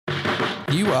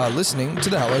You are listening to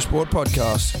the Hello Sport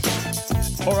Podcast.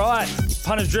 All right,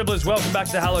 punters, dribblers, welcome back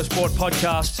to the Hello Sport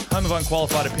Podcast, home of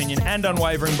unqualified opinion and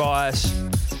unwavering bias.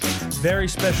 Very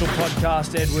special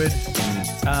podcast, Edward.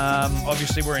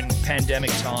 Obviously, we're in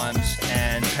pandemic times,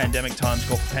 and pandemic times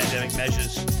call for pandemic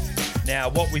measures. Now,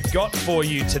 what we've got for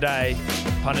you today,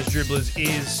 punters, dribblers,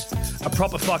 is a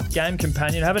proper fucked game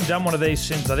companion. I haven't done one of these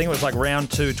since, I think it was like round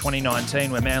 2,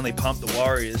 2019, where Manly pumped the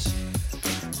Warriors.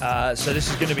 So this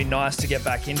is going to be nice to get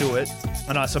back into it.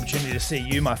 A nice opportunity to see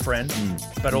you, my friend,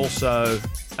 but also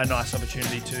a nice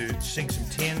opportunity to sink some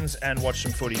tins and watch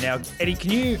some footy. Now, Eddie, can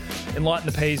you enlighten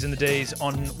the P's and the D's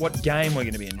on what game we're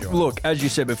going to be enjoying? Look, as you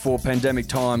said before, pandemic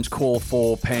times call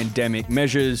for pandemic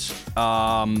measures.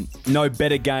 No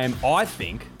better game, I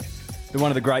think, than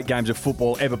one of the great games of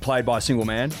football ever played by a single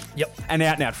man. Yep. An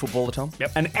out-and-out footballer, Tom.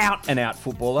 Yep. An out-and-out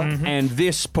footballer. Mm-hmm. And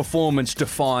this performance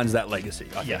defines that legacy,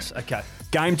 I think. Yes, okay.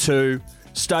 Game 2,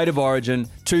 State of Origin,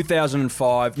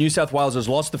 2005. New South Wales has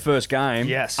lost the first game.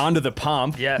 Yes. Under the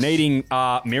pump. Yes. Needing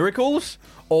miracles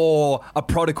or a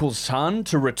prodigal son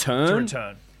to return.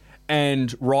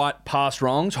 And right past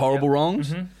wrongs, horrible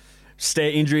wrongs. Mm-hmm.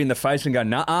 Stare injury in the face and go,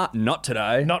 nah, not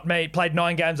today. Not me. Played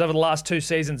 9 games over the last 2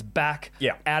 seasons back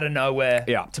out of nowhere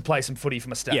to play some footy for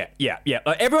my state. Yeah.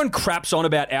 Everyone craps on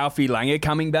about Alfie Langer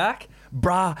coming back.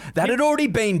 Bruh, that had already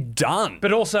been done.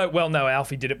 But also, well, no,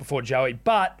 Alfie did it before Joey.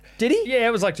 But did he? Yeah,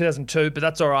 it was like 2002, but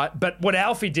that's all right. But what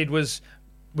Alfie did was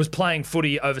playing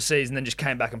footy overseas and then just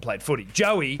came back and played footy.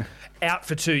 Joey, out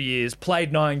for 2 years,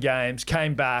 played 9 games,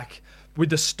 came back with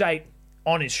the state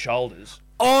on his shoulders.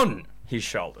 On his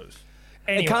shoulders.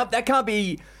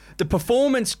 Anyway, the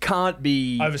performance can't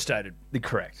be overstated.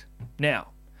 Correct.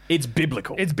 Now, it's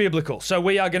biblical. It's biblical. So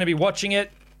we are going to be watching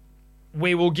it.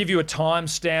 We will give you a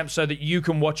timestamp so that you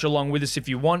can watch along with us if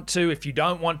you want to. If you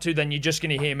don't want to, then you're just going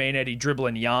to hear me and Eddie dribble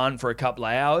and yarn for a couple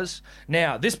of hours.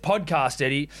 Now, this podcast,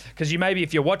 Eddie, because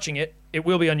if you're watching it, it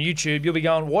will be on YouTube. You'll be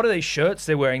going, what are these shirts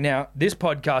they're wearing? Now, this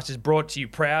podcast is brought to you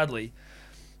proudly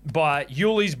by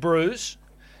Yuli's Brews.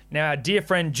 Now, our dear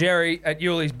friend Jerry at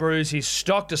Yuli's Brews, he's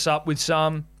stocked us up with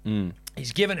some.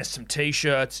 He's given us some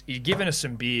T-shirts. He's given us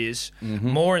some beers. Mm-hmm.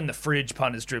 More in the fridge,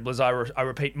 punters, dribblers. I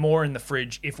repeat, more in the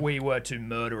fridge if we were to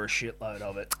murder a shitload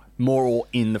of it. More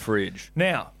in the fridge.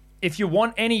 Now, if you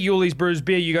want any Yuli's Brews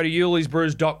beer, you go to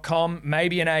yulisbrews.com,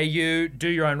 maybe an AU, do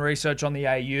your own research on the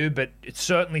AU, but it's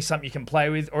certainly something you can play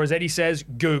with. Or as Eddie says,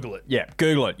 Google it. Yeah,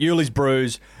 Google it. Yuli's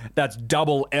Brews, that's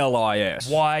double L-I-S.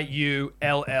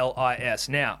 YULLIS.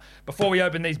 Now, before we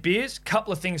open these beers, a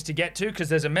couple of things to get to, because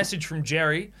there's a message from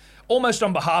Jerry, almost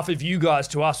on behalf of you guys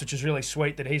to us, which is really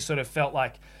sweet that he sort of felt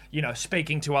like,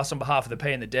 speaking to us on behalf of the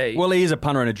P and the D. Well, he is a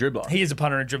punter and a dribbler. He is a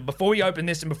punter and a dribbler. Before we open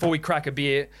this and before we crack a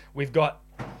beer, we've got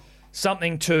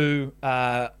something to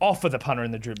offer the punter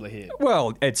and the dribbler here.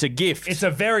 Well, it's a gift. It's a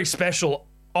very special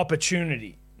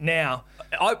opportunity. Now,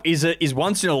 is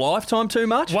once in a lifetime too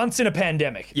much? Once in a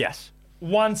pandemic. Yes.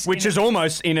 Which is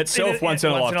almost in itself once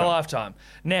in a lifetime.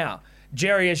 Now,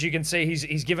 Jerry, as you can see,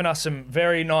 he's given us some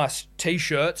very nice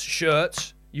T-shirts,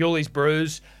 shirts, Yuli's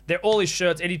Brews. They're all his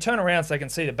shirts. Eddie, turn around so they can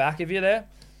see the back of you there.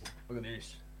 Look at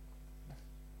this.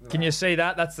 Can you see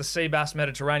that? That's the Seabass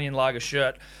Mediterranean Lager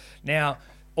shirt. Now,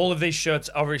 all of these shirts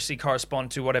obviously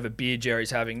correspond to whatever beer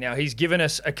Jerry's having. Now, he's given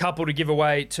us a couple to give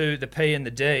away to the P and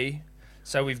the D.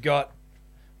 So we've got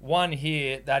one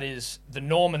here that is the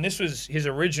Norman. This was his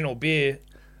original beer.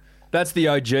 That's the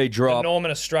OG drop. The Norman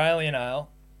Australian Ale.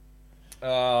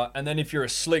 And then if you're a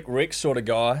Slick Rick sort of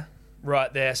guy.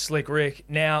 Right there, Slick Rick.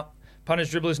 Now,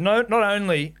 punters, dribblers, not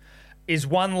only is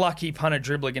one lucky punter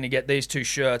dribbler going to get these 2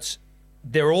 shirts,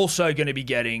 they're also going to be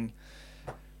getting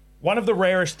one of the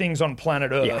rarest things on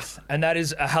planet Earth, and that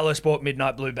is a Hello Sport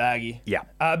Midnight Blue baggie. Yeah.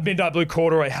 Midnight Blue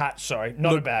corduroy hat, sorry,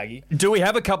 not a baggie. Do we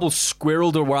have a couple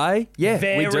squirreled away?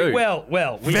 Yeah, we do.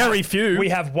 Well. Very few. We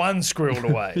have one squirreled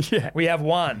away. Yeah. We have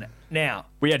one. Now.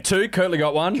 We had 2. Curtly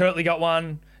got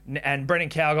one. And Brendan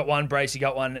Cowell got one. Bracey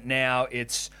got one. Now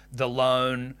it's the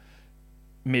lone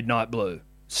Midnight Blue.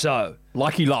 So.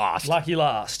 Lucky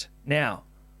last. Now,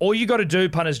 all you got to do,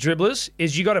 punters, dribblers,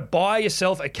 is you got to buy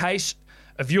yourself a case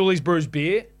of Yuli's Brews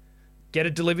beer, get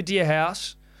it delivered to your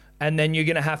house, and then you're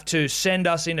going to have to send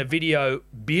us in a video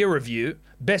beer review.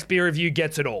 Best beer review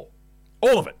gets it all.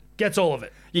 All of it. Gets all of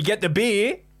it. You get the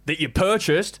beer that you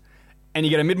purchased, and you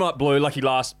get a Midnight Blue Lucky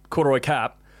Last corduroy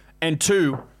cap, and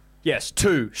 2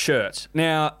 shirts.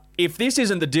 Now, if this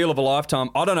isn't the deal of a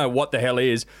lifetime, I don't know what the hell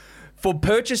is. For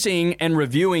purchasing and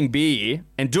reviewing beer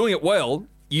and doing it well,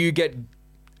 you get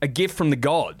a gift from the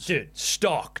gods. Dude,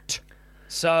 stocked.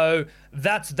 So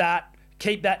that's that.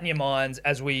 Keep that in your minds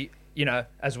as we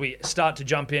as we start to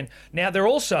jump in. Now, they're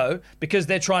also, because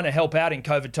they're trying to help out in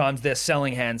COVID times, they're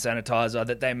selling hand sanitizer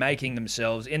that they're making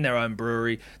themselves in their own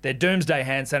brewery. Their Doomsday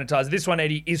hand sanitizer. This one,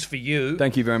 Eddie, is for you.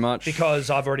 Thank you very much. Because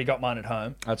I've already got mine at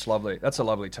home. That's lovely. That's a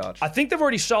lovely touch. I think they've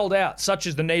already sold out, such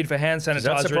is the need for hand sanitizer Does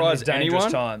that in surprise these dangerous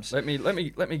anyone? times. Let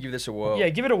me give this a whirl. Yeah,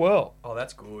 give it a whirl. Oh,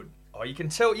 that's good. Oh, you can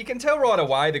tell right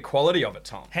away the quality of it,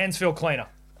 Tom. Hands feel cleaner.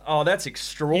 Oh, that's You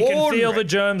extraordinary. can feel the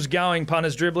germs going,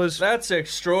 punters, dribblers. That's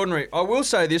extraordinary. I will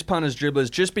say this, punters, dribblers,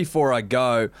 just before I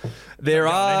go, there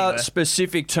are anywhere.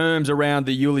 specific terms around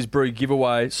the Yuli's Brew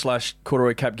giveaway /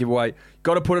 corduroy cap giveaway.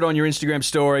 Got to put it on your Instagram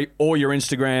story or your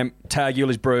Instagram, tag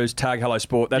Yuli's Brews, tag Hello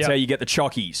Sport. That's Yep. how you get the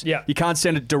chockies. Yep. You can't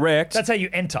send it direct. That's how you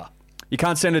enter. You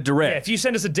can't send it direct. Yeah, if you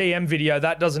send us a DM video,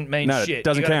 that doesn't mean No, it shit.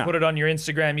 doesn't you gotta count. put it on your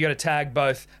Instagram. You got to tag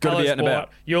both. Gotta Hello be out and Sport, about.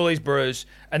 Yuli's Brews,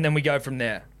 and then we go from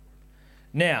there.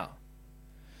 Now,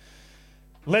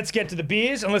 let's get to the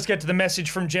beers and let's get to the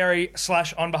message from Jerry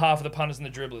 / on behalf of the punters and the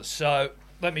dribblers. So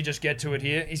let me just get to it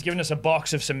here. He's given us a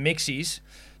box of some mixies.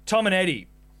 Tom and Eddie,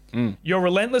 your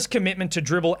relentless commitment to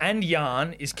dribble and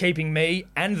yarn is keeping me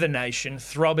and the nation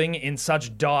throbbing in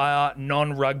such dire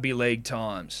non-rugby league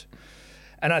times.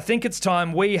 And I think it's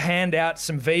time we hand out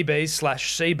some VBs /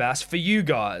 Seabass for you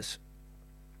guys.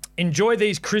 Enjoy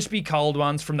these crispy cold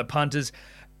ones from the punters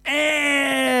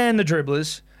and the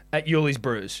dribblers at Yuli's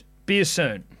Brews. Beer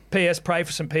soon. P.S. Pray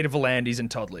for St. Peter Volandis and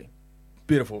Toddley.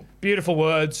 Beautiful. Beautiful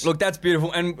words. Look, that's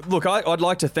beautiful. And look, I'd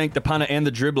like to thank the punter and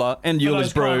the dribbler and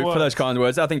Yuli's those kind Brew for those kind of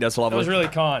words. I think that's lovely. That was really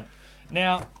kind.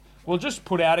 Now, we'll just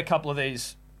put out a couple of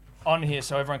these on here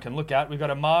so everyone can look at. We've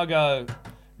got a Margot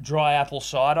dry apple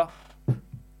cider,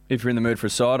 If you're in the mood for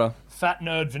a cider. Fat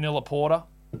Nerd vanilla porter.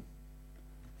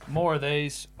 More of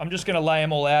these. I'm just going to lay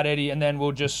them all out, Eddie, and then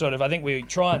we'll just I think we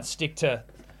try and stick to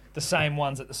the same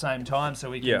ones at the same time so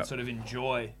we can sort of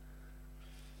enjoy.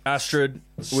 Astrid,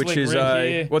 Slick which is rig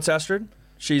here. What's Astrid?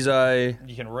 She's a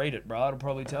You can read it, bro. It'll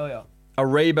probably tell you.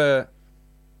 Reba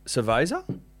Cerveza?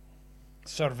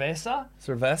 Cerveza?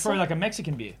 Cerveza? Probably like a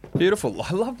Mexican beer. Beautiful.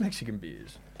 I love Mexican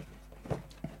beers.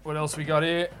 What else we got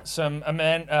here? Some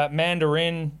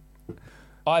Mandarin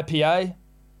IPA.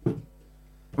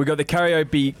 We got the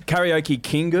karaoke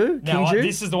Kingu. Now, Kinju.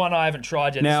 this is the one I haven't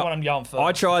tried yet. This is the one I'm going for.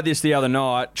 I tried this the other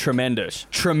night. Tremendous.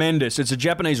 Tremendous. It's a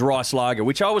Japanese rice lager,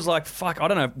 which I was like, fuck, I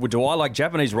don't know. Do I like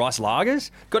Japanese rice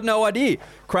lagers? Got no idea.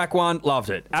 Crack one. Loved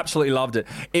it. Absolutely loved it.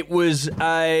 It was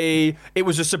a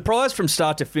surprise from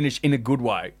start to finish in a good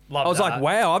way. Love I was that. like,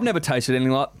 wow, I've never tasted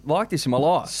anything like this in my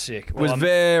life. Sick. It Well, was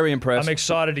very impressed. I'm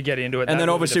excited to get into it. And then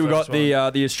obviously we got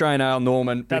the Australian Ale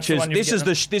Norman, That's which the is one you're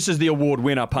this is the award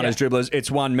winner, punters dribblers. It's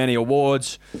won many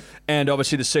awards, and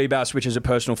obviously the Seabass, which is a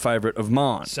personal favourite of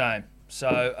mine. Same.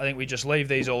 So I think we just leave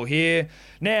these all here.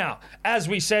 Now, as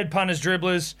we said, punters,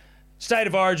 dribblers, State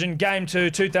of Origin, Game 2,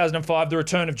 2005, the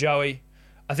return of Joey.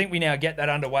 I think we now get that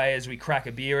underway as we crack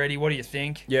a beer, Eddie. What do you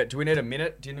think? Yeah. Do we need a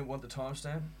minute? Do you want the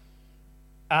timestamp?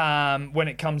 When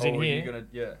it comes in Or are here. you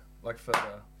gonna like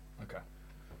further? Okay.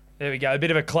 There we go. A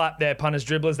bit of a clap there, punters,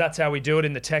 dribblers. That's how we do it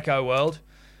in the techo world.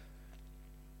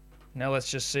 Now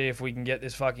let's just see if we can get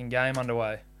this fucking game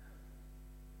underway.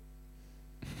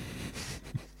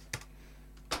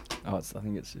 I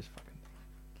think it's just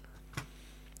fucking.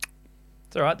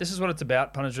 It's all right. This is what it's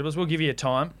about, punters, dribblers. We'll give you a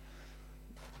time.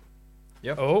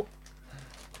 Yep. Oh.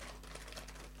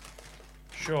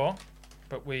 Sure.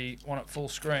 But we want it full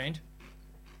screened.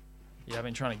 Yeah, I've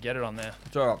been trying to get it on there.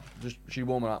 It's all right. Just she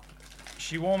warming up.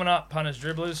 She warming up, punters,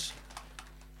 dribblers.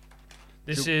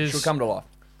 She'll come to life.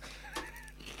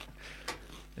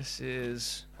 This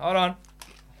is... Hold on.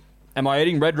 Am I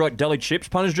eating red rock deli chips,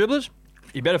 punters dribblers?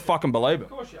 You better fucking believe it. Of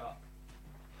course you are.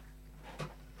 There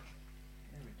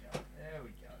we go. There we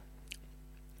go.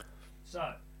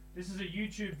 So, this is a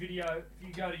YouTube video. If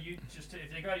you go to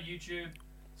YouTube,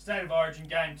 State of Origin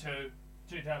Game 2,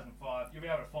 2005, you'll be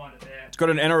able to find it there. It's got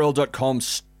an NRL.com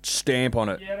stamp on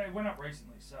it. Yeah, they went up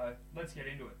recently, so let's get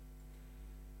into it.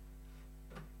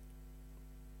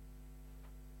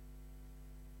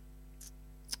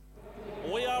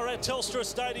 We are at Telstra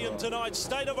Stadium tonight.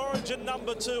 State of Origin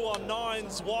number 2 on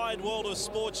Nine's Wide World of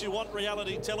Sports. You want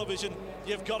reality television,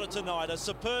 you've got it tonight. A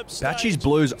superb stage. Batchy's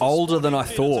Blues older than I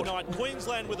thought. Tonight.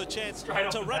 Queensland with a chance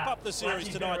to wrap up the series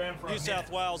tonight. New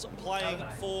South Wales playing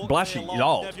for Blashy, their he's life.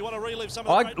 old. Now, if you want to relive some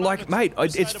of the great Like, moments mate,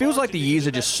 of State it of feels like Origin, the years you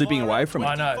are can just get slipping that away from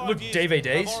via it. I know. Look, 25 years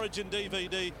DVDs. of Origin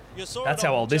DVD. You saw That's it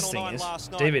how on old this Channel thing 9 is.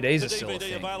 last night. DVDs The are still a DVD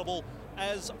thing. available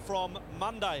as from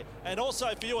Monday. And also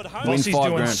for you at home, Vossi's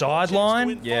doing grand.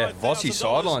 sideline. Yeah, Vossi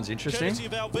sideline's interesting.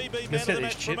 Let's set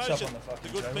these chips up on the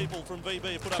fucking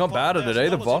It's not bad at it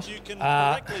either, Voss.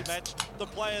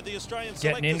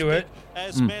 Getting into it.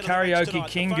 Karaoke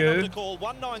Kingu.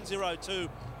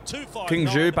 King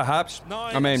Ju, perhaps.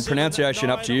 I mean, pronunciation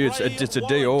up to you. It's a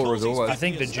D or as always. I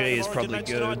think the G is probably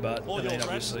good, but I mean,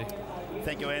 obviously.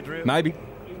 Thank you, Andrew. Maybe.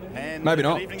 And Maybe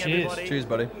not. good evening, Cheers. everybody. Cheers,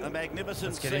 buddy. A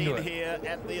magnificent get into scene it. here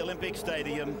at the Olympic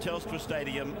Stadium, Telstra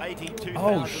Stadium, 82,000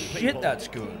 Oh, people. shit, that's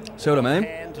good. See what I mean?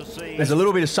 And to see There's a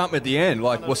little bit of something at the end,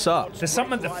 like, what's up? There's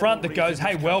something at the front that goes,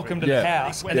 "Hey, welcome to the Yeah.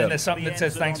 house," and Yeah. then there's something that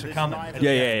says, "Thanks for coming."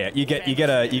 Yeah. You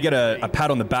get a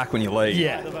pat on the back when you leave.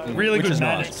 Yeah, really Which good is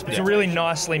mannered. nice. It's a really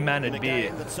nicely mannered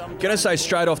beer. Gonna say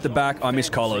straight off the back, I miss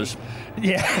collars.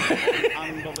 Yeah.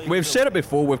 We've said it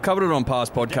before. We've covered it on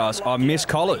past podcasts. I miss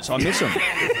collars. I miss them.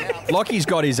 Lockie's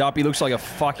got his up. He looks like a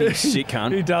fucking sick He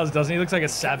cunt. does, doesn't he? He looks like a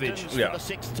savage. Yeah.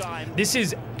 This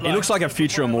is. He looks like a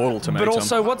future immortal to me. But Tom.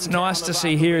 also, what's nice to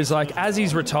see here is like as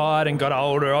he's retired and got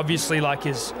older, obviously, like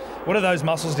his what are those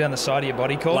muscles down the side of your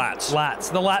body called? Lats.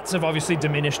 Lats. The lats have obviously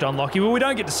diminished on Lockie. Well, we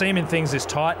don't get to see him in things this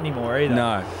tight anymore either.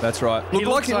 No, that's right. Look,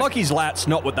 looks like- Lockie's lats,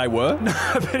 not what they were.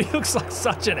 But he looks like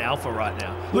such an alpha right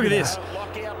now. Look at this.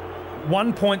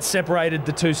 1 point separated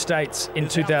the two states in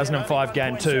 2005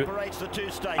 Game 2.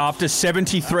 After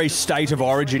 73 State of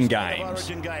Origin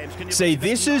games. See,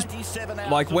 this is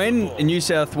like when New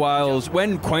South Wales,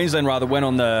 when Queensland rather went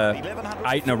on the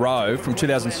 8 in a row from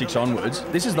 2006 onwards.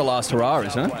 This is the last hurrah,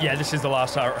 isn't it? Yeah, this is the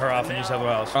last hurrah for New South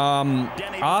Wales.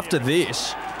 After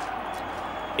this,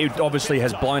 it obviously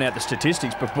has blown out the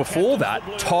statistics, but before that,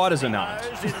 tight as a nut.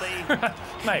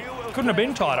 Mate, couldn't have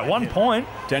been tighter. 1 point.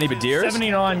 Danny Badiris.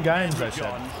 79 games, they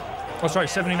said. Oh, sorry,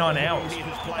 79 hours.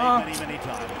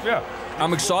 Yeah.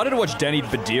 I'm excited to watch Danny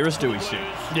Badiris do his shit.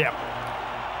 Yeah.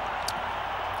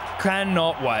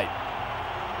 Cannot wait.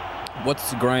 What's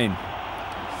the green?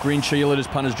 Green cheerleaders,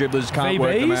 punters, dribblers, can't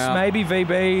work them VBs, out. maybe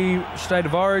VB, State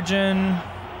of Origin.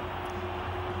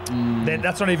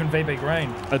 That's not even VB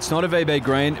green. It's not a VB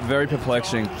green, very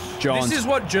perplexing. John, This is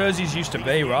what jerseys used to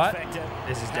be, right?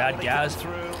 This is Dad Gaz.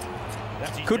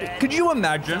 could you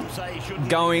imagine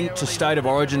going to State of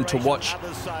Origin to watch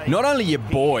not only your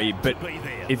boy, but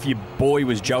if your boy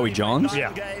was Joey Johns?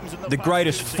 Yeah. The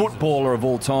greatest footballer of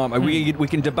all time. We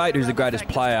can debate who's the greatest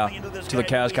player till the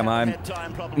cows come home.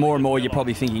 More and more, you're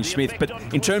probably thinking Smith. But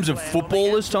in terms of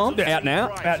footballers, Tom, out and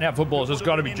out, Out and out footballers, it's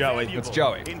got to be Joey. it's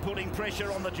Joey.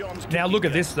 Now look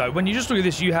at this, though. When you just look at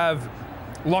this, you have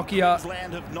Lockyer,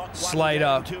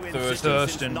 Slater,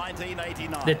 Thurston.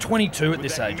 They're 22 at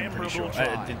this age, I'm pretty sure, in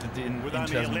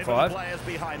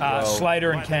 2005.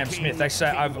 Slater and Cam Smith. They say,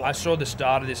 I saw the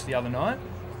start of this the other night.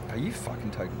 Are you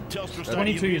fucking taking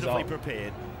 22 years old.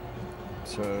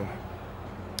 So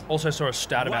Also saw a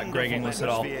stat about Greg Inglis that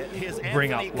I'll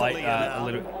bring up late a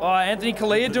little bit. Oh, Anthony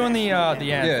Kalia doing the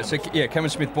anthem. Cameron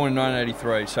Smith born in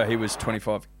 1983, so he was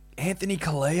 25. Anthony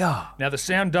Kalia. Now, the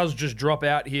sound does just drop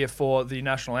out here for the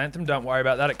national anthem. Don't worry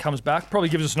about that. It comes back. Probably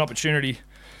gives us an opportunity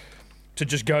to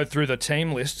just go through the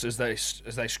team lists as they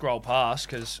scroll past,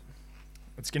 because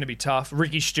it's going to be tough.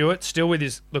 Ricky Stewart, still with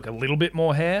his, look, a little bit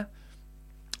more hair.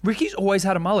 Ricky's always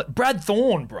had a mullet. Brad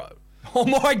Thorne, bro. Oh,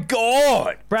 my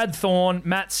God. Brad Thorne,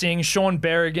 Matt Singh, Sean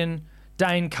Berrigan,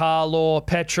 Dane Carlaw,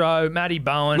 Petro, Matty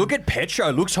Bowen. Look at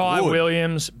Petro. Looks Ty good.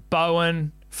 Williams,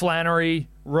 Bowen, Flannery,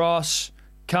 Ross,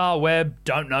 Carl Webb,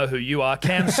 don't know who you are,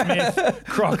 Cam Smith,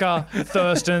 Crocker,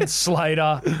 Thurston,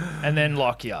 Slater, and then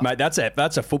Lockyer. Mate, that's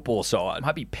a football side.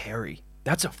 Might be Perry.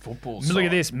 That's a football side. Look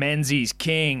at this. Menzies,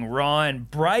 King, Ryan,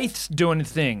 Braith's doing a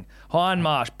thing.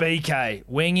 Hindmarsh, BK,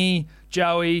 Wingy,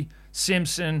 Joey,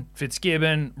 Simpson,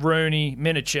 Fitzgibbon, Rooney,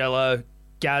 Minicello,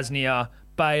 Gaznia,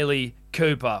 Bailey,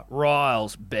 Cooper,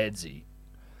 Riles, Bedsy.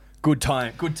 Good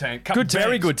team. Good team. Good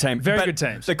Very teams. good team. Very But good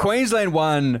teams. The Queensland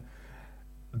one,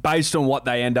 based on what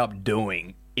they end up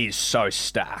doing, is so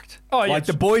stacked. Oh, yeah, Like,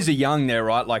 the boys are young there,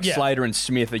 right? Like, Yeah. Slater and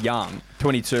Smith are young.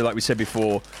 22, like we said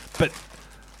before. But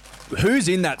who's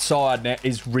in that side now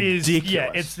is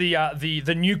ridiculous. It's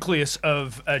the nucleus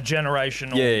of a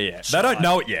generational. Yeah. They side. don't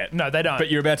know it yet. No, they don't. But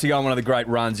you're about to go on one of the great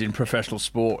runs in professional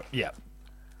sport. Yeah.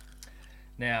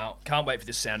 Now, can't wait for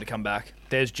this sound to come back.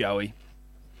 There's Joey.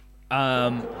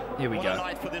 Here we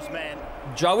go.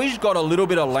 Joey's got a little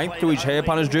bit of length to his hair,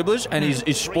 punters, dribblers, and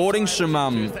he's sporting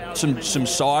some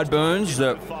sideburns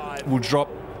that will drop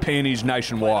peonies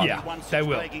nationwide. Yeah, they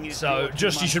will. So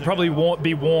just you should probably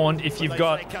be warned if you've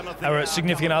got a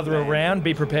significant other around,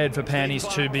 be prepared for panties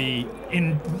to be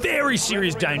in very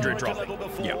serious danger of dropping.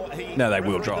 Yeah. No, they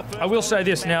will drop. I will say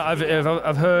this now,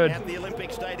 I've heard,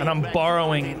 and I'm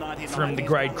borrowing from the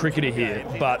grade cricketer here,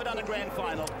 but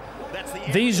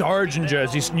these Origin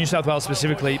jerseys, New South Wales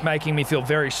specifically, making me feel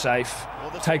very safe,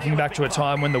 taking me back to a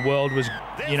time when the world was,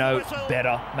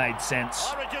 better, made sense.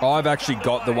 I've actually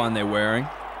got the one they're wearing.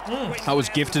 I was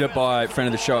gifted it by a friend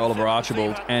of the show, Oliver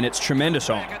Archibald, and it's tremendous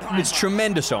on. It's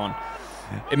tremendous on.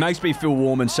 It makes me feel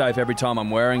warm and safe every time I'm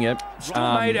wearing it.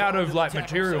 Still made out of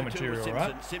material,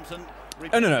 right?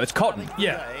 Oh, no, it's cotton.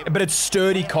 Yeah. But it's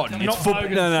sturdy cotton. Not It's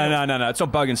bogan No, it's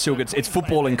not bogan silk. It's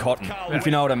footballing cotton, if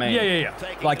you know what I mean. Yeah.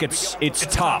 Like it's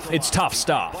tough. It's tough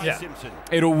stuff. Yeah.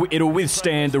 It'll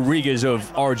withstand the rigours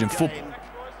of Origin football.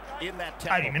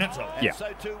 80 minutes of it. Yeah.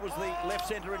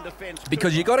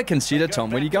 Because you got to consider, Tom,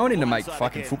 when you're going in to make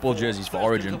fucking football jerseys for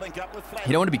Origin,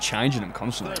 you don't want to be changing them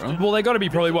constantly, right? Well, they got to be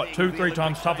probably, 2-3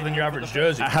 times tougher than your average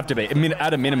jersey. Have to be,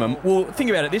 at a minimum. Well,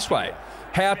 think about it this way.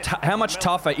 How much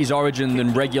tougher is Origin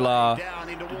than regular,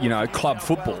 club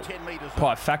football?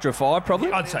 By a factor of 5,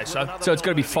 probably? I'd say so. So it's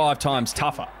got to be 5 times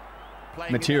tougher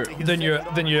material. Than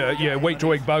your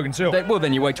week-to-week bogan silk.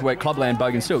 Then your week-to-week clubland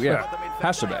bogan silk, yeah.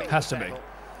 Has to be. Has to be.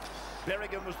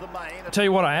 I'll tell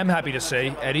you what I am happy to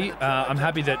see, Eddie. I'm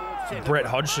happy that Brett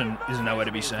Hodgson is nowhere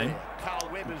to be seen.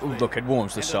 Look, it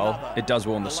warms the soul. It does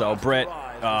warm the soul. Brett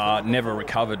never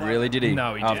recovered, really, did he?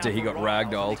 No, he After didn't. he got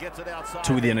ragdolled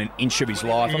to within an inch of his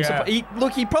life. Yeah.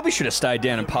 He probably should have stayed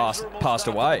down and passed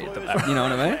away. You know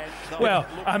what I mean? Well,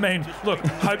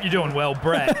 hope you're doing well,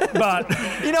 Brett. But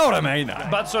You know what I mean, though.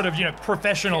 but sort of,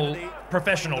 professional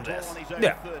death.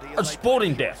 Yeah, a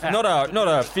sporting death, not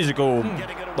a physical,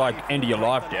 end of your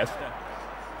life death.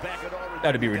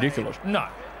 That'd be ridiculous. No.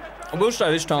 I will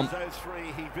say this, Tom,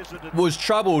 was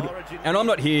troubled, and I'm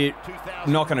not here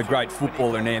knocking a great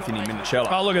footballer in Anthony Minicello.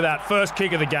 Oh, look at that. First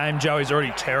kick of the game, Joey's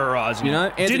already terrorising.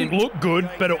 Anthony Didn't look good,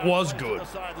 but it was good.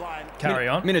 Carry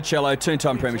on. Minicello,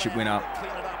 2-time premiership winner,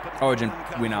 Origin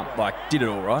winner, did it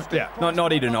all right. Yeah.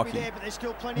 Not here to knock him.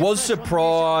 Was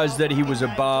surprised that he was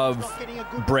above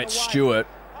Brett Stewart,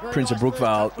 Prince of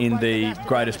Brookvale, in the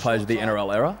greatest players of the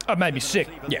NRL era. It made me sick.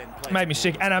 Yeah. Made me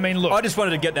sick. And I mean, look. I just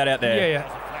wanted to get that out there.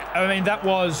 Yeah. I mean, that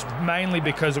was mainly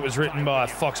because it was written by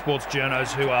Fox Sports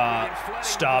journos who are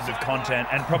starved of content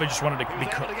and probably just wanted to be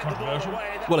controversial.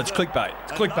 Well, it's clickbait.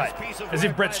 It's clickbait. As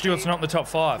if Brett Stewart's not in the top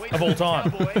 5 of all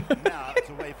time.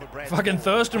 Fucking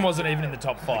Thurston wasn't even in the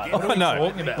top 5. What are we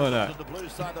talking about? I know.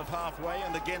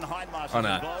 I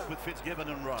know.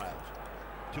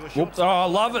 Whoops. Oh, I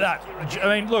love that.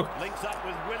 I mean, look.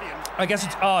 I guess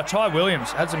it's... Ty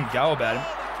Williams had some go about him.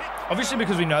 Obviously,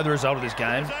 because we know the result of this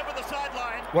game.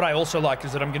 What I also like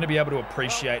is that I'm going to be able to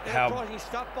appreciate how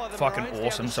fucking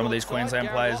awesome some of these Queensland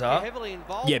players are.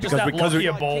 Yeah, Just that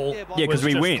Lockyer ball was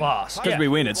we just win. class. Because we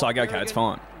win, it's okay, it's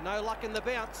fine.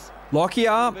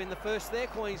 Lockyer,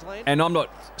 and I'm not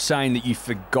saying that you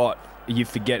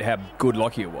forget how good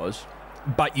Lockyer was,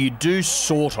 but you do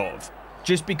sort of.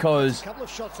 Just because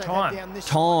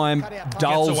time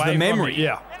dulls the memory.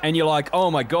 Yeah. And you're like,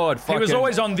 oh my God, He was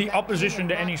always on the opposition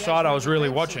to any side I was really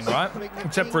watching, right?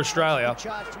 Except for Australia.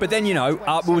 But then, we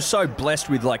were so blessed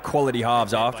with quality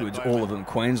halves afterwards, all of them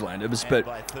Queenslanders, but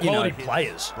Quality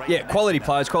players. Yeah, quality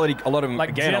players, a lot of them,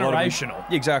 again, generational. A lot of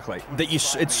them, exactly.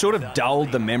 It sort of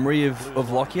dulled the memory of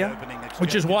Lockyer.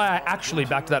 Which is why I actually,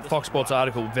 back to that Fox Sports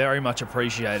article, very much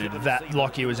appreciated that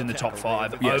Lockyer was in the top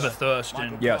 5 over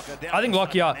Thurston. Yes. I think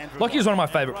Lockyer's one of my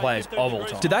favourite players of all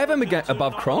time. Did they have him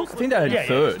above Cronk? I think they had him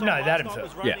third. Yeah. No, they had him third.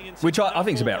 Yeah, which I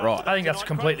think is about right. I think that's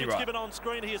completely right.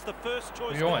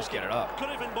 You almost get it up.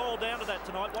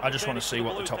 I just want to see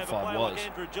what the top 5 was.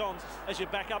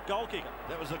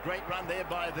 That was a great run there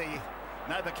by the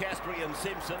Novacastri and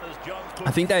Simpson as Johns.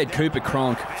 I think they had Cooper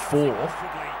Cronk 4th.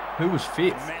 Who was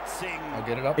 5th? I'll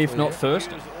get it up. If not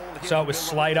Thurston. So it was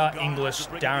Slater, Inglis,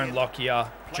 Darren Lockyer,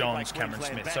 Johns, Cameron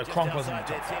Smith. So Cronk wasn't in the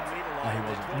top 5. No, he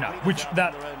wasn't. No, which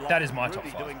that is my top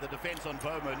 5.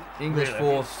 English Really?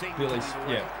 4th, Billy's.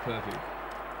 Yeah, perfect.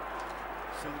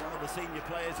 One of the senior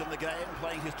players in the game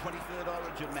playing his 23rd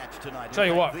Origin match tonight. Tell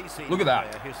you what, look at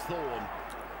that. His Thorn.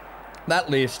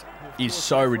 That list is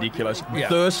so ridiculous. Yeah.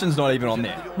 Thurston's not even on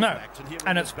there. No,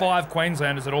 and it's 5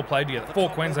 Queenslanders that all played together. 4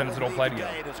 Queenslanders that all played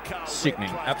together.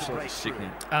 Sickening, absolutely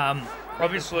sickening.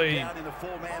 Obviously,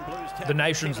 the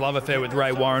nation's love affair with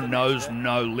Ray Warren knows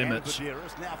no limits.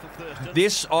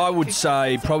 This, I would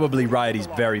say, probably Ray is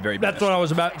very, very best. That's what I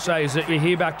was about to say, is that you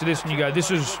hear back to this and you go,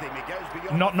 this is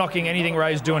not knocking anything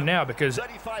Ray's doing now, because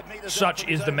such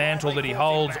is the mantle that he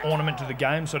holds, ornament to the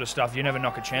game sort of stuff. You never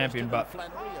knock a champion, but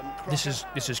this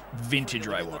is vintage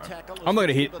Ray Warren. I'm not going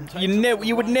to hit.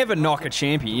 You would never knock a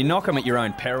champion. You knock him at your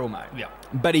own peril, mate. Yeah.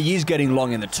 But he is getting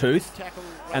long in the tooth,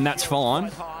 and that's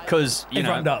fine, because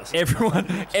Everyone does.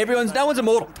 Everyone's no one's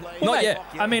immortal. Not Mate, yet.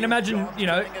 I mean, imagine,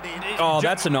 Oh,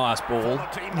 that's a nice ball.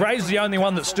 Ray's the only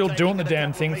one that's still doing the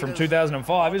damn thing from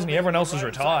 2005, isn't he? Everyone else is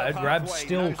retired. Rab's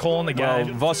still calling the Well,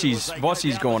 game.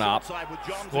 Vossi's gone up.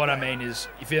 What I mean is,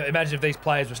 imagine if these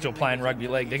players were still playing rugby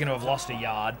league, they're going to have lost a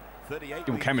yard.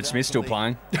 Well, Cameron Smith's still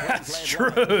playing, That's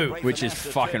true. which is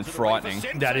fucking frightening.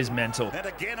 That is mental. And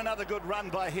again, another good run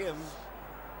by him.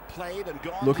 Played and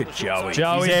gone Look to at the short Joey. side.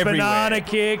 Joey's He's everywhere. banana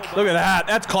kick. Look at that.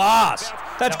 That's class.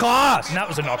 That's class. And that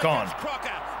was a knock on. Crocker.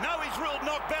 Now he's ruled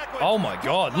knocked backwards. Oh my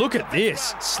God, look at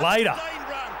this. Slater.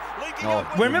 Oh,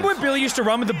 Remember when Billy used to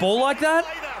run with the ball like that?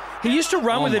 He used to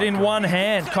run Oh with it my in God. one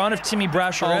hand, kind of Timmy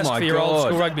Brasher-esque Oh my for your old God.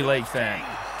 school rugby league fan.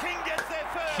 King gets there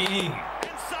first. King.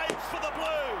 And saves for the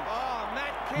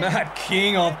blue. Matt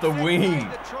King off the wing.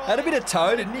 Had a bit of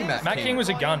toe, didn't he, Matt King was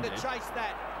a gun, dude.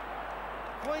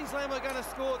 Queensland were going to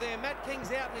score there. Matt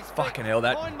King's out in his Fucking hell,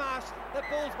 that- Hindmarsh, that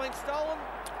ball's been stolen.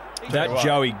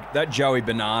 That Joey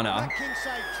banana. King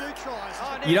saved 2 tries.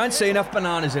 Oh, You don't see enough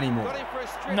bananas anymore. Got him for a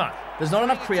strip. No, There's not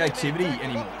enough creativity Saying,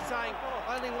 anymore.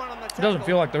 only one on the it doesn't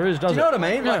feel like there is, does Do it? you know what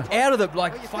I mean? Like, out of the,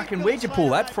 like, fucking, where'd you pull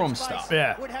that from stuff?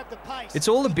 Yeah. It's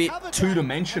all a bit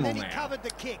two-dimensional now.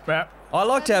 Yeah. I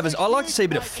like to see a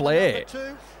bit of flair.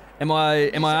 Am I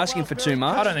asking for too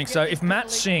much? I don't think so. If Matt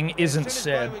Singh isn't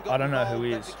Seb, I don't know who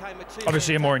is.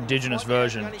 Obviously a more indigenous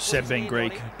version, Seb being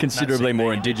Greek. Considerably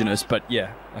more indigenous, but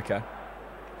yeah, okay.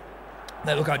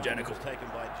 They look identical. Taken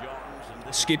by Johns, and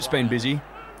this Skip's is been busy.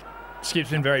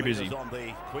 Skip's been very busy. on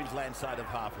the Queensland side of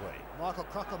halfway. Michael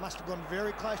Crocker must have gone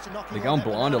very close to knocking. They're going on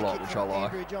that blind a banana lot, kick which from I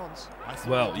like. Andrew Johns.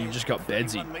 Well, you've just got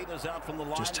Bedsy.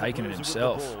 Just taking it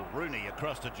himself. Rooney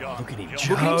across to John. Look at him. John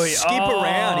Look at him Joey, skip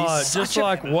around. He's just such a-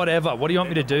 like whatever. What do you want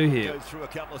me to do here? goes through a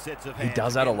couple of sets of He hands,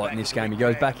 does that a again lot back in this to game. the He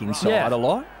goes big back man. inside Yeah. a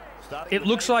lot. It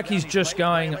looks like he's just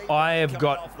going, I have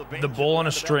got the ball on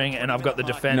a string and I've got the No,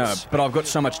 defence. but I've got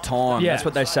so much time. Yeah. That's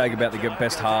what they say about the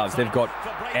best halves. They've got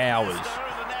hours.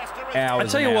 I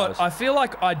tell you and what, hours. I feel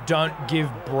like I don't give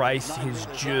Braith his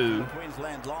due.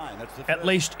 At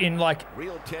least in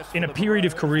a period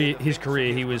of his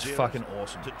career, he was fucking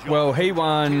awesome. Well, he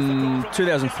won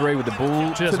 2003 with the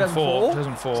Bull.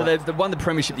 2004. So they won the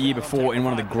premiership the year before in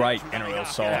one of the great NRL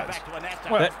sides.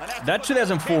 That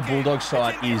 2004 Bulldogs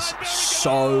side is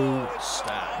so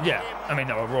stacked. Yeah, I mean,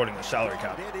 they were riding the salary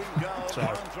cap, so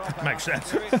makes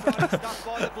sense.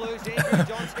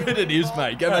 It is,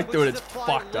 mate. Go back to it. It's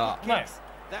fucked up. Mate,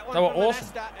 That they were awesome.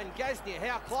 And Gasnier,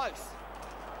 how close?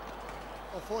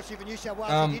 Unfortunately for New South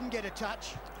Wales, he didn't get a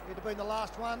touch. He'd have been the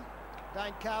last one.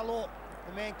 Dane Carlaw,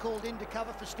 the man called in to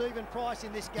cover for Stephen Price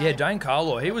in this game. Yeah, Dane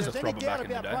Carlaw, he was a If there's any throbber back in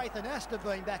the doubt day. about Braith and Astor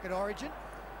being back at Origin,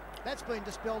 that's been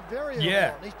dispelled very early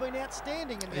Yeah. on. He's been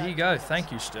outstanding in the There you opening go. minutes.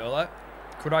 Thank you, Sterlo.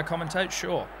 Could I commentate?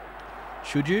 Sure.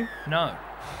 Should you? No.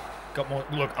 Got more.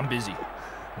 Look, I'm busy.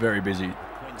 Very busy.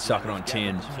 Sucking on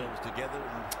tins.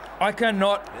 I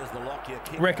cannot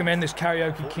recommend this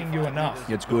Karaoke Kingu enough.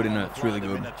 It's good, isn't it? It's really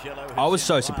good. I was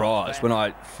so surprised when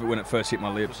it first hit my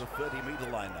lips.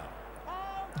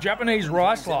 Japanese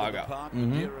rice lager.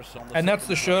 And that's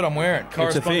the shirt I'm wearing. It's a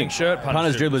Corresponding thing. shirt.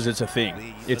 Punters dribblers, it's a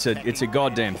thing. It's a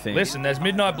goddamn thing. Listen, there's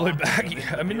midnight blue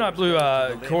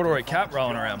corduroy cap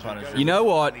rolling around punters. You know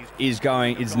what is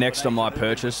next on my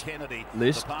purchase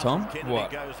list, Tom?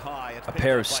 What? A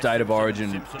pair of State of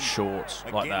Origin shorts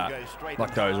like that,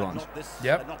 like those ones.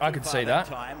 Yep, I could see that.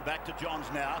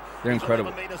 They're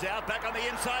incredible.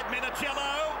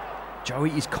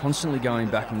 Joey is constantly going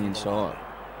back on the inside.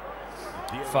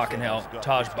 Fucking hell.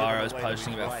 Taj Burrows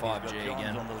posting about 5G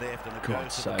again.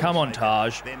 God's sake. Come on,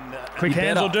 Taj. Quick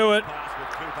hands better. will do it.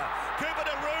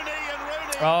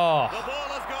 Oh.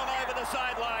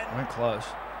 Went close.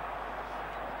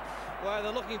 Well,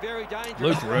 they're looking very dangerous.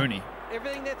 Luke Rooney.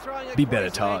 Everything they're throwing at Be better,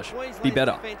 Queensland, Taj. Queensland's Be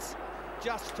better. defence,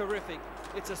 just terrific.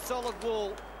 It's a solid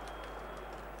wall.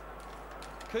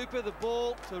 Cooper, the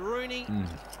ball to Rooney. And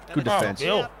Good it's defence.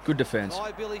 out Good defence.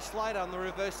 by Billy Slater on the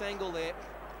reverse angle there.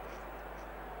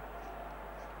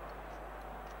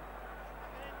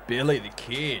 Billy the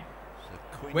Kid.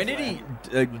 When did he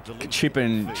chip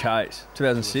and chase?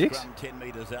 2006? 10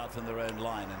 metres out from their own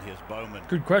line, and here's Bowman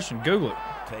Good question. Google it.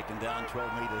 taken down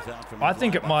 12 metres out from I his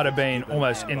think line it might have by been Stephen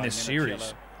almost and in by this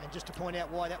series. And just to point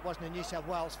out why that wasn't a New South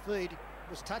Wales feed, it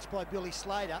was touched by Billy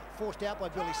Slater, forced out by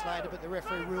Billy Slater, but the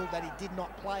referee ruled that he did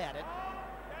not play at it.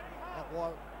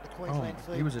 the Queensland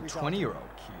feed He was a resulted. 20-year-old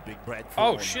kid. Big Brad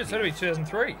Oh, Thorne shit. So here, that'd be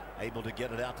 2003. able to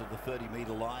get it out to the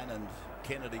 30-metre line, and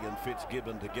Kennedy and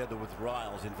Fitzgibbon together with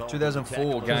Riles involved.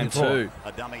 2004, game 2004. 2.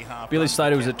 A dummy half Billy run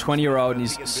Slater for was a Cameron 20-year-old in Smith,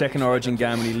 his and second Billy Origin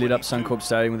Slater game when he lit up 22. Suncorp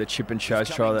Stadium with a chip and chase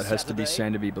try that has to be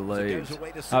seen to be believed.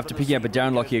 After picking up a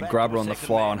Darren Lockyer grubber on the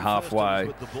fly on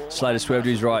halfway, Slater swerved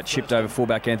to his right, chipped over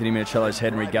fullback Anthony Minicello's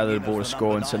head and regathered the ball to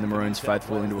score and send the Maroons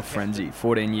faithful into a frenzy.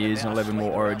 14 years and 11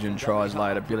 more Origin tries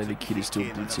later, Billy the Kid is still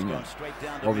blitzing it.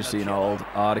 Obviously an old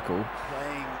article.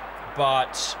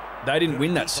 But they didn't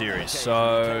win that series,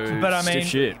 so But I stiff mean,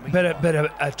 shit. but a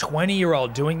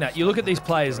 20-year-old doing that. You look at these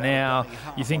players now.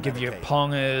 You think of your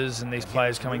Pongers and these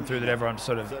players coming through that everyone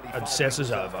sort of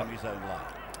obsesses over,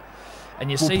 and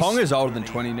you Well, see Ponga's older than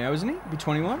 20 now, isn't he? Be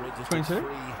 21, 22.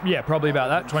 Yeah, probably about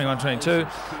that, 21, 22.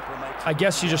 I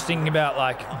guess you're just thinking about,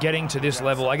 like, getting to this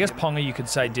level. I guess Ponga, you could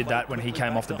say, did that when he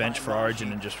came off the bench for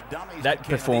Origin and just That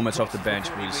performance off the bench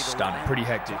was stunning. pretty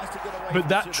hectic. But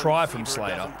that try from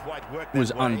Slater,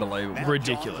 Was unbelievable.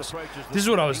 ridiculous. This is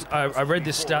what I read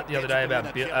this stat the other day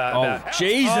about...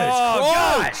 Jesus Oh,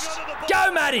 Christ!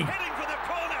 Go, Matty!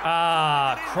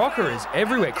 Crocker is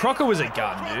everywhere. Crocker was a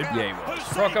gun, dude. Yeah, he was.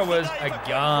 Crocker was a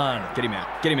gun. Get him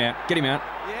out. Get him out. Get him out.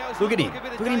 Yeah, it was Look at a him. bit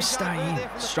of Look at him day stay going in. there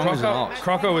from the Strong as an Crocker. ox.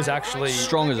 Crocker was actually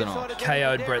Strong as an ox.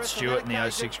 KO'd Brett Stewart in the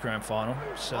 06 grand final.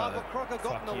 So, Michael Crocker got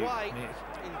fuck in the you, way Nick.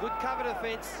 in good cover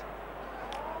defence.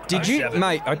 Did you, 07.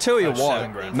 mate? I tell you 07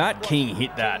 what, grand Matt King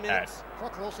hit that 10 at. minutes.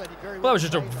 Crocker also did very Well, that well. was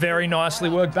just a very nicely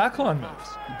worked backline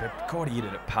move. But God, he hit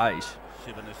it at pace.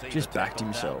 Just backed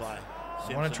himself.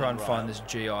 I want to try and find this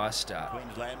GI stat.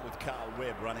 Queensland with Carl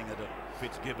Webb running it at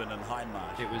Fitzgibbon and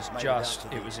Hindmarsh. It was Made just,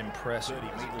 out to it the was impressive.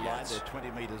 30-metre line. They're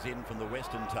 20 metres in from the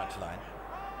western touchline.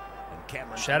 And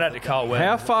Cameron Shout out to Carl Webb.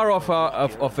 How far off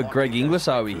of Greg Inglis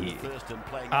are we here?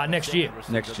 Next year.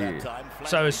 Next year.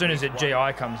 So as soon as the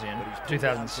GI comes in,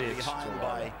 2006.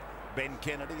 By Ben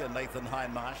Kennedy and Nathan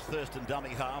Hindmarsh, Thurston dummy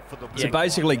half for the So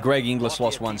basically, Greg Inglis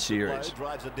lost one series.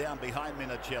 drives it down behind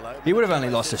Minicello. He would have only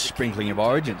lost a sprinkling of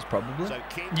Origins, probably. So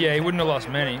King Yeah, he wouldn't have lost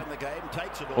many. in the game,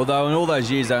 takes it all. Although in all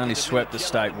those years, they only swept the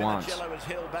state once, Minicello is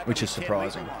held back which with is the 10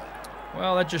 surprising. metre line.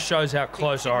 Well, that just shows how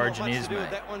close Origin is, mate.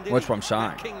 That's what I'm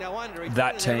saying. King, no wonder, he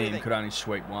That did team everything. could only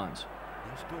sweep once.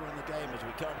 No score in the game as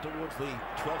we come towards the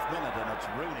 12th minute, and it's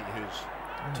Rooney who's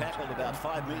tackled about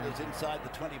 5 metres inside the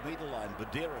 20-metre line.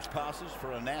 Badeiros passes for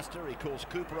Anasta. He calls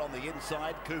Cooper on the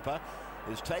inside. Cooper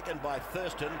is taken by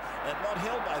Thurston and not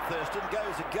held by Thurston.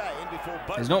 Goes again before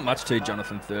both. There's not much to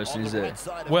Jonathan Thurston, is there?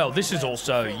 Well, this is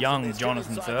also young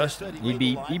Jonathan Thurston.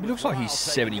 He looks like he's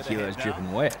 70 kilos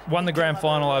dripping wet. Won the grand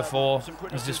final 04.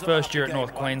 It was his first year at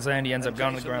North Queensland. He ends up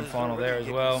going to the grand final there as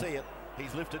well.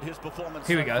 He's lifted his performance.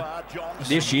 Here we go.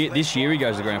 This year he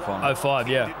goes to the grand final. 05,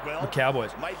 yeah, the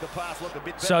Cowboys.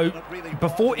 So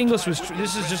before Inglis was,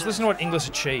 this is just listen to what Inglis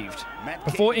achieved.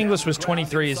 Before Inglis was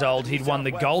 23 years old, he'd won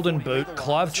the Golden Boot,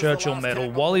 Clive Churchill Medal,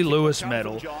 Wally Lewis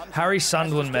Medal, Harry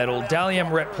Sunderland Medal, Dally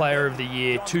M Rep Player of the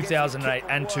Year 2008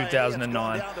 and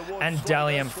 2009, and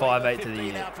Dally M 5/8 of the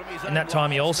Year. In that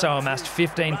time, he also amassed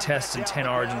 15 tests and 10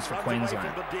 Origins for Queensland.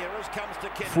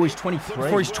 Before he's 23.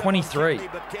 Before he's 23.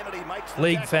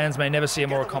 League fans may never see a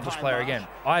more accomplished player again.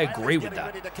 I agree with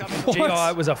that.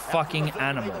 GI was a fucking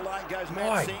animal.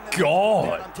 My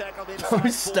God.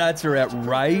 Those stats are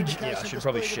outrageous. Yeah, I should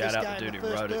probably shout out the dude who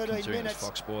wrote it, considering it's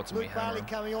Fox Sports and we Luke hammer Barley him.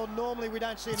 coming on. Normally we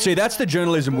don't see See, that's the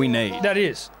journalism we need. That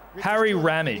is. Harry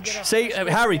Ramage. See,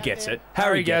 Harry gets it.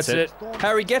 Harry gets it.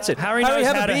 Harry gets it. Harry knows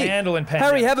have how a to beer. handle in Harry,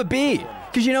 pandemic. have a beer.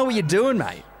 Because you know what you're doing,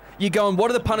 mate. You're going, what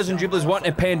do the punters and dribblers want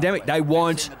in a pandemic? They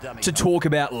want to talk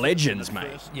about legends, mate.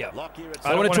 Yeah.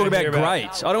 I want to talk about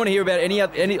greats. I don't want to hear about any. I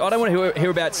don't want to hear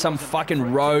about some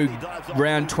fucking rogue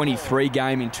round 23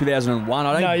 game in 2001.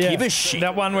 I don't give a shit.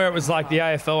 That one where it was like the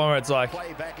AFL one where it's like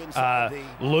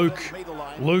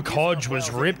Luke Hodge was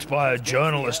ripped by a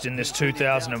journalist in this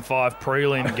 2005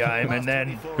 prelim game, and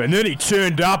then he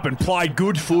turned up and played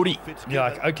good footy. you're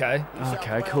like, okay,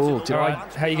 Okay, cool. all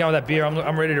right, how you going with that beer?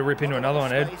 I'm ready to rip into another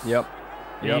one, Ed. Yep.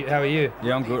 How are you?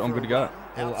 Yeah, I'm good. I'm good to go.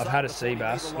 Well, I've had a sea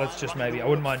bass. Let's just maybe, I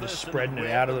wouldn't mind just spreading it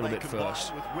out a little bit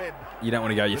first. You don't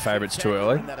want to go your favourites too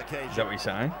early? Is that what you're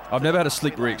saying? I've never had a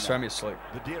Slick Rick. Show me a Slick.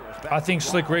 I think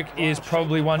Slick Rick is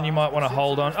probably one you might want to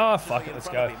hold on. Oh, fuck it, let's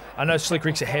go. I know Slick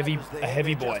Rick's a heavy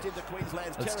boy.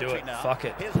 Let's do it. Fuck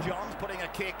it.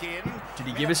 Did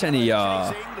he give us any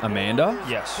Amanda?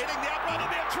 Yes.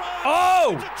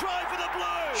 Oh!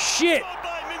 Shit!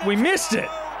 We missed it!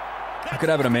 I could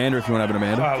have an Amanda if you want to have an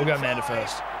Amanda. All right, we'll go Amanda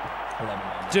first.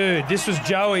 Dude, this was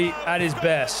Joey at his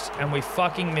best, and we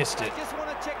fucking missed it. Just want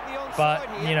to check the onside But,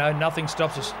 here. you know, nothing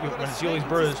stops us when it's Yuli's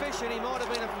bruise. Suspicion he might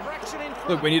have been a fraction in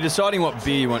Look, when you're deciding what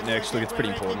beer you want next, look, it's pretty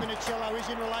important.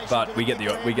 But we get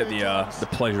the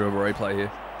pleasure of a replay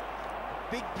here.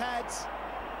 Big pads.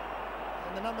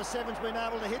 And the number 7's been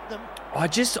able to hit them.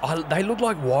 They look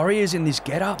like warriors in this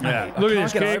get-up, mate. Yeah. I Look at can't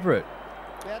this get kick. over it.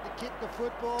 About to kick the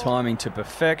football. Timing to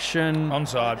perfection.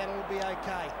 Onside. That'll be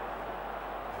okay.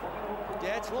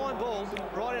 Yeah, it's line ball,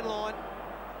 right in line.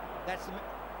 That's the,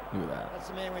 Look at that. that's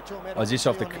the man we're talking about. Oh, is this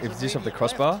off the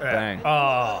crossbar? Bang.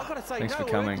 Oh, Thanks for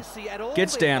coming.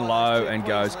 Gets down low and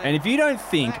goes. And if you don't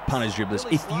think, punters,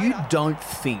 dribblers, if you don't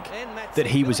think that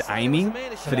he was aiming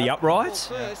for the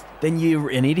uprights, then you're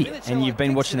an idiot. And you've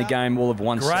been watching the game all of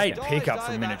 1 great second. pickup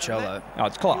from Minicello. Oh,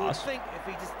 it's class.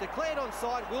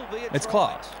 It's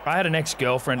class. I had an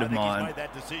ex-girlfriend of mine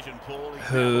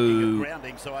who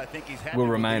Will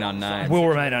remain unnamed. will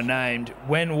remain unnamed.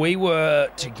 When we were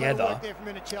together,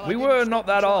 we were not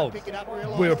that old.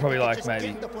 We were probably like maybe,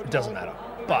 it doesn't matter.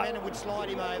 But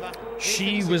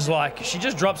she was like, she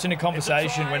just drops into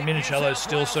conversation when Minicello's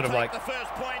still sort of like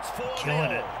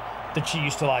killing it. That she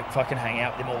used to like fucking hang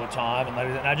out with him all the time,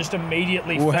 and I just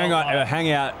immediately Well, felt like,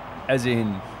 hang out as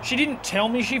in she didn't tell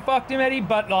me she fucked him, Eddie,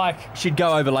 but like she'd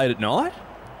go over late at night?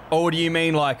 Or do you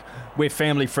mean like we're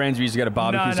family friends, we used to go to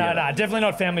barbecues no, together? definitely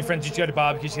not family friends. Used to go to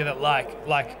barbecues together. Like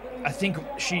I think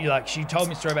she told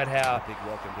me a story about how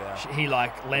he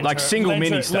lent Like her, single lent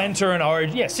mini her, stuff. lent her an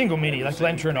Origin, yeah, single mini, like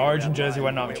lent her an Origin jersey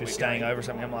one night when she was staying over or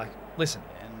something. I'm like, listen,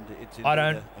 I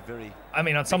don't. I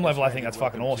mean, on some level, I think that's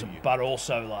fucking awesome, but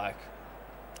also like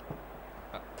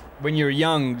When you're a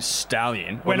young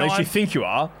stallion, or When at least you I'm- think you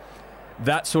are,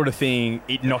 that sort of thing,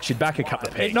 it knocks you back a couple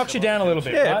of pegs. it knocks you down a little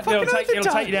bit, Yeah, right? fucking It'll oath it take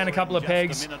does. you down a couple of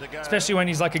pegs, especially when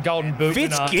he's like a golden boot.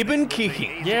 winner. Fitzgibbon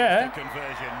kicking. Yeah.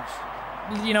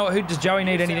 You know, who does Joey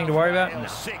need anything to worry about? No.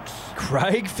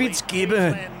 Craig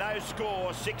Fitzgibbon.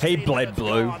 He bled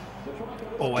blue.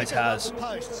 Always has.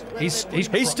 He's Is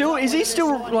he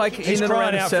still like He's in and around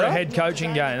crying the out for a setup? head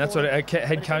coaching game. That's what a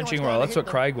head coaching role. That's what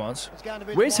Craig wants.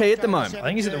 Where's he at the moment? I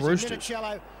think he's at the Roosters.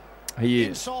 He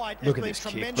is. Look at this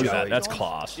kick. Look at that. That's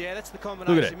class. Yeah, that's the Look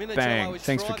combination. at it. Bang.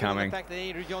 Thanks for coming.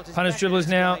 Punters, dribblers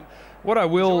now. What I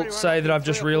will say that I've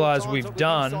just realised we've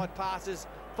done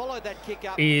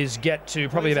is get to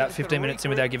probably about 15 minutes in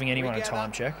without giving anyone a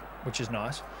time check, which is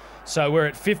nice. So we're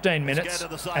at 15 minutes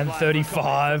and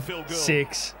 35,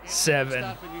 6,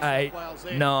 7, 8,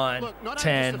 9,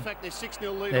 10.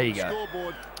 There you go.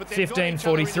 15,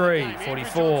 43,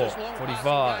 44,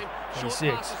 45,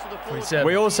 46, 47.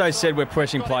 We also said we're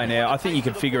pressing play now. I think you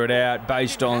can figure it out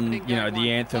based on, you know,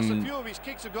 the anthem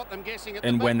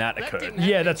and when that occurred.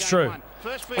 Yeah, that's true.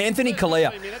 Anthony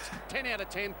Kalia,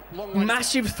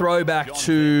 massive throwback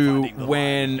to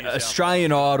when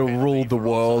Australian Idol ruled the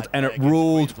world and it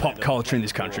ruled pop culture in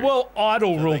this country. Well,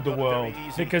 Idol ruled the world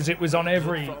because it was on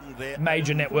every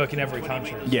major network in every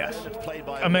country. Yes.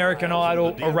 American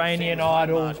Idol, Iranian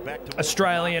Idol,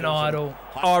 Australian Idol,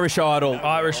 Irish Idol.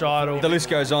 Irish Idol. The list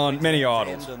goes on. Many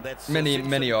idols.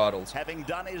 Many idols.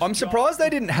 I'm surprised they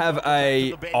didn't have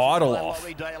a idol off.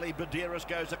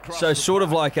 So sort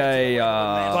of like a...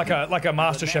 like a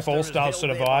MasterChef All-Stars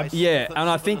sort of vibe. yeah, and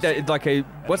I think that like a...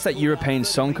 What's that European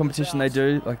song competition they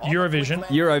do? Like Eurovision.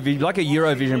 like a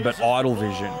Eurovision, but Idol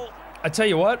Vision. I tell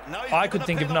you what, I could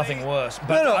think of nothing worse.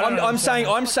 But No, I don't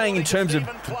I'm saying in terms of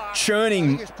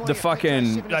churning the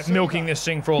fucking... like milking this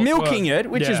thing for all it's Milking worth.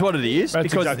 it, which Yeah. is what it is, That's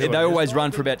because exactly what they it is. always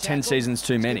run for about 10 seasons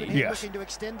too many. Yes.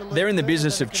 They're in the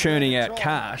business of churning out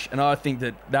cash, and I think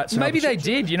that's... Maybe they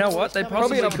did. You know what? They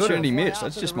Probably an probably could opportunity have. missed.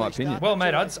 That's just my opinion. Well,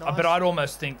 mate, I'd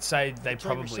almost say they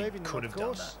probably could have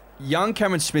done that. Young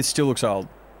Cameron Smith still looks old.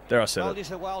 There, I said it.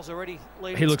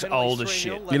 He looks old as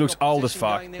shit. He looks old as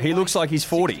fuck. He looks like he's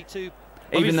 40.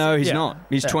 Even though he's yeah. not.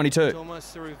 He's Yeah. 22.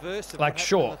 Like,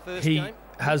 sure, he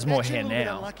has more hair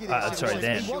now. Sorry,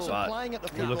 then,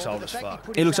 but he looks old as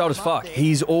fuck. He looks old as fuck.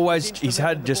 He's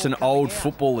had just an old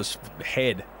footballer's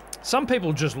head. Some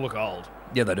people just look old.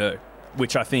 Yeah, they do.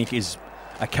 Which I think is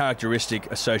a characteristic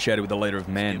associated with the leader of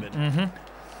men. Mm-hmm.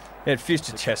 He had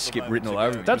future chest skip written all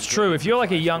over him. That's true. If you're like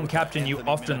a young captain, you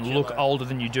often look older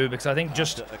than you do, because I think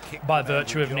just by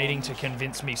virtue of needing to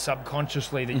convince me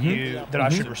subconsciously that I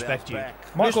should respect you.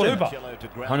 Michael Hooper,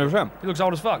 100%. he looks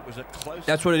old as fuck.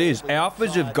 That's what it is.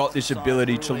 Alphas have got this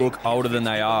ability to look older than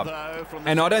they are,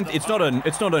 and it's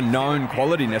not a known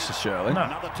quality necessarily.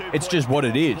 No. It's just what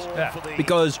it is. Yeah.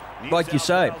 Because, like you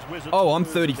say, oh, I'm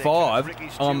 35.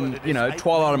 I'm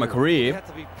twilight of my career,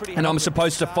 and I'm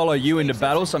supposed to follow you into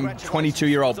battle. Some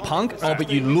 22-year-old punk. Oh, but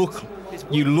you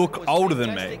look older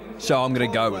than me, so I'm going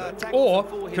to go with it. Or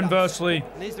conversely,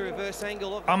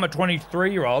 I'm a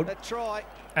 23-year-old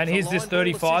And here's this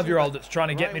 35-year-old that's trying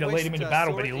to get me to lead him into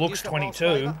battle, but he looks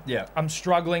 22. Yeah. I'm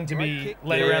struggling to be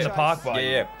led around the park by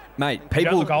him. Mate, You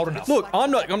people don't look old enough. Look,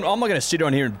 I'm not going to sit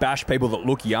on here and bash people that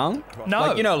look young.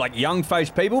 No. Like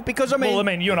young-faced people, because I mean, Well, I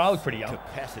mean, you and I look pretty young.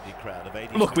 Capacity crowd of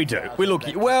 80. look, we do. We look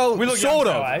well, We look sort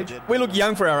young for of. our age. We look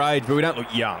young for our age, but we don't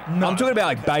look young. No. I'm talking about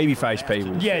like baby-faced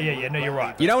people. Yeah. No, you're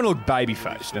right. You don't want to look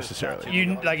baby-faced necessarily.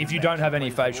 You if you don't have any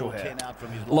facial hair.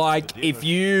 Like if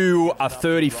you are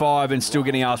 35 and still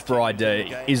getting asked for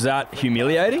ID, is that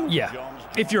humiliating? Yeah.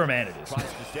 If you're a man, it is.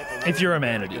 If you're a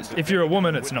man, it is. If you're a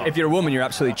woman, it's not. If you're a woman, you're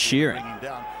absolutely cheering.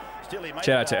 Shout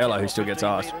out to Ella, who still gets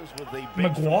asked.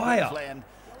 Maguire.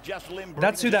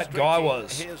 That's who that guy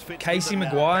was. Casey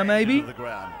Maguire, maybe?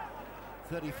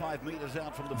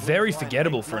 Very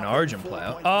forgettable for an Origin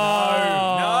player.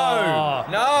 Oh,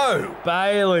 No!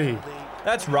 Bailey.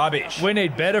 That's rubbish. We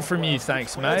need better from you,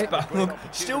 thanks, mate. Look,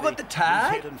 still got the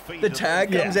tag? The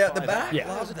tag comes out the back? Yeah.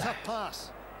 That was a tough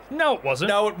pass. No, it wasn't.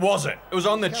 No, it wasn't. It was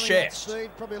on the Coming out chest. speed,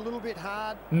 probably a little bit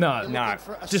hard. No. They're No. looking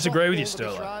for a Disagree soft with you, ball to be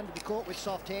Sterling. thrown, to be caught with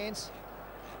soft hands.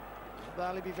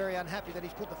 Bailey be very unhappy that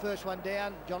he's put the first one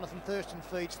down. Jonathan Thurston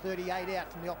feeds 38 out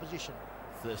from the opposition.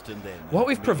 Thurston then. What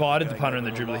we've provided the punter and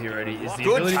the dribbler here, Eddie, is the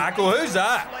Good ability... tackle. Who's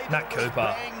that? Nat Cooper.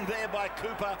 Bang there by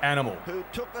Cooper, Animal. who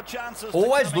took the chances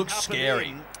Always to looks coming up and scary.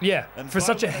 in. Yeah, And for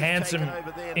such a Bowman's handsome taken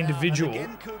over there now, and individual.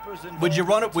 again Cooper's involved Would you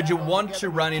run in it? Would you the want tackle to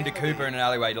run into Kennedy. Cooper in an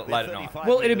alleyway late at night?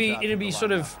 Well, it'd be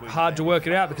sort of hard to work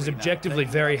it out because objectively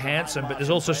very handsome, but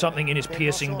there's also something in his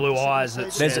piercing blue eyes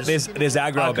that says, There's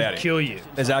aggro I about could him. kill you.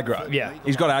 There's aggro. Yeah.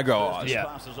 He's got aggro eyes. Yeah.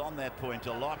 Passes on that point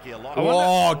to Lockyer.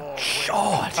 Oh,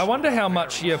 God. I wonder how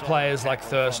much your players like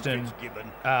Thurston,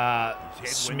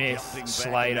 Smith,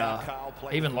 Slater,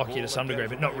 even Lockyer to some degree,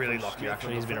 but not really Lockyer,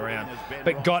 actually, he's been around,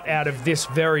 but got out of this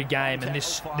very game and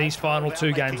these final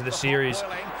two games of the series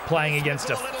playing against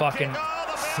a fucking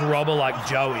throbber like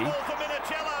Joey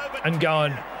and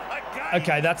going,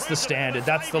 okay, that's the standard,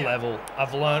 that's the level.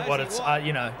 I've learnt what it's, I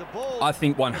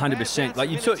think 100%. Like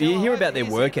you hear about their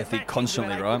work ethic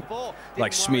constantly, right?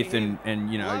 Like Smith and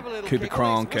Cooper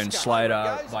Cronk and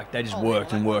Slater, like they just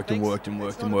worked and worked and worked and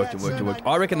worked and worked and worked and worked.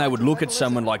 I reckon they would look at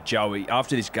someone like Joey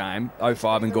after this game,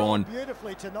 05, and gone,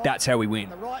 that's how we win.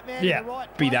 Yeah,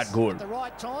 be that good.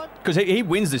 Because he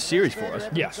wins this series for us.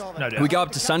 Yes, no doubt. We go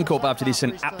up to Suncorp after this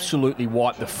and absolutely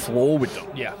wipe the floor with them.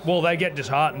 Yeah, well, they get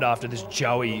disheartened after this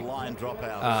Joey.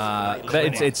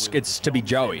 It's to be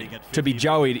Joey. To be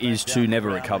Joey is to never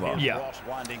recover. Yeah.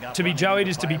 To be Joeyed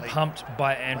is to be pumped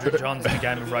by Andrew Johns in a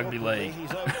game of rugby league.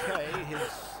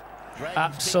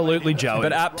 Absolutely Joey.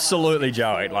 But absolutely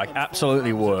Joey. Like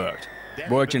absolutely worked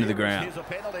into the ground.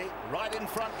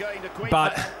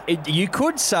 But you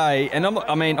could say, and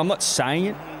I'm not saying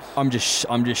it. I'm just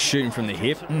shooting from the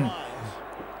hip.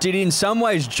 Did in some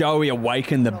ways Joey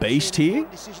awaken the beast here?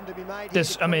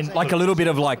 Like a little bit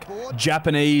of like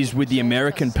Japanese with the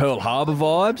American Pearl Harbor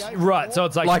vibes. Right, so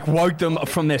it's like woke them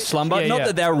from their slumber. Yeah, Not yeah.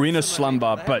 that they were in a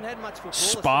slumber, but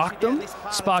sparked them.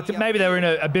 maybe they were in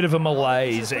a bit of a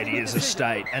malaise, Eddie, as a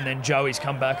state, and then Joey's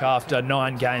come back after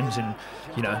 9 games in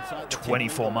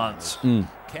 24 months.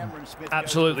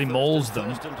 Absolutely mauls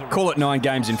them. Call it 9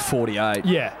 games in 48.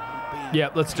 Yeah,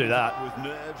 let's do that.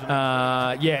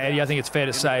 Eddie, I think it's fair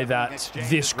to say that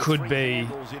this could be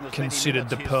considered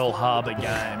the Pearl Harbor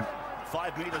game.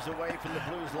 5 metres away from the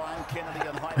Blues line, Kennedy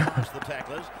and Hyde the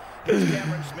tacklers. Here's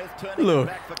Cameron Smith turning Look,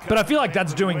 back for But I feel like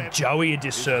that's doing Joey a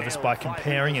disservice by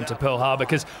comparing him to Pearl Harbor,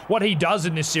 because what he does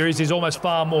in this series is almost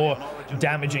far more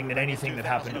damaging than anything that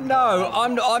happened. at Pearl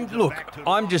Harbor. No,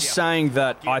 I'm just saying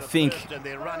that I think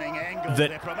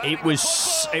that it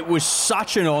was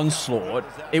such an onslaught.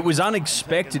 It was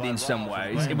unexpected in some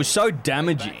ways. It was so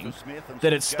damaging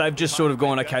that they've just sort of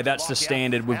gone, okay, that's the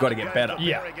standard. We've got to get better.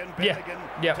 Yeah.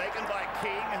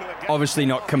 Obviously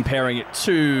not comparing it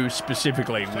too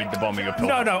specifically with the bombing of Pearl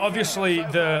Harbor. No, obviously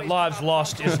the lives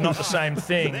lost is not the same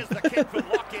thing,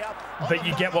 but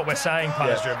you get what we're saying,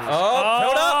 Punters Dribblers.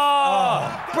 Held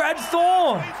up. Brad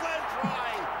Thorne!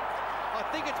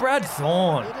 Brad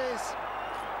Thorne. It is.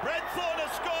 Brad Thorne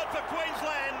has scored for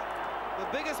Queensland. The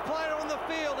biggest player on the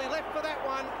field. He left for that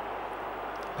one.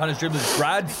 Punters Dribblers,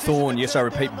 Brad Thorne, yes I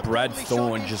repeat, Brad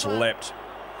Thorne just leapt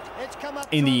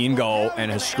in the in goal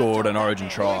and has scored an Origin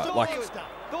try. Like,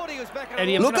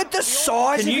 Eddie, look at the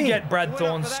size Can of you him. get Brad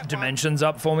Thorne's dimensions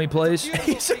up for me, please?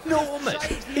 He's enormous.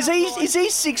 Is he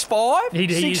 6'5"?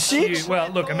 He's 6'6"? huge. Well,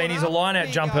 look, he's a line-out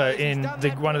jumper in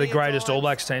one of the greatest All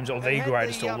Blacks teams, or the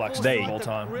greatest All Blacks team of all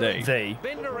time.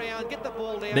 Bend around, get the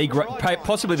ball down.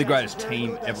 Possibly the greatest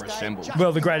team ever assembled.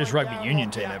 Well, the greatest rugby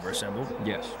union team ever assembled.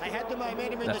 Yes. They had the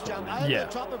momentum in That's the jump. what Over Yeah.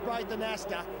 the top of Braithen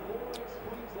Astor.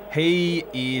 He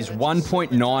is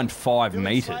 1.95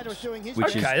 metres,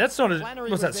 which is Okay, that's not a...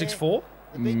 What's that, 6'4"?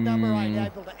 The big number 8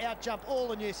 able to out-jump all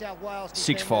the New South Wales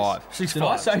 6'5". 6'5". Did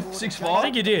I say I 6'5"?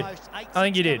 think you did. I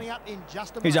think you did.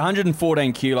 He's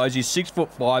 114 kilos. He's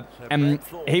 6'5", and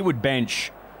he would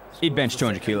bench. He'd bench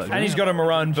 200 kilos. And he's got a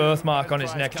maroon birthmark on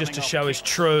his neck just to show his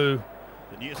true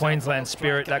Queensland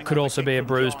spirit. That could also be a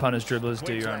bruise, punters, dribblers.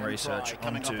 Do your own research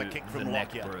onto the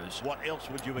neck bruise.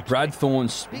 Brad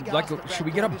Thorne's. Should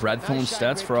we get up Brad Thorne's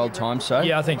stats for old time's sake?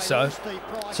 Yeah, I think so.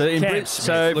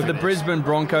 So for the Brisbane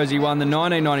Broncos, he won the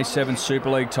 1997 Super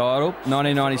League title,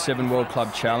 1997 World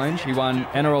Club Challenge. He won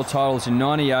NRL titles in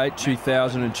 98,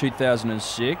 2000 and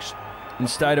 2006. In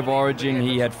State of Origin,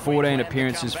 he had 14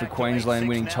 appearances for Queensland,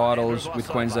 winning titles with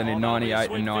Queensland in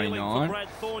 98 and 99.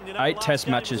 8 Test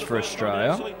matches for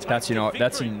Australia. That's in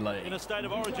league.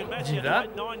 Did you do that?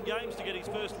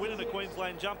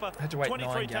 Had to wait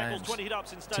 9 games to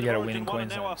get a win in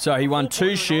Queensland. So he won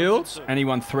 2 Shields and he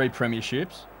won 3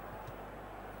 premierships,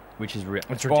 which is real.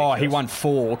 It's ridiculous. Oh, he won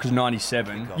 4 because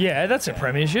 97. Yeah, that's a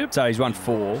premiership. So he's won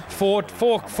 4. Four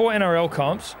NRL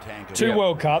comps, 2 Yeah.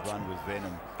 World Cups.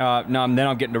 No, then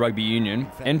I'm getting to rugby union.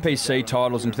 NPC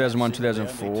titles in 2001,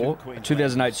 2004.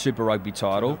 2008 Super Rugby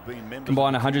title.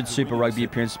 Combined 100 Super Rugby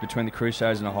appearances between the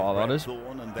Crusaders and the Highlighters.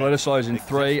 Bledisloe's in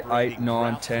 3, 8,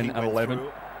 9, 10 and 11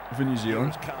 for New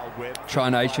Zealand.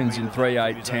 Tri-Nations in 3,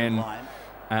 8, 10.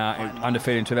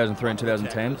 Undefeated in 2003 and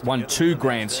 2010. Won 2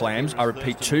 Grand Slams. I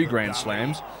repeat, 2 Grand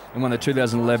Slams. And won the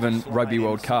 2011 Rugby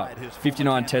World Cup.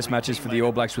 59 Test matches for the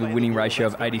All Blacks with a winning ratio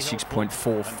of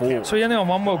 86.44. So he only won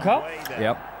 1 World Cup?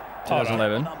 Yep.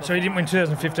 2011. So he didn't win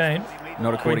 2015?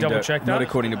 Not according to double-check that? not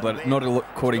according to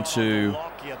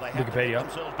Wikipedia.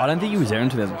 I don't think he was there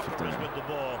in 2015.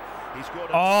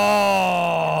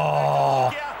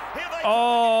 Oh,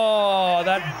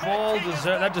 that ball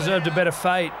deserved a better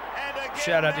fate.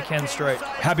 Shout out to Ken Street.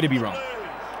 Happy to be wrong.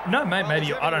 No, mate,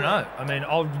 maybe, I don't know. I mean,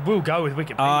 we'll go with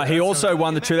Wikipedia. He also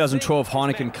won the 2012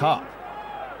 Heineken Cup.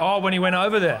 Oh, when he went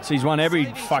over there. So he's won every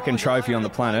fucking trophy on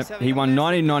the planet. He won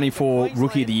 1994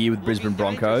 Rookie of the Year with Brisbane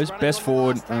Broncos. Best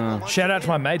forward. Shout out to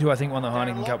my mate who I think won the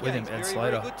Heineken Cup with him, Ed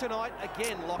Slater.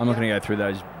 I'm not going to go through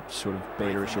those sort of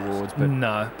beaterish awards, but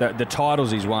No. the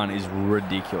titles he's won is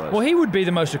ridiculous. Well, he would be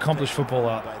the most accomplished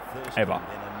footballer Ever.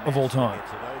 of all time.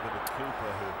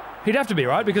 He'd have to be,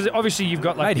 right? Because obviously you've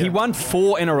got like... Mate, he won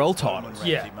 4 NRL titles.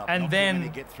 Yeah, and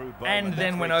then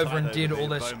went over and did all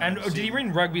this. And did he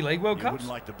win Rugby League World Cups?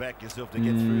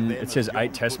 It says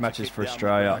 8 Test matches for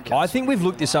Australia. I think we've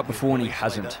looked this up before and he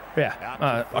hasn't.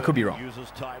 Yeah. I could be wrong.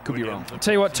 Could be wrong.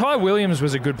 Tell you what, Ty Williams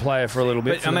was a good player for a little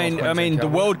bit. But, I mean, the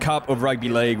World Cup of Rugby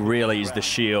League really is the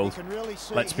Shield.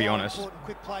 Let's be honest.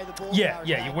 Yeah,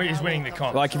 he's winning the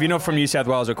comp. Like, if you're not from New South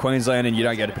Wales or Queensland and you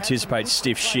don't get to participate,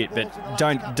 stiff shit. But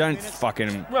don't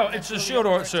fucking... Well, it's the Shield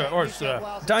or it's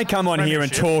Don't come on here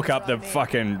and talk up the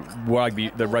fucking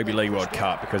Rugby League World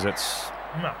Cup because it's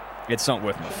not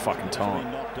worth my fucking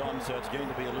time.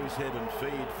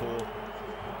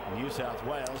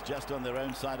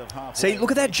 See,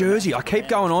 look at that jersey. I keep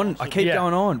going on.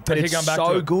 But it's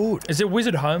so good. Is there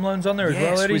Wizard Home Loans on there as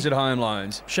well, Eddie? Wizard Home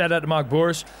Loans. Shout out to Mark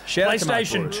Boris.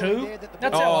 PlayStation 2.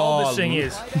 That's how old this thing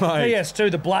is. Mate. PS2,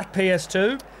 the black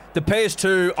PS2. The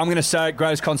PS2, I'm going to say it,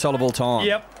 greatest console of all time.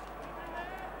 Yep.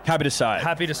 Happy to say it.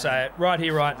 Happy to say it. Right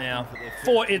here, right now.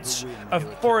 For its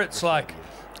like...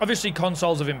 Obviously,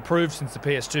 consoles have improved since the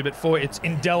PS2, but for its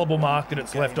indelible mark that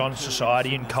it's left on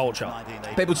society and culture.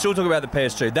 People still talk about the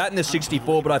PS2. That and the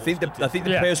 64, but I think the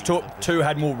PS2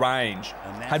 had more range,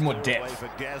 had more depth.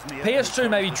 PS2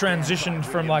 maybe transitioned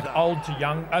from like old to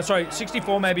young.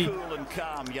 64 maybe.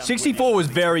 64 was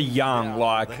very young,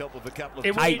 like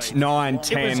 8, 9,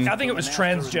 10. I think it was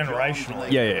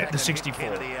transgenerational. Yeah. The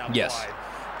 64. Yes.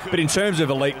 But in terms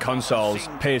of elite consoles,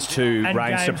 PS2 and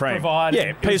reigns supreme. Provided,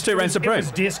 yeah, PS2 reigns supreme. It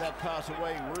was disc.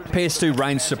 PS2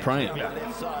 reigns supreme.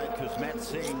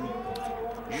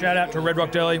 Shout out to Red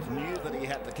Rock Deli.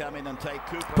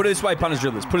 Put it this way, punters,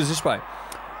 dribblers. Put it this way.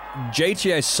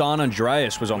 GTA San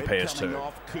Andreas was on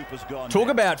PS2. Talk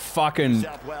about fucking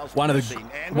one of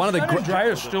the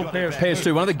Andreas still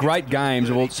PS2. One of the great games.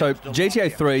 Well, so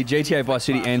GTA 3, GTA Vice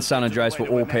City, and San Andreas were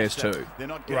all PS2.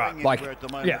 Right. Like,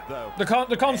 yeah.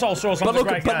 The console saw some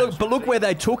great games. But look where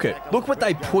they took it. Look what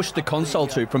they pushed the console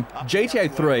to from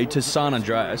GTA 3 to San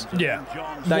Andreas. Yeah.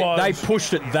 They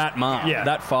pushed it that much,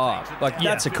 that far. Like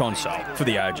that's a console for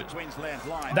the ages.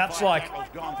 That's like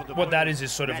what that is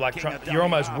sort of like you're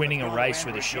almost winning a race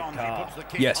with a shit car.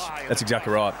 Yes, that's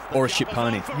exactly right. Or a shit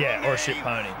pony. Yeah, or a shit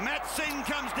pony.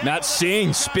 Matt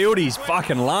Singh spilled his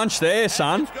fucking lunch there,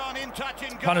 son.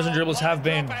 Punters and dribblers have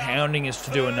been hounding us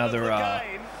to do another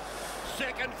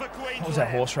What was that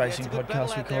horse racing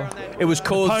podcast we called? It was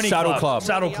called Pony Saddle Club.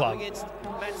 Saddle Club.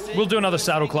 We'll do another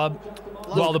Saddle Club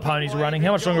while the ponies are running.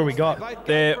 How much longer have we got?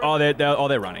 They're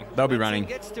running. They'll be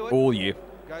running all year.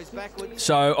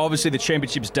 So obviously the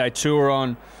Championships Day 2 are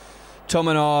on. Tom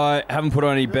and I haven't put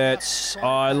on any bets.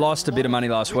 I lost a bit of money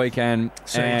last weekend.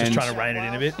 So you're just trying to rein it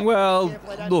in a bit? Well,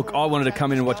 look, I wanted to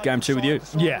come in and watch Game 2 with you.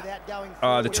 Yeah.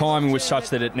 The timing was such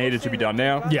that it needed to be done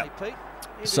now. Yeah.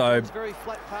 So,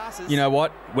 you know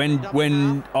what?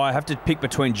 When I have to pick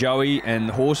between Joey and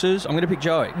the horses, I'm going to pick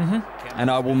Joey. Mm-hmm.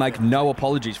 And I will make no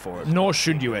apologies for it. Nor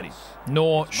should you, Eddie.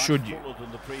 Nor should you.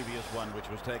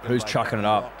 Who's chucking it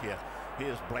up?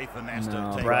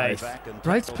 No,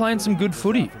 Braith's playing some good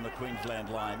footy.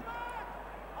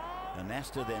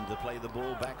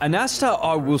 Anasta,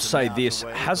 I will say this,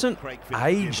 hasn't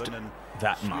aged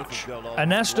that much.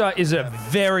 Anasta is a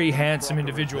very handsome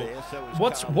individual.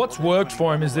 What's worked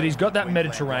for him is that he's got that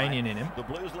Mediterranean in him.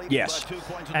 Yes.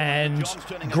 And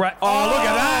look at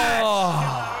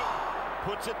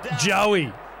that!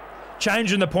 Joey.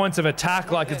 Changing the points of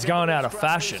attack like it's going out of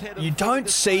fashion. You don't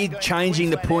see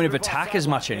changing the point of attack as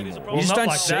much anymore. You just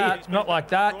don't see it. Not like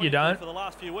that, you don't.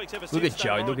 Look at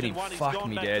Joey. Look at him. Fuck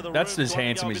me, Dad. That's as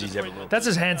handsome as he's ever looked. That's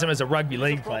as handsome as a rugby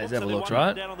league player's ever looked,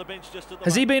 right?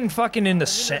 Has he been fucking in the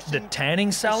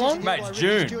tanning salon? Mate, it's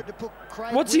June.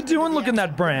 What's he doing looking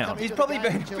that brown? He's probably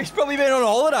been on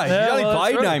holiday. Yeah, he's only well,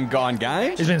 played true. name gone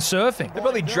games. He's been surfing. They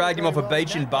probably dragged him off a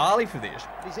beach in Bali for this.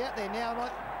 He's out there now, and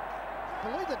I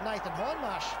believe that Nathan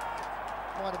Hindmarsh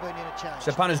might have been interchanged.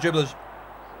 So, punters, dribblers,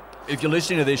 if you're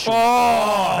listening to this, who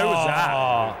was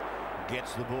that?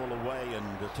 Gets the ball away, and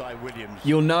Ty Williams.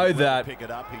 You'll know that pick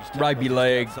it up. He's rugby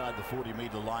league, outside the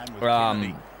 40-meter line with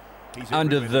Kennedy.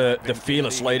 under the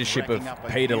fearless leadership of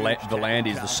Peter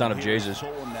V'landys, the son of Jesus,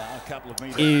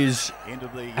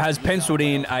 has penciled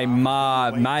in a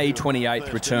May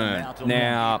 28th return.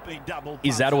 Now,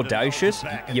 is that audacious?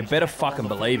 You better fucking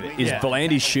believe it. Is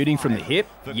V'landys shooting from the hip?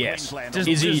 Yes.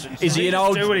 Is he an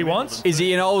old? Do what he wants? Is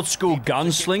he an old school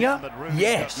gunslinger?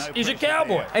 Yes. He's a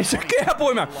cowboy. He's a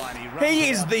cowboy, man. He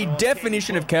is the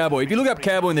definition of cowboy. If you look up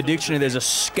cowboy in the dictionary, there's a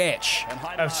sketch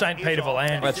Of St. Peter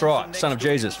V'landys. That's right, son of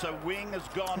Jesus.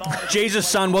 Jesus'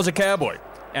 son was a cowboy,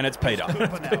 and it's Peter.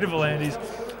 Peter V'landys.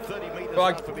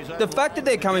 Like, the fact that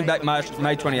they're coming back May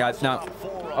 28th, no.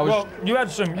 Well, you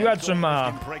had some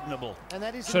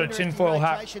sort of tinfoil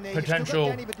hat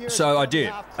potential. So I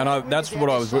did, and that's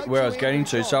what where I was getting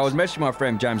to. So I was messaging my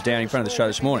friend James Down in front of the show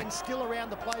this morning,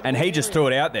 and he just threw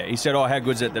it out there. He said, "Oh, how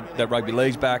good's it that rugby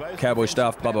league's back, cowboy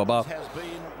stuff, blah blah blah."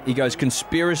 He goes,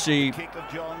 conspiracy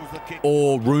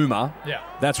or rumour. Yeah.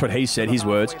 That's what he said, his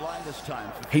words.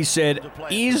 He said,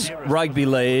 is rugby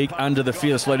league under the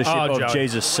fierce leadership of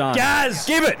Jesus' son? Gaz!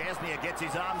 Give it!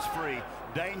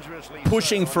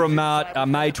 Pushing for a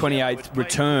May 28th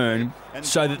return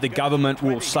so that the government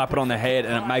will slap it on the head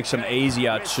and it makes them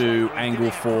easier to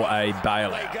angle for a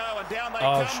bailout.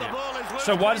 Oh, shit.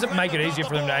 So why does it make it easier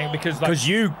for them to angle? Because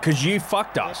you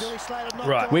fucked us.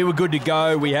 Right. We were good to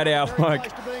go. We had our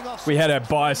we had a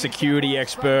biosecurity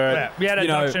expert. Yeah, we had a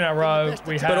ducks in our row.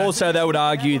 But also they would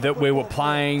argue that we were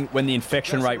playing when the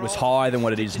infection rate was higher than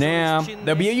what it is now.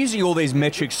 They'll be using all these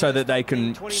metrics so that they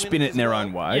can spin it in their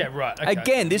own way. Yeah, right. Okay.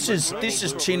 Again, this is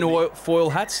tin foil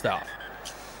hat stuff.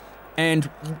 And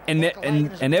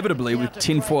inevitably with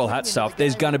tin foil hat stuff,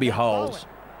 there's going to be holes.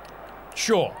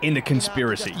 Sure. In the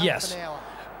conspiracy. Yes.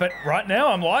 But right now,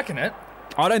 I'm liking it.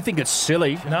 I don't think it's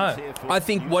silly. No. I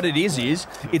think what it is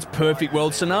it's perfect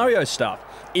world scenario stuff.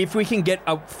 If we can get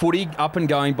a footy up and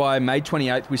going by May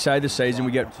 28th, we say the season,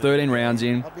 we get 13 rounds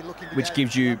in, which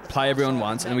gives you play everyone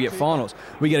once, and then we get finals.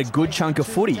 We get a good chunk of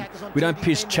footy. We don't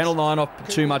piss Channel 9 off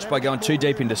too much by going too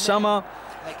deep into summer.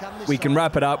 We can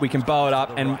wrap it up, we can bow it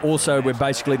up, and also we're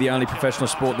basically the only professional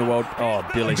sport in the world. Oh,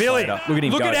 Billy Slater. Look at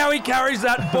him Look go. at how he carries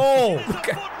that ball.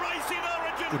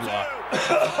 Good luck.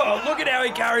 Oh, look at how he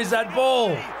carries that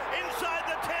ball.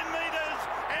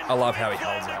 I love how he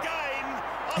holds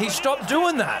that. He stopped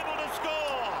doing that.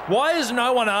 Why is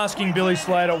no one asking Billy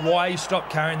Slater why he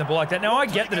stopped carrying the ball like that? Now, I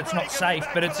get that it's not safe,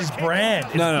 but it's his brand.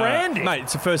 It's branding. Mate,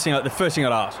 it's the first thing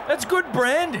I'd ask. That's good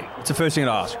branding. It's the first thing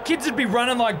I'd ask. Kids would be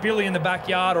running like Billy in the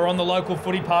backyard or on the local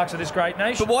footy parks of this great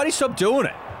nation. But why did he stop doing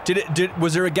it?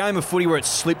 Was there a game of footy where it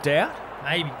slipped out?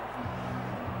 Maybe.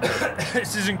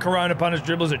 This isn't Corona punters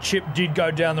dribblers. A chip did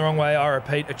go down the wrong way. I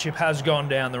repeat, a chip has gone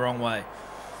down the wrong way.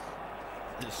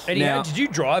 Eddie, Now- did you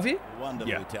drive here?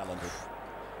 Wonderfully Yeah. talented.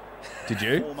 Did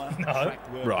you? No.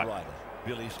 Right.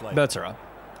 Billy Slater. That's all right.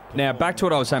 Now, back to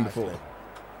what I was saying before.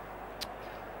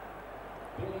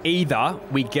 Either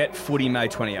we get footy May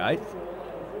 28th,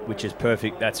 which is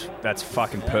perfect. That's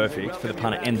fucking perfect for the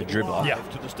punter and the dribbler. Yeah.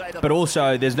 But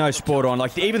also, there's no sport on.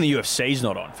 Like, even the UFC's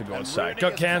not on, for God's sake.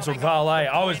 Got cancelled, Valet.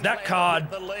 That card.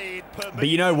 But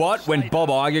you know what? When Bob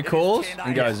Iger calls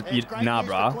and goes, nah,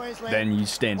 bruh, then you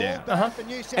stand down.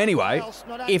 Anyway,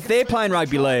 if they're playing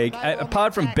rugby league,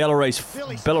 apart from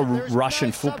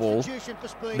Belarusian football,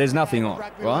 there's nothing on,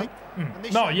 right?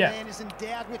 No, yeah.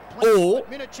 Or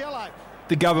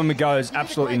the government goes,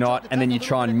 absolutely not, and then you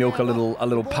try and milk a little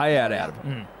payout out of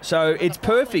it. So it's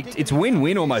perfect. It's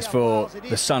win-win almost for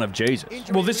the son of Jesus.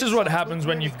 Well, this is what happens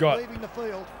when you've got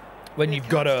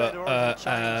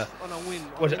a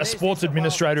sports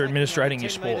administrator administrating your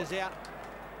sport.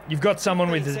 You've got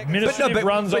someone with administrative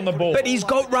runs on the board. But he's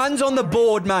got runs on the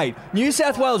board, mate. New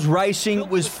South Wales racing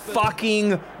was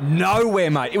fucking nowhere,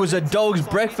 mate. It was a dog's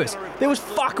breakfast. There was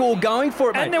fuck all going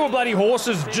for it, mate. And there were bloody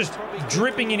horses just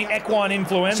dripping in equine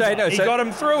influenza. He got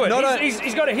them through it.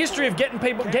 He's got a history of getting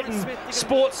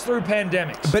sports through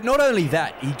pandemics. But not only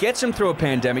that, he gets them through a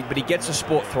pandemic, but he gets the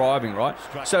sport thriving, right?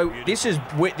 So this is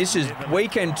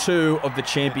weekend 2 of the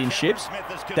championships.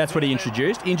 That's what he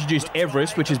introduced. He introduced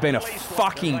Everest, which has been a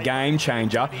fucking game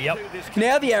changer. Yep.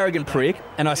 Now the arrogant prick,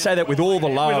 and I say that with all the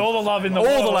love, in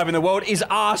the world, is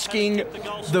asking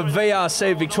the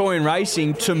VRC Victorian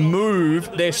Racing to move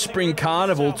their spring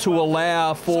carnival to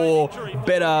allow for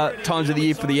better times of the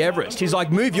year for the Everest. He's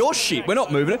like, move your shit. We're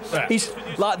not moving it. Yeah. He's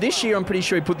like, this year, I'm pretty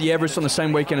sure he put the Everest on the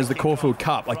same weekend as the Caulfield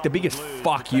Cup. Like the biggest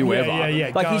fuck you ever.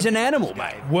 Yeah. Like he's an animal,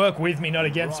 mate. Work with me, not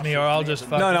against me, or I'll just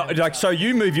fuck. No. Like, so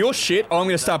you move your shit, I'm going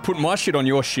to start putting my shit on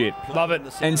your shit. Love it.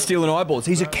 And stealing eyeballs.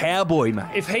 He's a cowboy, mate.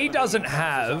 If he doesn't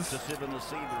have,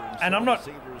 and I'm not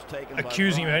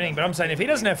accusing him of anything, but I'm saying if he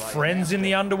doesn't have friends in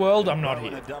the underworld, I'm not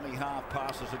here.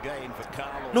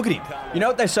 Look at him. You know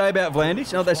what they say about Vlandis?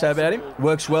 You know what they say about him?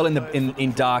 Works well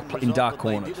in dark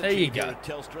corners. There you go.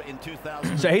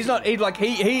 So he's not.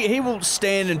 He will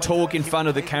stand and talk in front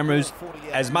of the cameras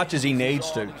as much as he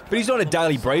needs to, but he's not a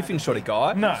daily briefing sort of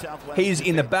guy. No. He's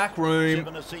in the back room,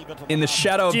 in the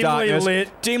shadow of darkness,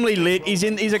 dimly lit.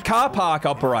 He's a car park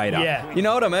operator. Yeah. You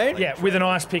know what I mean? Yeah, with an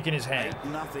ice pick in his hand.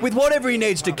 With whatever he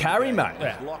needs to carry, mate.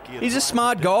 Yeah. He's a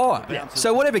smart guy. Yeah.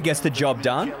 So whatever gets the job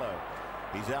done.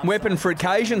 Weapon for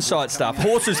occasion site stuff.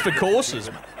 Horses for courses.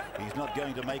 He's not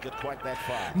going to make it quite that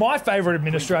far. My favourite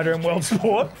administrator in world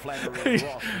sport,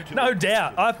 no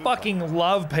doubt. I fucking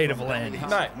love Peter Vlandis.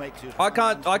 Mate, I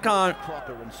can't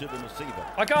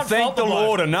thank the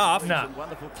Lord enough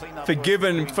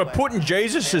for putting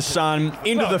Jesus' son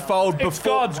into the fold before. It's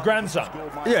God's grandson.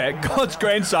 Yeah, God's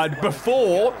grandson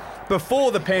before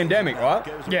the pandemic, right?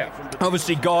 Yeah.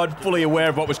 Obviously, God, fully aware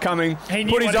of what was coming, He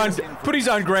knew put his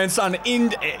own grandson in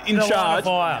charge.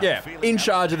 Fire. Yeah, in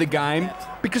charge of the game.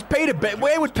 Because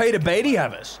where would Peter Beattie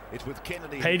have us?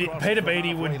 Peter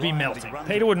Beattie would be melting.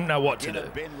 Peter wouldn't know what to do.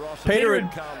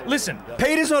 Listen.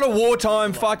 Peter's not a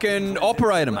wartime fucking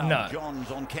operator, man. No.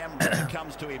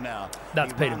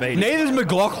 That's Peter Beattie. Neither's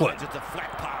McLaughlin.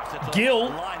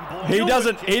 Gil.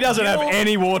 He doesn't have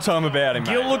any wartime about him.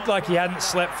 Gil mate. looked like he hadn't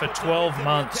slept for 12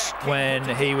 months when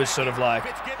he was sort of like,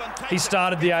 he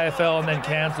started the AFL and then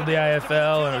cancelled the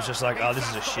AFL, and it was just like, oh, this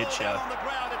is a shit show.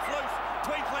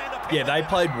 Yeah, they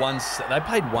played one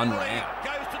round.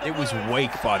 It was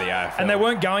weak by the AFL. And they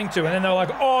weren't going to, and then they were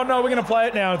like, oh no, we're going to play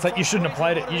it now. It's like, you shouldn't have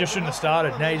played it. You just shouldn't have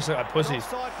started. Now you just look like pussies.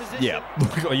 Yeah,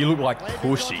 you look like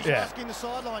pussies. Yeah.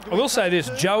 I will say this,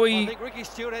 Joey,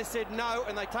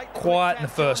 quiet in the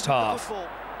first half.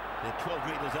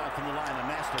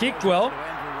 Kicked well.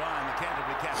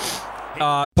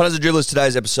 Punters and Dribblers,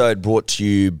 today's episode brought to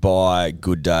you by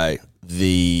Good Day,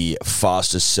 the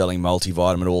fastest selling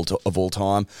multivitamin of all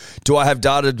time. Do I have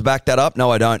data to back that up?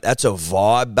 No, I don't. That's a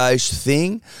vibe-based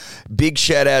thing. Big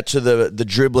shout out to the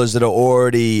dribblers that are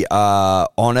already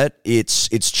on it.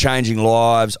 It's changing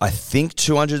lives. I think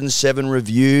 207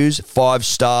 reviews,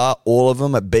 5-star, all of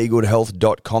them at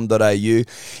begoodhealth.com.au.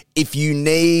 If you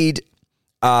need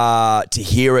to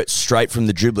hear it straight from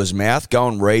the dribbler's mouth, go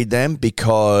and read them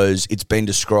because it's been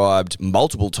described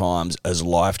multiple times as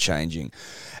life-changing.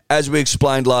 As we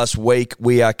explained last week,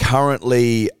 we are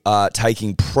currently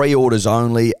taking pre-orders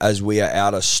only as we are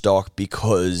out of stock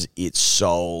because it's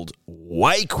sold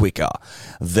way quicker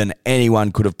than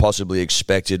anyone could have possibly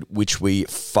expected, which we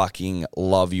fucking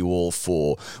love you all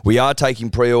for. We are taking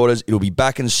pre-orders. It'll be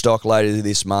back in stock later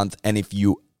this month, and if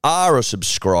you are a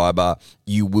subscriber,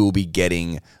 you will be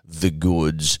getting the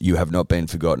goods. You have not been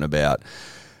forgotten about.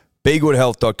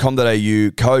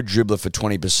 BeGoodHealth.com.au, code Dribbler for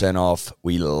 20% off.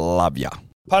 We love ya.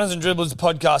 Punters and Dribblers, the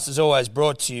podcast is always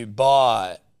brought to you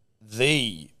by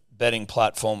the betting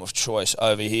platform of choice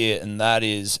over here, and that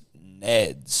is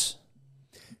Neds.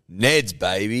 Neds,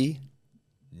 baby.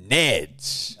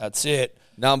 Neds. That's it.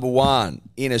 Number one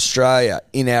in Australia,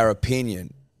 in our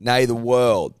opinion. Nay the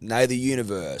world, nay the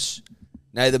universe,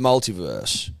 nay the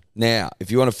multiverse. Now,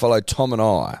 if you want to follow Tom and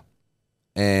I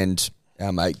and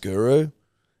our mate Guru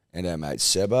and our mate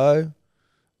Sebo,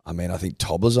 I mean, I think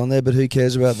Tobler's on there, but who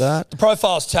cares about that? The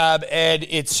Profiles tab, Ed,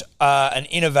 it's an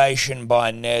innovation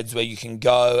by Neds where you can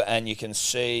go and you can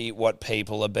see what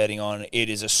people are betting on. It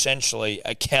is essentially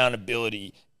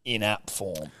accountability in app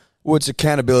form. Well, it's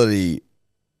accountability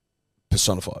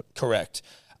personified. Correct.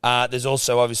 There's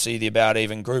also obviously the About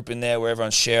Even group in there where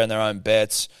everyone's sharing their own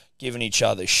bets, giving each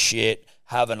other shit,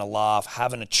 having a laugh,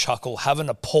 having a chuckle, having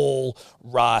a Paul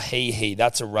Rahihi.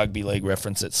 That's a rugby league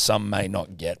reference that some may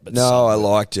not get. But no, I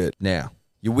liked it. Now,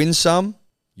 you win some,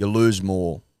 you lose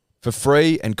more. For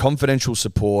free and confidential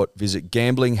support, visit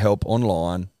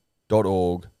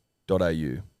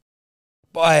gamblinghelponline.org.au.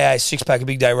 Buy a six-pack of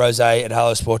Big Day Rosé at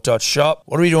hellosport.shop.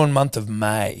 What are we doing month of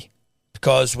May?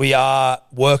 Because we are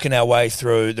working our way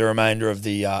through the remainder of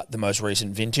the most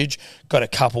recent vintage. Got a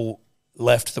couple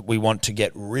left that we want to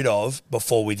get rid of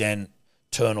before we then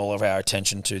turn all of our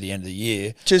attention to the end of the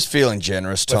year. Just feeling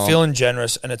generous, Tom. We're feeling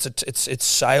generous, and it's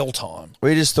sale time.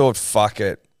 We just thought, fuck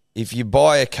it. If you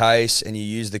buy a case and you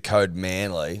use the code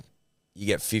MANLY, you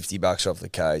get $50 off the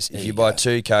case. If you buy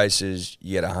 2 cases,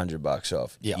 you get $100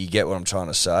 off. Yep. You get what I'm trying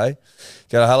to say?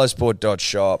 Go to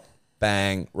hellosport.shop.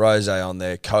 Bang, rosé on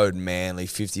there, code MANLY,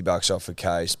 $50 off a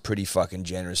case. Pretty fucking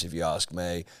generous if you ask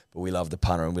me. But we love the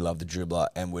punter and we love the dribbler,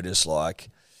 and we're just like,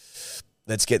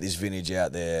 let's get this vintage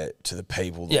out there to the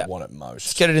people that want it most.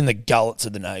 Let's get it in the gullets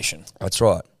of the nation. That's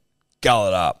right. Gull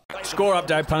it up. Score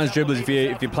update, punters, dribblers.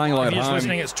 If you're playing along If at you're just home,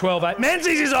 listening, it's 12-8.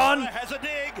 Menzies is on. Has a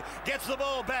dig, gets the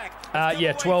ball back.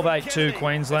 12-8 to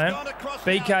Queensland.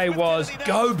 BK was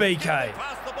go BK.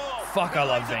 Fuck, I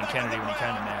love Ben Kennedy when he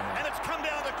came to Manly. And it's come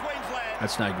down to Queensland.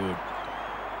 that's no good.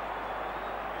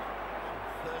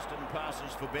 Thurston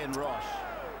passes for Ben Ross.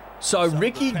 So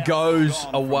Ricky goes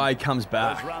away, comes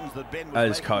back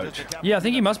as coach. Yeah, I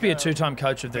think he must be a two-time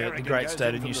coach of the great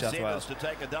state of New South Wales.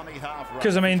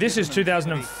 Because, I mean, this is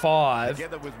 2005.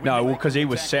 No, well, because he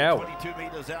was soured.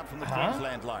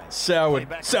 Soured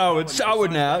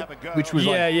now, which was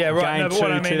Yeah, like yeah, right. game No, but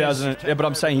what I mean 2000. Yeah, but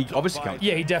I'm saying he obviously comes.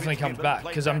 Yeah, he definitely comes back.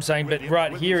 Because I'm saying, but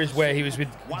right here is where he was with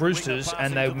Roosters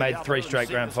and they made 3 straight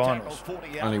grand finals.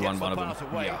 Only won one of them.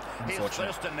 Yeah,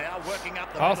 unfortunately.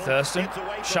 Oh, Thurston.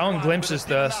 Showing glimpses,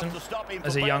 Thurston,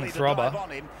 as a young throbber.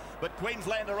 But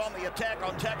Queensland are on the attack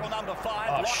on tackle number 5.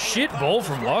 Oh, shit ball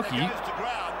from Lockie.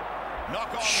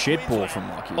 Shit ball from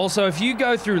Lockie. Also, if you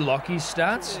go through Lockie's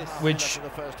stats, which,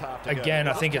 again,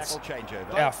 I think it's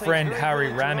our friend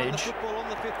Harry Ramage,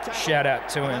 shout out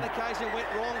to him.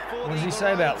 What does he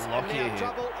say about Lockyer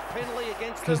here?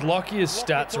 Because Lockyer's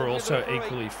stats are also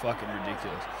equally fucking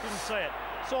ridiculous. Didn't see it.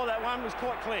 Saw that one, was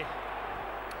quite clear.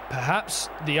 Perhaps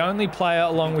the only player,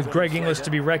 along with Greg Inglis, to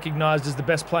be recognised as the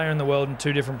best player in the world in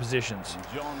 2 different positions.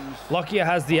 Lockyer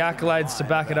has the accolades to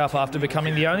back it up after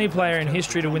becoming the only player in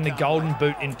history to win the Golden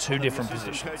Boot in 2 different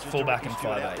positions, fullback and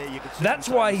 5'8". That's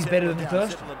why he's better than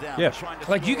Thurston. Yeah.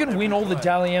 Like, you can win all the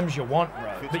Dally M's you want,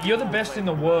 bro, but you're the best in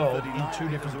the world in 2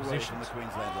 different positions.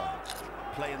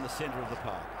 Play in the centre of the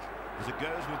park. As it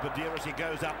goes with Badiris, he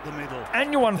goes up the middle.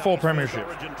 And you won 4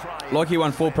 premierships. Lockie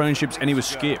won 4 premierships and he was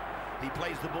skip.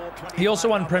 He also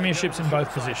won premierships in both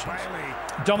positions.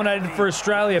 Dominated for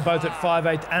Australia both at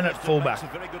 5'8" and at fullback. A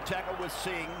very good tackle with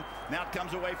Singh. Now it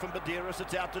comes away from Badiris.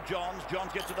 It's out to Johns.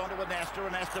 Johns gets it onto Anasta.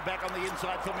 Anasta back on the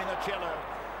inside for Minicello.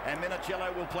 And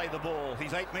Minicello will play the ball.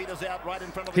 He's 8 metres out right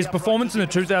in front of His performance in the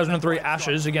 2003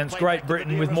 Ashes against Great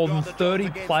Britain, with more than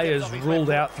 30 players ruled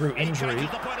out through injury,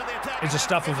 is a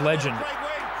stuff of legend,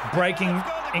 breaking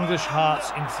English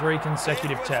hearts in 3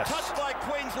 consecutive tests.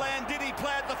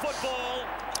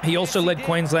 He also led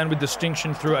Queensland with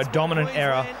distinction through a dominant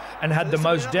era and had the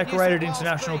most decorated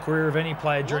international career of any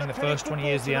player during the first 20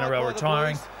 years of the NRL,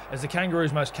 retiring as the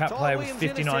Kangaroos' most capped player with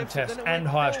 59 tests and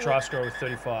highest try scorer with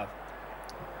 35.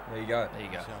 There you go. There you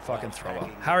go. Fucking thrower.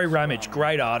 Harry Ramage,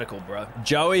 great article, bro.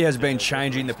 Joey has been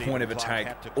changing the point of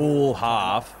attack all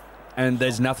half, and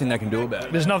there's nothing they can do about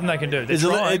it. There's nothing they can do. There's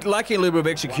lacking a little bit of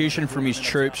execution from his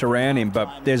troops around him,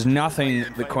 but there's nothing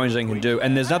that Queensland can do,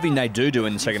 and there's nothing they do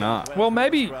in the second half. Well,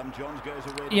 maybe,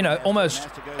 you know, almost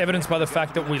evidenced by the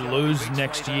fact that we lose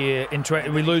next year.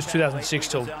 We lose 2006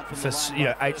 for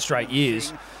 8 straight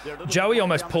years. Joey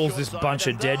almost pulls this bunch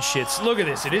of dead shits. Look at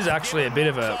this. It is actually a bit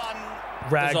of a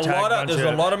ragtag bunch. There's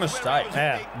a lot of mistakes.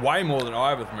 Yeah. Way more than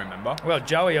I ever remember. Well,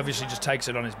 Joey obviously just takes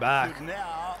it on his back.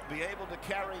 be able to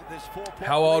carry this 4-point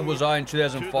How old lead was I in to the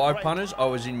 2005, break. punters? I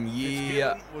was in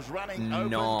year Fitzgibbon was running open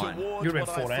 9. towards You'd have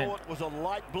been what I 14. thought was a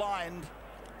light blind.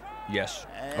 Yes,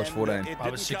 I was And 14. it I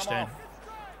was didn't come 16. off.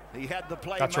 He had the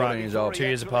play That's made right. Years before old. he 2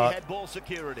 years actually apart. had ball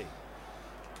security.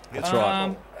 That's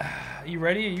right. Are you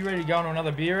ready? Are you ready to go on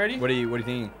another beer already? What do you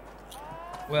think?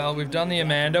 Well, we've done the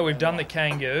Amanda. We've done the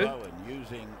Kangoo. Bowen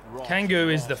using Ross.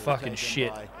 Kangoo is Ross the was fucking taken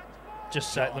shit. by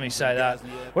Just say, let me say that.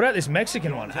 What about this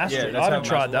Mexican one, Astrid? I let's haven't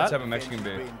tried Let's that. have a Mexican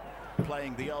beer. been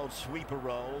playing the old sweeper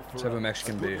role for Let's have a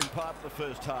Mexican beer. good part of the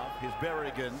first half. Here's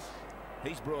Berrigan.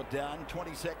 He's brought down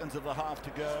 20 seconds of the half to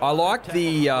go. I like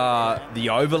the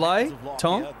overlay,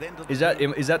 Tom. Is that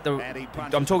the?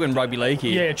 I'm talking rugby league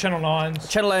here. Yeah, Channel 9's.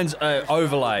 Channel Land's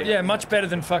overlay. Yeah, much better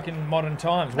than fucking modern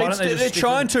times. Why don't they just They're stick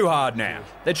trying with- too hard now.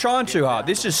 They're trying too hard.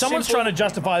 This is Someone's simple. trying to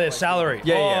justify their salary.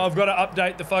 Yeah, oh, yeah. I've got to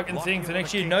update the fucking thing for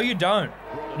next year. No, you don't.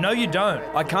 No, you don't.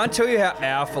 I can't tell you how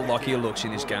alpha Lockyer looks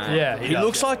in this game. Yeah, he he does.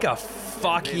 looks like a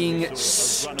fucking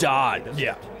stud.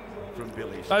 Yeah. From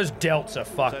Billy. Those delts are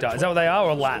fucked up. Is that what they are,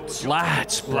 or lats?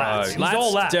 Lats, bro. Lats. He's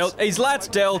all lats. He's lats,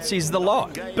 delts. He's the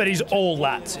lot. But he's all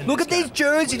lats. in Look this at these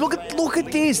jerseys. Look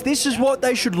at this. This is what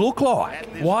they should look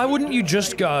like. game. Why wouldn't you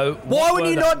just go? Why would were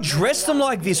you they? not dress them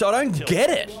like this? I don't get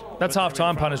it. That's half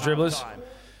time, punters, dribblers.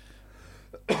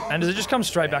 And does it just come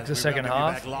straight back to the second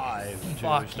half? Back live to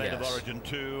Fuck State of yes. Origin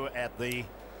 2 at the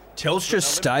Telstra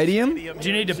Stadium? Do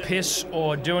you need to piss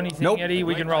or do anything, Nope. Eddie?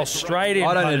 We can roll straight in.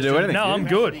 I don't need to do punters. anything. No, I'm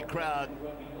good. crowd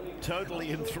totally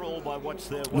enthralled by what's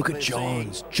there. Look at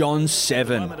John's. John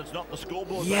 7.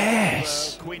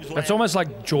 Yes. That's almost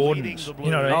like Jordan's.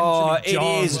 You know what Oh, I mean? it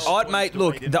John's. is. Mate,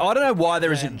 look, I don't know why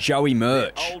there isn't Joey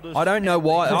merch. I don't know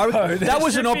why. That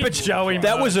was an should be Joey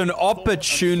That merch. was an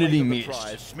opportunity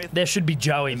missed. There should be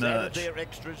Joey merch.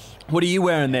 What are you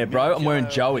wearing there, bro? I'm wearing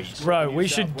Joey's. Bro, we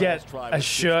should get a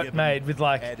shirt made with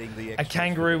like a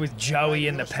kangaroo with Joey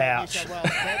in the pouch.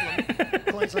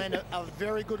 Queensland are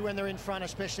very good when they're in front,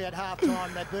 especially at half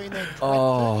time. They've been there.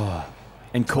 Oh,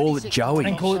 and call it Joey.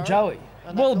 And call it Joey.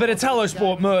 Well, but it's Hello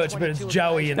Sport merch, but it's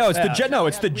Joey in No, the it's pouch.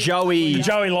 it's the Joey. The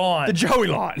Joey line. The Joey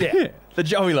line. Yeah. The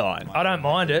Joey line. I don't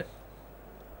mind it.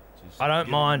 I don't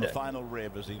mind it. Final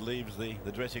rev as he leaves the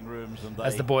dressing rooms and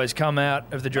As the boys come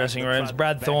out of the dressing rooms,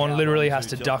 Brad Thorne literally has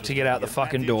to duck to get out the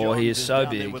fucking door. He is so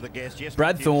big.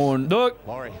 Brad Thorne. Look,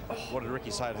 Laurie, what did Ricky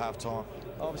say at half time?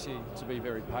 Obviously, to be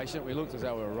very patient. We looked as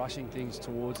though we were rushing things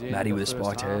towards the end. Matty of the with a first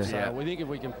spiked half. hair. So Yeah. we think if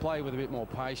we can play with a bit more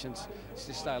patience,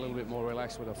 just stay a little bit more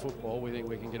relaxed with the football, we think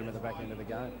we can get them at the back end of the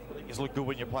game. I think it's looked good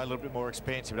when you play a little bit more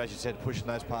expansive, but as you said, pushing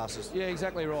those passes. Yeah,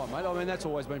 exactly right, mate. I mean, that's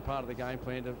always been part of the game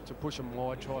plan, to push them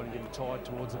wide, try and get them tied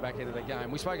towards the back end of the game.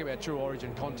 We spoke about true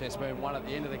origin contests being won at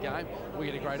the end of the game. We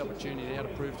get a great opportunity now to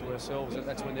prove to ourselves that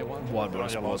that's when they're won. wide body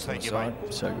sports on the side.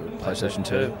 So good. PlayStation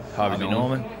 2. Harvey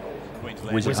Norman.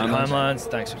 Queensland Wizard Wizard Homelands. Homelands,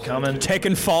 thanks for coming.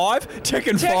 Tekken 5?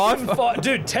 Tekken 5?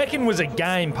 Dude, Tekken was a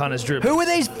game, punters dribble. Who are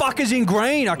these fuckers in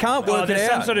green? I can't work it there's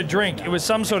some out. sort of drink. It was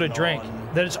some sort of drink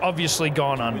that it's obviously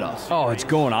gone under. Oh, it's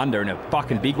gone under in a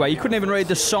fucking big way. You couldn't even read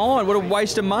the sign. What a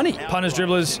waste of money. Punters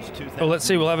dribblers, well, let's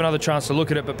see, we'll have another chance to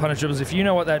look at it, but punters dribblers, if you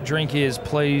know what that drink is,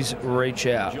 please reach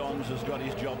out. Johns has got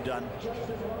his job done.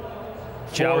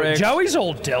 Joey. 4X. Joey's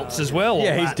all delts as well.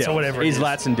 Yeah, or he's lats delts. or whatever. it He's is.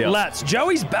 lats and delts. Lats.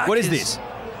 Joey's back. What is this?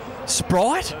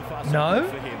 Sprite? No.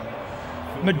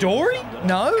 Midori?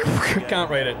 No. Can't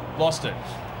read it. Lost it.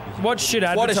 What shit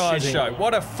What a advertising? shit show.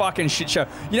 What a fucking shit show.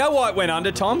 You know why it went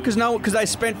under, Tom? Because they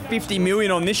spent 50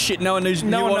 million on this shit. No one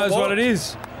knows what it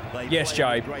is. Yes,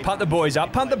 Joey. Punt the boys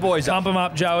up. Punt the boys up. Pump him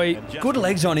up, Joey. Good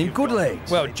legs on him. Good legs.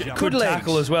 Well, good good legs.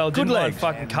 tackle as well. Good Didn't mind legs.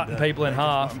 fucking cutting people in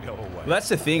half. Well, that's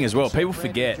the thing as well. People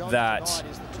forget that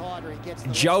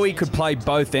Joey could play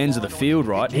both ends of the field,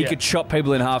 right? He Yeah. could chop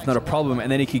people in half, not a problem,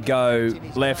 and then he could go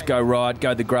left, go right,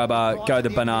 go the grubber, go the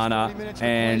banana,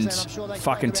 and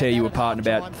fucking tear you apart in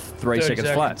about 3 seconds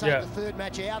flat. Yeah.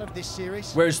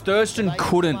 Whereas Thurston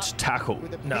couldn't tackle.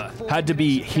 No. Had to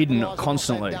be hidden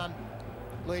constantly.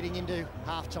 Leading into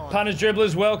half-time. Punters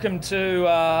dribblers, welcome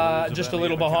to just a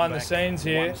little behind the scenes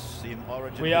here.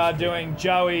 We are doing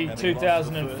Joey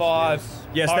 2005.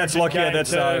 Yes, that's Origin Lockyer, Game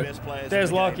that's 2.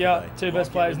 There's Lockyer, two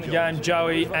best players in the game,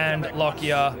 Joey and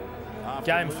Lockyer.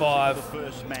 Game 5.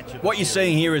 What you're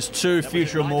seeing here is two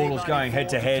future immortals going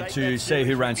head-to-head to see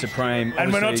who reigns supreme.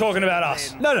 And we're not Obviously- talking about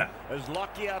us. No.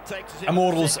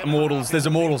 Immortals. There's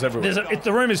immortals everywhere.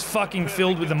 The room is fucking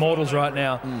filled with immortals right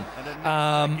now.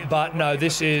 But no,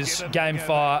 this is Game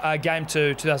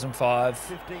 2,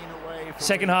 2005.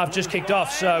 Second half just kicked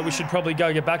off, so we should probably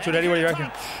go get back to it. Eddie, what do you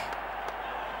reckon?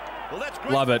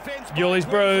 Love it. Yuli's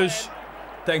Brews.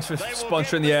 Thanks for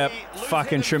sponsoring the app.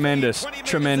 Fucking tremendous. At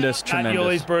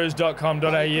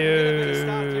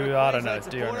yuleysbrews.com.au. I don't know.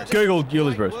 Google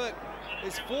Yuleys Brews.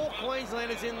 There's 4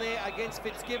 Queenslanders in there against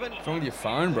Fitzgibbon. What's wrong with your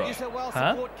phone, bro? New South Wales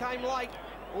Huh? support came late.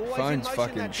 Always Phone's in motion,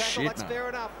 fucking that tackle, shit, that's mate. fair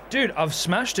enough. Dude, I've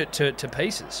smashed it to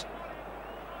pieces.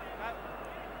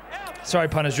 Sorry,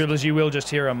 punters, dribblers, you will just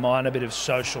hear a minor bit of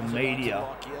social media.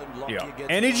 Yeah.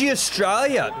 Energy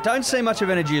Australia. Don't see much of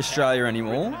Energy Australia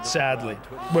anymore. Sadly,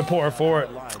 we're poorer for it.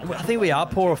 I think we are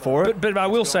poorer for it. But I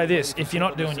will say this: if you're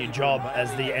not doing your job as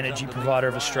the energy provider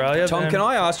of Australia, Tom, then can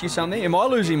I ask you something? Am I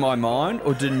losing my mind,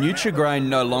 or do Nutrigrain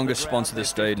no longer sponsor the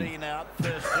Steeden?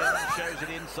 Shows it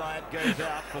inside, goes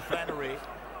out for Flannery.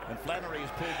 And Flannery's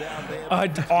pulled down there.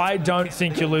 I don't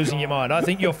think you're losing your mind. I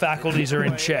think your faculties are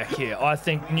in check here. I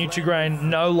think Nutrigrain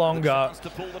no longer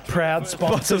proud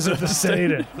sponsors of the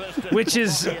Steeden, which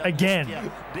is,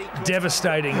 again,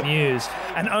 devastating news.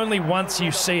 And only once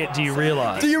you see it do you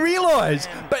realise. Do you realise?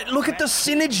 But look at the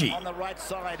synergy. On the right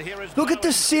side, here is Look at the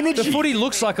synergy. The footy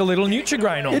looks like a little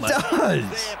Nutrigrain It almost.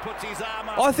 does. puts his arm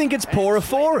up. I think it's poorer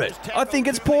for it. I think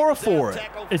it's poorer for it.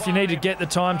 If you need to get the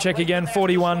time, check again.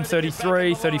 41,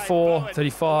 33, 34,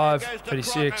 35,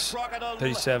 36,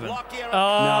 37. Oh,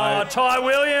 No. Ty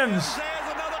Williams. There's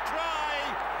another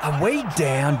try. Are we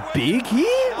down big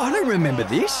here? I don't remember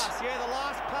this. Yeah, the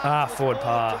last pass. Forward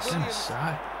pass. And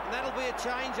that'll be a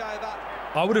changeover.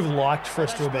 I would have liked for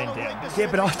us to have been down. Yeah,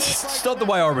 but it's not the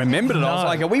way I remembered it. I was No.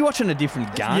 like, are we watching a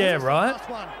different game? Yeah, right?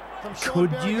 Could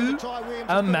you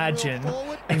imagine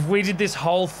if we did this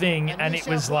whole thing and it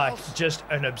was like just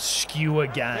an obscure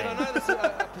But I game? know there's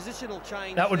a positional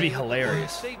change. That would be there.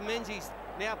 hilarious. Steve Menzies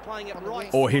now playing at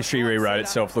right. Or history rewrote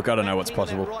itself. Look, I don't know what's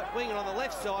possible. Right wing, and on the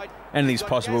left side, Anything's you've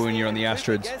got possible when Gaznier you're on the and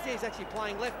Astrids. Gaznier's actually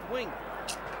playing left wing.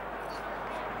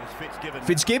 Fitzgibbon.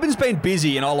 Fitzgibbon's been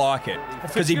busy, and I like it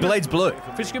because he bleeds blue.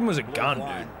 Fitzgibbon was a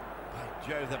gun,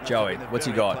 Joey, what's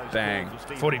he got? Bang.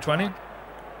 dude. 40-20.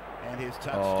 And his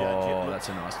touch Oh, judge. that's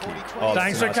a nice kick.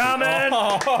 Thanks for coming.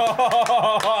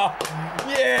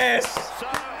 Yes.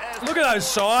 Look at those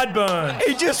sideburns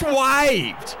He just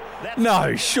waved.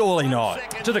 No, surely not.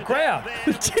 to the crowd.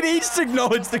 Did he just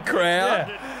acknowledge the crowd?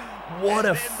 What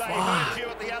a fuck.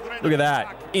 Look at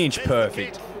that. Inch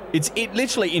perfect. It's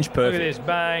literally inch Look at perfect. this.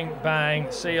 Bang, bang.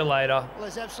 See you later. Well,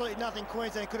 there's absolutely nothing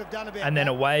Queensland could have done about And then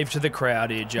a wave to the crowd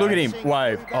here, Joe. Look at him.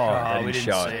 Wave. Oh, they we didn't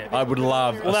didn't show see it. it. I would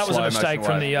love Well, that was a slow mistake motion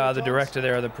from wave. the director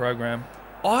there of the program.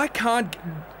 I can't...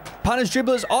 Punters,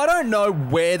 dribblers, I don't know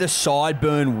where the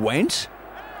sideburn went.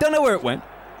 Don't know where it went.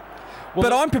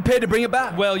 But I'm prepared to bring it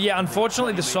back. Well, yeah,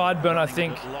 unfortunately the sideburn, I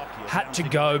think, had to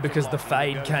go because the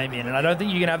fade came in. And I don't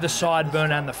think you can have the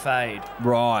sideburn and the fade.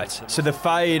 Right. So the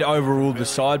fade overruled the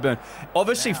sideburn.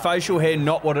 Obviously, facial hair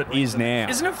not what it is now.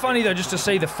 Isn't it funny, though, just to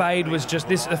see the fade was just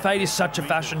this? The fade is such a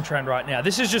fashion trend right now.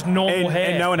 This is just normal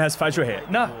hair. And no one has facial hair.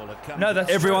 No, that's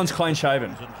Everyone's clean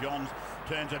shaven.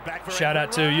 Shout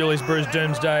out to Yuleys Brews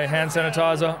Doomsday hand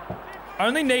sanitizer.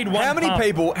 Only need one. How many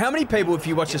pump. people, if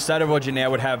you watch the State of Origin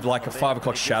now, would have like a 5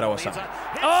 o'clock shadow or something?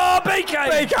 Oh,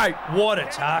 BK! BK! What a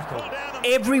tackle.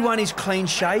 Everyone is clean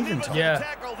shaven. Yeah,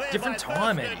 different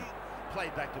time, Eddie.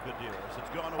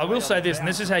 I will say this, and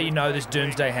this is how you know this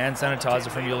Doomsday hand sanitizer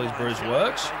from Yuleys Brews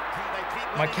works.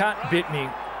 My cat bit me,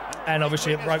 and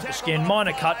obviously it broke the skin.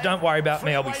 Minor cut, don't worry about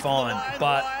me, I'll be fine.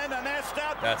 But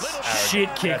That's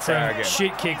shit kick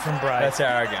from Bray. That's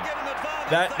arrogant.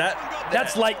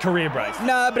 That's late career break.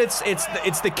 No, but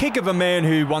it's the kick of a man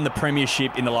who won the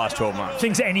premiership in the last 12 months.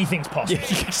 Thinks anything's possible.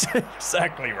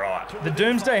 Exactly right. The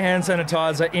Doomsday hand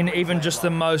sanitizer, in even just the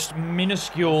most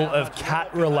minuscule of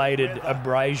cat-related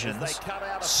abrasions,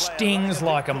 stings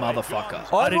like a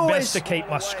motherfucker. I did best to keep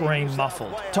my scream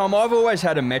muffled. Tom, I've always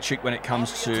had a metric when it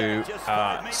comes to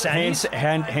hand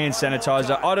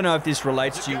sanitizer. I don't know if this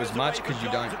relates to you as much because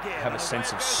you don't have a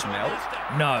sense of smell.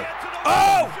 No.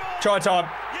 Oh! Try time.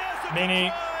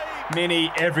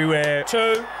 Mini everywhere.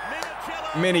 2.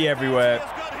 Mini everywhere.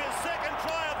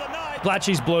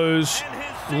 Blatchy's Blues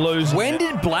losing. When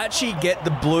did Blatchy get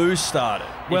the Blues started?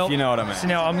 Well, if you know what I mean. So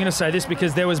now I'm going to say this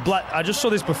because there was I just saw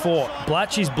this before.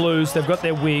 Blatchy's Blues, they've got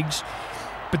their wigs,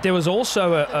 but there was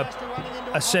also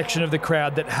a section of the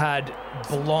crowd that had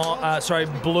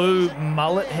blue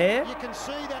mullet hair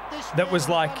that was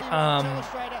like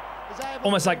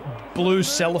almost like blue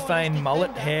cellophane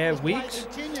mullet hair wigs.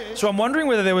 So I'm wondering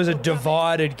whether there was a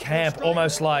divided camp,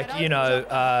 almost like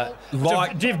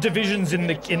divisions in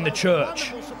the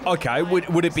church. Okay,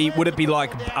 would it be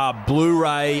like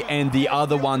Blu-ray and the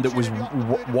other one that was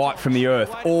white from the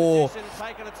earth, or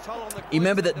You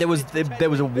remember that there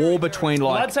was a war between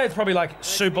Well, like. I'd say it's probably like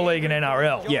Super League and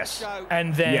NRL. Yes.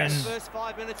 And then Yes.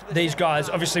 these guys,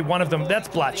 obviously one of them, that's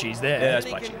Blatchy's there. Yeah, that's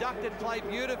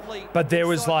Blatchy. But there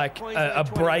was like a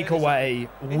breakaway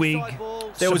wig.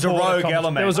 There was a rogue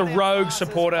element. There was a rogue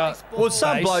supporter. Well,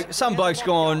 some base. bloke's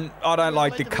gone, I don't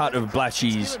like the cut of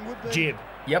Blatchy's Jib.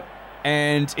 Yep.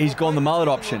 And he's gone the mullet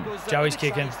option. Joey's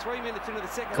kicking.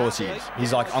 Of course he is.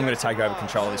 He's like, I'm going to take over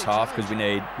control of this half because we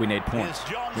need points.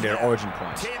 We need origin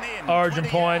points. Origin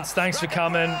points. Thanks for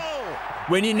coming.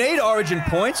 When you need origin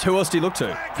points, who else do you look to?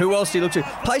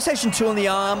 PlayStation 2 on the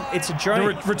arm, it's a dream.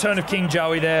 The return of King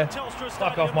Joey there.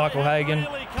 Fuck off Michael Hagan.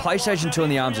 PlayStation 2 on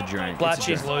the arm's a dream.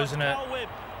 Blatchy's losing it.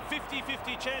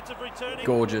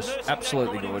 Gorgeous.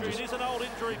 Absolutely gorgeous.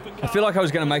 I feel like I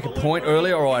was going to make a point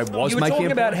earlier, or I was You were making talking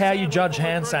a about point. how you judge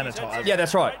hand sanitizer. Yeah,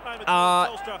 that's right.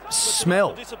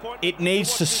 Smell. It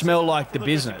needs to smell like the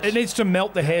business. It needs to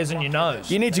melt the hairs in your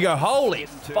nose. You need to go, holy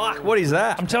fuck, what is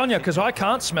that? I'm telling you, because I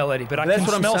can't smell Eddie, but I That's can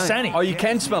what I'm smell saying. Sanny. Oh, you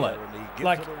can smell it.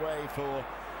 Like,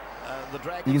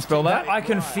 You can smell that? I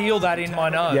can feel that in my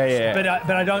nose. Yeah.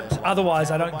 But I don't. Otherwise,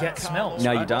 I don't get smells.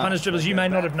 No, you don't. Punters, dribblers, you may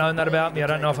not have known that about me. I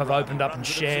don't know if I've opened up and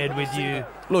shared with you.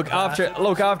 Look,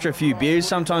 after a few beers,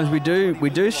 sometimes we do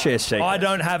share secrets. I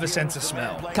don't have a sense of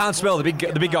smell. Can't smell. The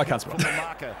big guy can't smell.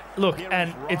 Look,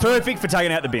 and it's Perfect for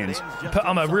taking out the bins.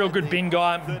 I'm a real good bin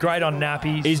guy. I'm great on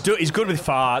nappies. He's good with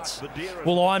farts.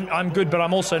 Well, I'm good, but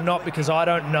I'm also not because I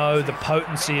don't know the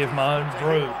potency of my own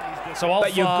brew. So I'll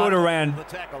But you're fart. good around.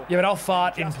 Yeah, but I'll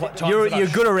fart in times You're that I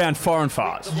good around foreign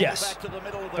farts. Yes,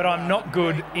 but I'm not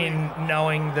good in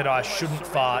knowing that I shouldn't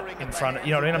fart in front of,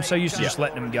 you know what I mean? I'm so used to just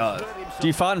letting them go. Do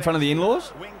you fart in front of the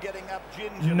in-laws?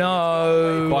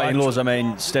 No. By in-laws, I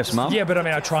mean Steph's mum. Yeah, but I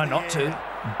mean, I try not to.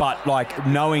 But like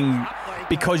knowing,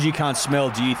 because you can't smell,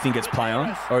 do you think it's play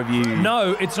on, or have you?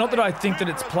 No, it's not that I think that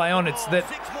it's play on. It's that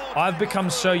I've become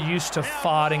so used to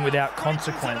farting without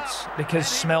consequence because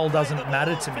smell doesn't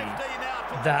matter to me.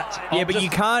 That Yeah, but you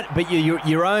can't. But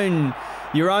your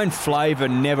own flavour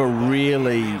never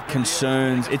really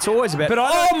concerns. It's always about. But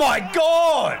oh my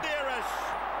god!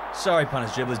 Sorry,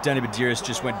 punters, dribblers. Danny Badiris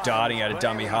just went darting out a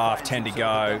dummy half. 10 to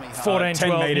go. 14-12 10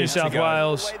 New metres to South go.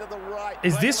 Wales.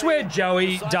 Is this where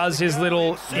Joey does his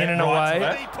little in and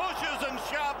away?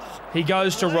 He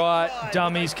goes to right,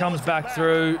 dummies, comes back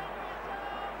through.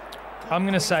 I'm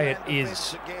going to say it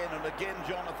is.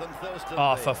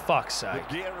 Oh, for fuck's sake.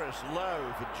 Here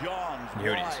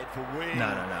it is.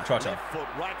 No. Try to.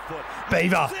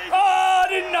 Beaver. Oh, I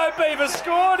didn't know Beaver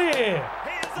scored here.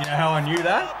 You know how I knew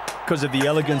that? Because of the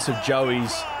elegance of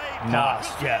Joey's nut.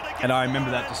 Yeah. And I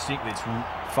remember that distinctly. It's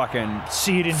fucking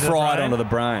See it into fried the brain. onto the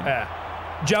brain. Yeah.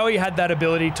 Joey had that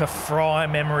ability to fry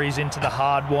memories into the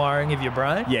hard wiring of your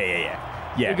brain. Yeah.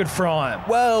 You could fry them.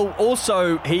 Well,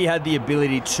 also, he had the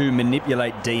ability to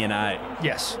manipulate DNA.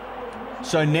 Yes.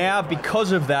 So now,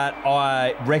 because of that,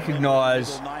 I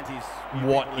recognise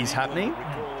what is happening.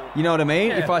 You know what I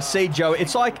mean? Yeah. If I see Joe,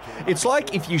 it's like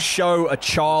if you show a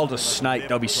child a snake,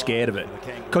 they'll be scared of it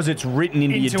because it's written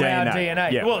into your our DNA.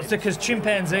 DNA. Yeah. Well, it's because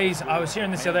chimpanzees, I was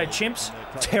hearing this the other day, chimps,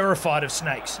 terrified of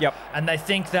snakes. Yep. And they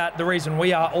think that the reason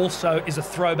we are also is a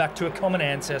throwback to a common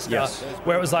ancestor Yes.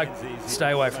 where it was like,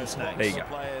 stay away from snakes. There you go.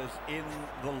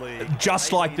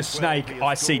 Just like the snake,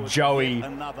 I see Joey.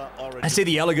 I see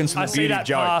the elegance and I the see beauty that of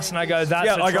Joey. pass and I go, that's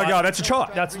Yeah, a I try. go, that's a try.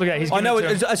 That's, look at, he's I giving know it to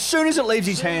him. as soon as it leaves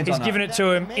his hands. He's I know. giving it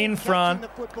to him in front.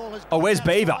 Oh, where's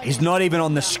Beaver? He's not even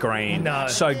on the screen. No.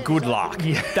 So good luck.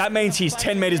 Yeah. That means he's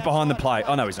 10 metres behind the plate.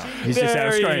 Oh, no, he's not. He's just out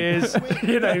of There screen. he is.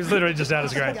 You know, he was literally just out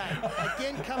of screen.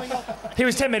 He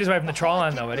was 10 metres away from the try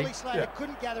line, though, Eddie.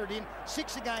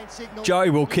 Joey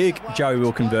will kick. Joey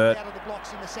will convert.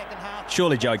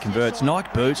 Surely Joey converts. Nike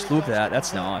boots. Look at that.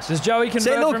 That's nice. Does Joey convert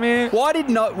See, look, from here? why did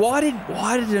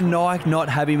a Nike not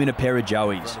have him in a pair of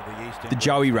Joeys? The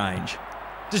Joey range.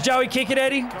 Does Joey kick it,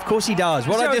 Eddie? Of course he does.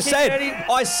 What Does I Joey just kick said. it, Eddie?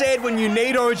 I said when you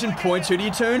need origin points, who do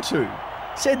you turn to?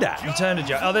 Said that. You turn to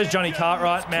Joe. Oh, there's Johnny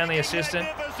Cartwright, Manly assistant.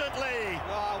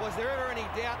 Was there ever any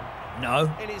doubt No.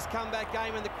 in his comeback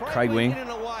game? And the Craig Wing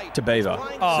to Beaver.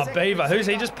 Oh, Beaver. Who's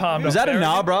he just palmed Was off? that a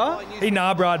Berrigan? Narbra? He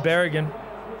Narbra'd Berrigan.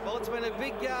 Well, it's been a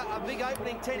big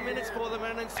opening 10 minutes for them.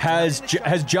 And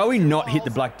Has Joey not hit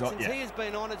the black dot Since yet? he has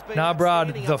been on, it's been Narbra'd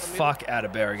outstanding the up middle. fuck out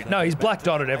of Berrigan. No, he's black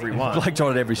dotted every one. Black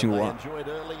dotted every single one. Enjoyed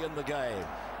early in the game.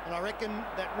 And I reckon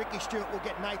that Ricky Stewart will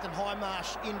get Nathan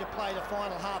Highmarsh in to play the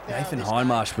final half hour Nathan of this game.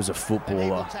 Highmarsh was a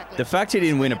footballer. The fact he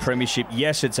didn't win a premiership,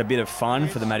 yes, it's a bit of fun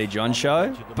for the Matty John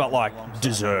show, but like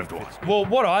deserved one. Well,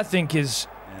 what I think is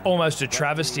almost a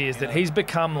travesty is that he's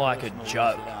become like a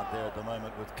joke.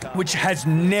 Which has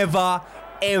never,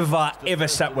 ever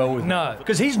sat well with me. No.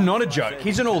 Because he's not a joke.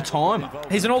 He's an all-timer.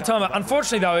 He's an all-timer.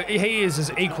 Unfortunately, though, he is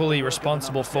as equally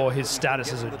responsible for his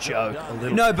status as a joke. A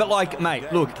little. No, but like,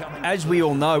 mate, look, as we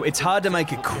all know, it's hard to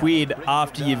make a quid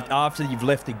after you've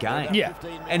left the game. Yeah.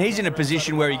 And he's in a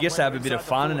position where he gets to have a bit of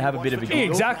fun and have a bit of a giggle.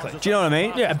 Exactly. Do you know what I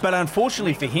mean? Yeah. But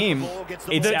unfortunately for him,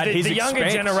 it's at his the younger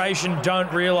expense. generation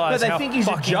don't realise No, they how think he's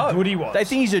a fucking joke. good he was. They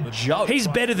think he's a joke. He's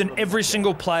better than every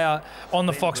single player on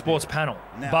the Fox Sports panel,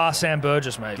 bar Sam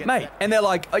Burgess, maybe. Mate, and they're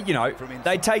like,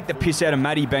 they take the piss out of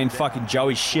Matty being fucking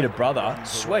Joey's shitter brother.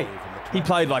 Sweet. He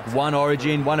played like one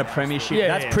Origin, won a premiership. Yeah,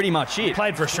 That's pretty much it.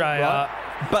 Played for Australia.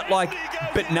 Right?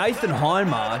 But Nathan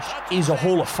Hindmarsh is a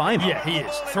Hall of Famer. Yeah, he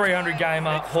is. 300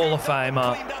 gamer, Hall of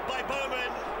Famer.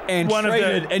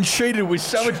 And treated with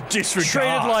so much disregard.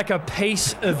 Treated like a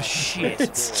piece of shit.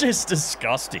 It's just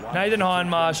disgusting. Nathan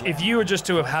Hindmarsh, if you were just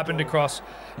to have happened across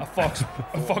a Fox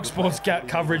Sports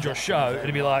coverage or show,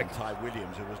 it'd be like,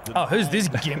 oh, who's this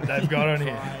gimp they've got on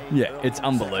here? Yeah, it's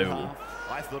unbelievable.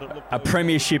 A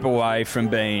premiership away from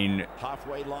being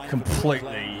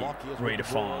completely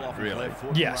redefined, really.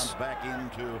 Yes.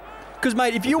 Because,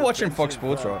 mate, if you're watching Fox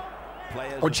Sports, right,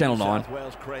 or Channel 9,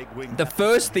 the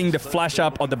first thing to flash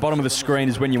up on the bottom of the screen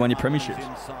is when you won your premierships.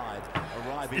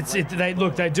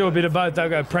 They do a bit of both. They'll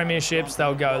go premierships.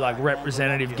 They'll go like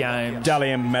representative games, Dally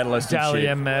M medalists, Dally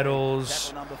M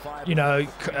medals.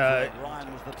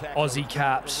 Aussie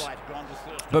caps.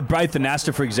 But Braith and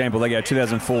Astor, for example, they go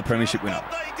 2004 premiership winner.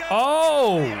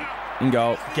 Oh, In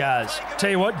goal. Gaz. Tell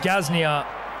you what, Gaznia.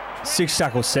 6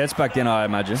 tackle sets back then, I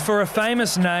imagine. For a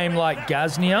famous name like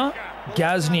Gaznia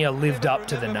lived up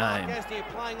to the name.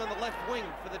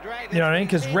 You know what I mean?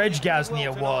 Because Reg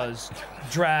Gaznia was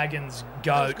Dragons'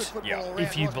 GOAT,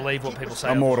 if you believe what people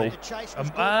say. Immortal.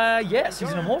 Yes,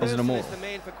 he's an immortal. He's an immortal.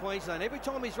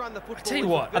 I tell you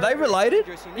what. Are they related?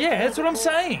 Yeah, that's what I'm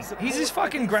saying. He's his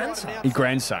fucking grandson. His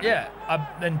grandson. Yeah,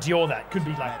 and Dior that could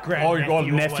be like or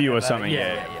nephew or something.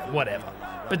 Yeah, whatever.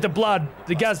 But the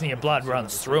Gaznia blood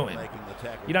runs through him.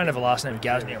 You don't have a last name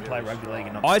Gaznia and play rugby league.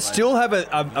 And not I still have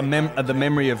the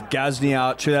memory of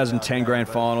Gaznia 2010 grand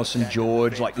final, St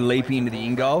George, like leaping into the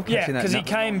in-goal. Yeah, because he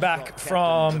came back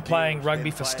from playing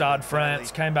rugby for Stade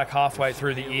France, came back halfway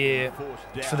through the year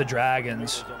for the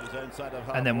Dragons,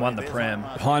 and then won the Prem.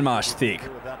 Hindmarsh thick.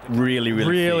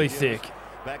 Really thick.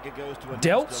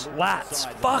 Delts?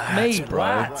 Lats. Fuck me, bro.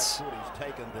 lats.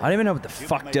 I don't even know what the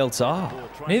fuck delts are.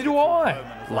 Neither do I.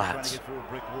 Lats.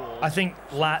 I think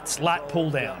lat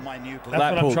pull down. That's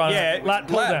Lat what pull. I'm trying Yeah, to...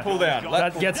 Lat pull down.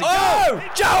 That gets it. Oh!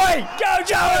 Joey! Go,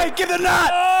 Joey! Give the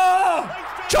nut! Oh!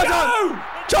 Try time!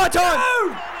 Try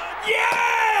time!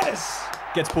 Yes!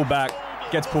 Gets pulled back.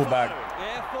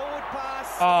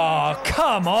 Oh,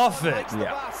 come off it.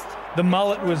 Yeah. The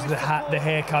mullet was the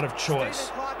haircut of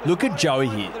choice. Look at Joey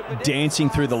here, dancing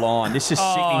through the line. This is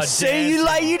sickening.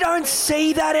 dancing. You don't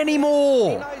see that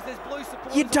anymore.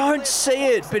 You don't see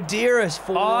it. Badiris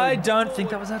forward. I don't think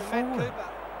that was that forward.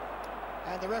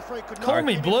 And the referee could Call not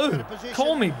me get blue. into the position.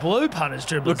 Call me blue, punters,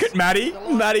 dribblers. Look at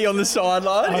Matty on the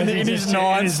sideline in his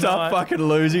nine stuff, fucking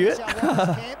losing it.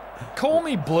 Call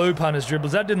me blue, punters,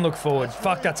 dribblers. That didn't look forward.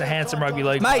 Fuck, that's a handsome rugby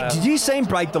league Mate, player. did you see him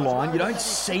break the line? You don't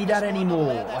see that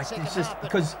anymore. Like, it's just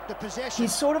because he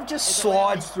sort of just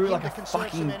slides through like a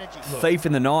fucking thief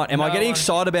in the night. Am I getting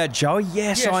excited about Joey?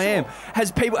 Yes, Yeah, I am.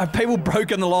 sure. Have people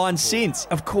broken the line since?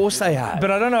 Of course they have. But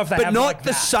I don't know if they But have not like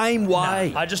the that. same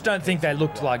way. No, I just don't think they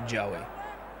looked like Joey.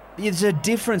 There's a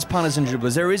difference, punters and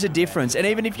dribblers. There is a difference. And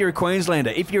even if you're a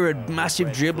Queenslander, if you're a massive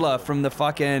dribbler from the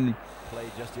fucking...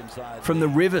 from the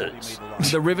rivers,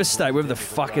 the river state, wherever the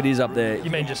fuck it is up there. You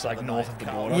mean just like north of the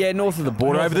border? Yeah, north of the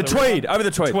border, North over the of the Tweed, river. over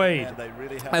the Tweed. Tweed.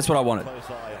 That's what I wanted.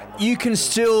 You can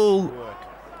still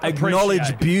acknowledge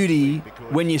Appreciate. beauty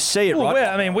when you see it, Well,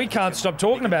 right? we can't stop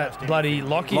talking about bloody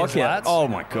Lockie's Lockout. lats. Oh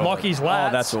my god. Lockie's lats.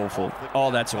 Oh, that's awful.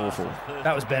 Oh, that's awful.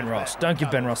 That was Ben Ross. Don't give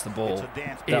Ben Ross the ball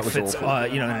if was it's awful.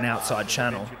 in an outside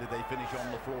channel.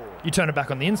 You turn it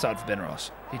back on the inside for Ben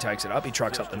Ross. He takes it up, he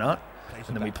trucks up the nut,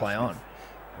 and then we play on.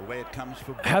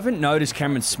 Haven't noticed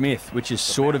Cameron Smith, which is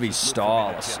sort of his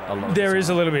style. There is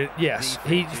a little bit, yes.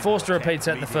 He forced a repeat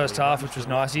set in the first half, which was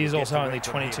nice. He is also only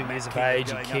 22 years of age.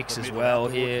 He kicks as well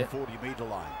here.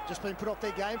 Just been put off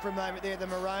their game for a moment there, the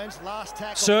Maroons. Last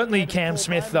tackle. Certainly Cam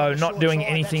Smith, though, not doing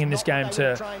anything in this game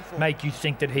to make you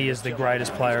think that he is the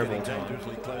greatest player of all time.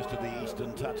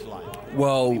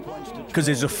 Well, because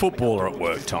there's a footballer at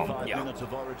work, Tom. Yeah.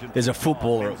 There's a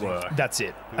footballer at work. That's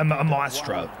it. A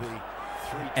maestro.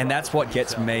 And that's what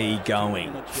gets me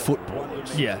going. Football.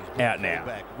 Yeah. Out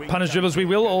now. Punters, dribblers, we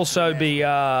will also be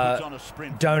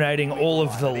donating all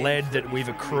of the lead that we've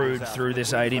accrued through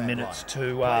this 80 minutes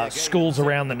to schools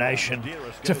around the nation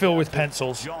to fill with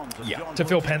pencils. Yeah. To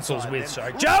fill pencils with,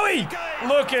 sorry. Joey!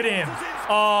 Look at him!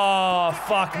 Oh,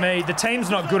 fuck me. The team's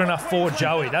not good enough for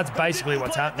Joey. That's basically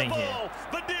what's happening here.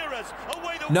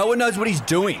 No one knows what he's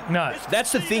doing. No.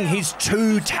 That's the thing. He's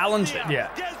too talented. Yeah.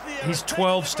 He's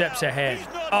 12 steps ahead.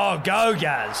 Oh, go,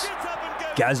 Gaz.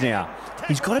 Gaznia.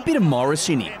 He's got a bit of Morris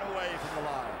in him.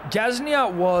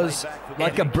 Gaznia was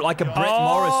Like a Brett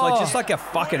Morris. Just like a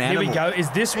fucking animal. Here we go. Is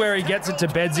this where he gets it to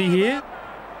Bedsy here?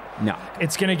 No.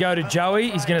 It's going to go to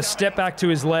Joey. He's going to step back to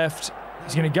his left.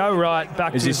 He's going to go right,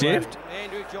 back to his left.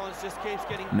 Andrew Johns just keeps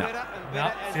getting No. better and No,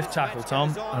 better. as fifth this tackle, match Tom,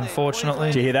 goes on. unfortunately.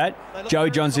 Did you hear that?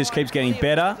 Joey Johns just keeps getting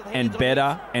better and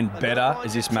better and better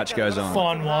as this match goes on.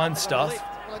 Fine wine stuff.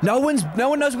 No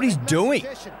one knows what he's doing.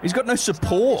 He's got no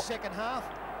support. Second half.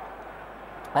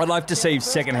 I'd love to see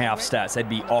second half stats. They'd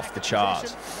be off the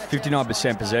charts.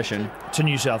 59% possession. To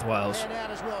New South Wales. And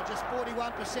out as well, just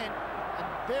 41%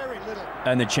 and very little.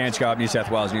 And the chance go up New South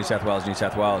Wales, New South Wales, New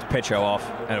South Wales. Petro off.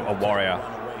 And a warrior.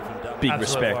 Big Absolute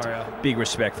respect. warrior. Big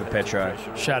respect for Petro.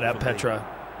 Shout out Petro.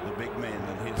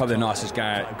 Probably the nicest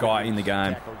guy in the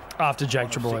game. After Jake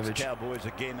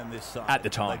Trebojevic. At the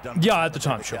time. Yeah, at the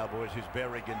time, sure.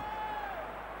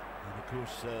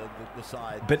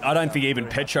 But I don't think even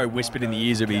Petro whispered in the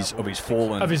ears of his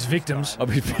fallen. Of his victims. Of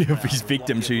his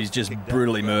victims who he's just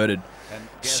brutally murdered.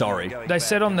 Sorry. They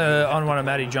said on one of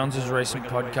Matty Johns' recent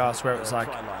podcasts where it was like,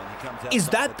 Is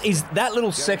that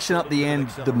little section up the end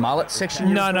the mullet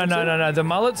section? no. The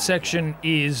mullet section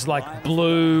is like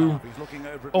blue,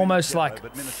 almost like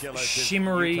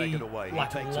shimmery,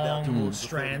 like long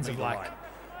strands of like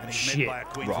shit.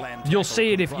 Right.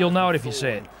 You'll know it if you see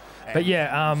it. But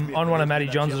yeah, on one of Matty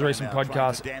Johns' recent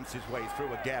podcasts,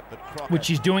 which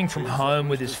he's doing from home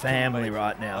with his family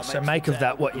right now. So make of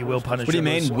that what you will, Punters. What do you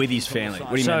mean with his family?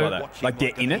 What do you mean by that? Like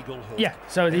they're in it? Yeah,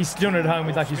 so he's doing it at home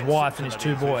with like his wife and his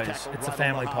two boys. It's a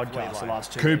family podcast, the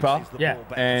last two. Cooper. weeks. Yeah.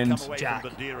 And Jack.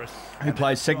 who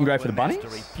plays second grade for the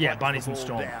Bunnies? Yeah, Bunnies and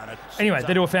Storm. Anyway,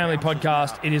 they do a family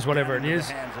podcast. It is whatever it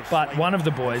is. But one of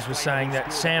the boys was saying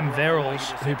that Sam Verrills,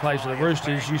 who plays for the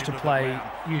Roosters, used to play.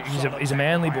 He's a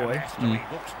Manly boy.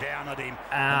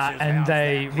 And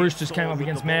the Roosters came up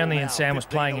against Manly and Sam was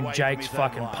playing and Jake's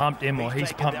fucking pumped him, or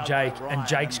he's pumped Jake, and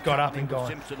Jake's got up and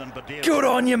gone, "Good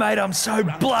on you, mate, I'm so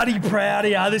bloody proud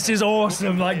of you, this is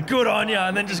awesome, like, good on you,"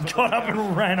 and then just got up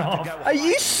and ran off. Are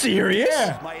you serious?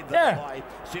 Yeah.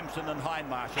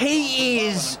 He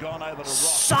is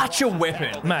such a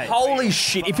weapon. Mate. Holy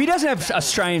shit. If he doesn't have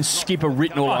Australian skipper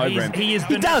written all over him, He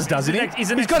does, doesn't he? He's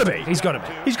got to be. He's got to be.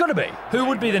 He's got to be. Who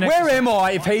would be the next? Where am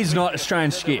I if he's not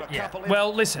Australian skip? Yeah.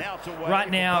 Well, listen.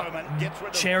 Right now,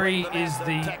 Cherry is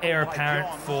the heir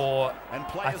apparent for,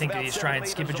 I think, the Australian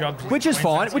skipper job. Which is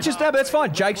fine. That's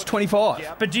fine. Jake's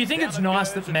 25. But do you think it's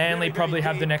nice that Manly probably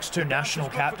have the next two national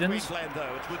captains?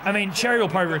 I mean, Cherry will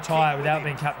probably retire without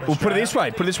being captain. Well, put it this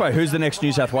way. Who's the next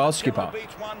New South Wales skipper?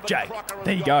 Jake.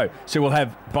 There you go. So we'll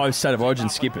have both State of Origin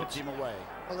skippers.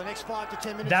 Well, the next 5 to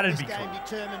 10 minutes That'd of this be game cool.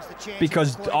 determines the chance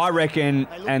Because of the I points. reckon,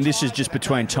 They look and this is tired, just but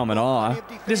between Tom and I,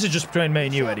 This is just between me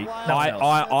and you, Eddie. Nothing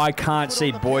else. I can't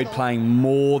see Boyd playing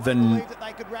more than... believe that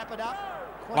they could wrap it up.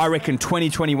 I reckon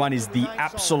 2021 is the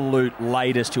absolute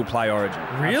latest he'll play Origin.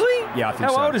 Really? Yeah, I think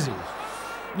How so. old is he?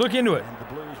 Look into it.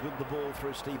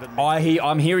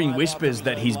 I'm hearing whispers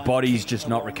that his body's just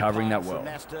not recovering that well.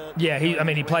 Yeah,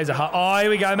 he plays a... Oh, here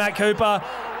we go, Matt Cooper.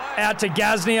 Out to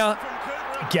Gaznia.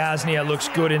 Gaznia looks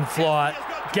good in flight.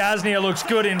 Gaznia looks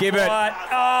good in Give it. flight.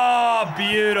 Oh,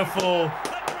 beautiful.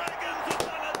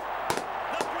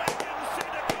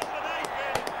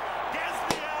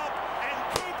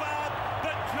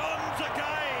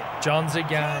 Johns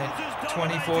again.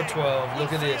 24-12.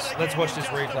 Look at this. Let's watch this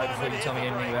replay before you tell me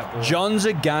anything about ball. Johns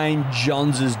again,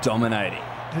 Johns is dominating.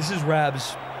 This is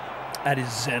Rabs at his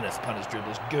zenith, Punters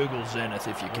Dribblers. Google zenith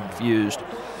if you're confused.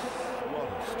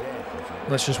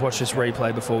 Let's just watch this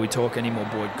replay before we talk any more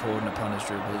Boyd Cordner, Punters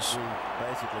Dribblers.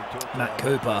 Matt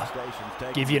Cooper,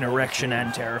 give you an erection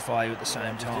and terrify you at the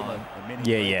same time.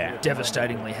 Yeah.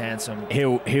 Devastatingly handsome.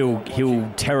 He'll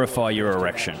terrify your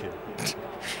erection.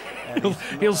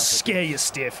 He'll scare you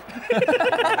stiff. A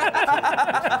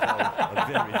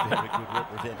very, very good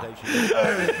representation.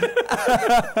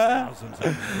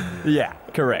 Yeah,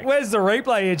 correct. Where's the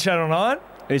replay here, Channel 9?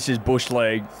 This is Bush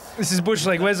League. This is Bush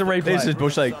League. Where's the replay? This is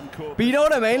Bush League. But you know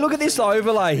what I mean? Look at this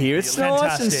overlay here. It's nice and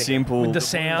Fantastic. simple. With the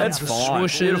sounds, That's the fine.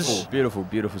 swooshes.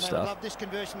 Beautiful stuff.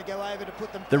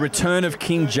 The return of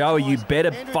King Joey, you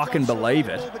better fucking believe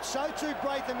it.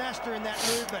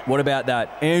 What about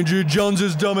that? Andrew Johns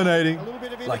is dominating.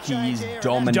 Like he is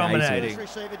dominating.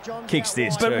 Kicks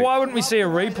this But too. why wouldn't we see a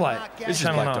replay? This is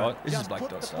Channel black 9. dot. This is black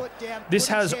dot stuff. This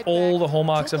has all the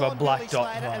hallmarks of a black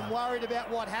dot and vibe. worried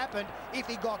about what happened if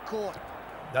he got caught.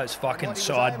 Those fucking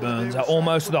sideburns are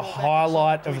almost the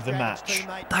highlight of the match.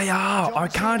 They are. I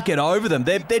can't get over them.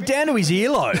 They're down to his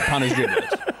earlobe, punters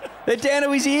dribblers. They're down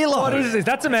to his earlobe. What is this?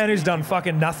 That's a man who's done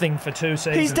fucking nothing for 2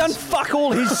 seasons. He's done fuck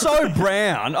all. He's so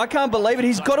brown. I can't believe it.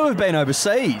 He's got to have been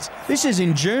overseas. This is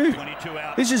in June.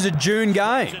 This is a June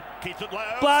game.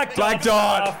 Black Black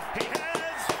dot.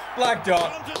 Black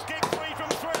dot.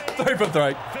 3 for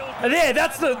 3. There,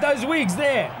 that's those wigs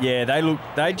there. Yeah, they look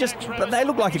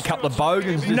like a couple of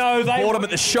bogans. No, they bought them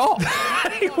at the shop.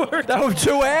 They were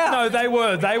 2 out. No, they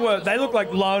were. They look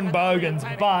like lone bogans,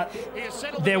 but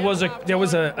there was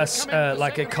a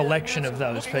like a collection of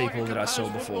those people that I saw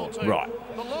before. Right.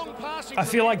 I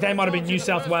feel like they might have been New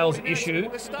South Wales issue,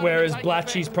 whereas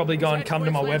Blatchy's probably gone, come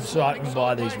to my website and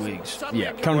buy these wigs.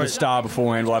 Yeah, come to the Star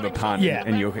beforehand. We'll have a punt. Yeah.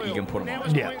 and you can put them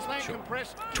on. Yeah. Sure.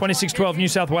 26-12 New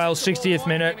South Wales, 60th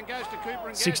minute.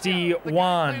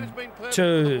 61,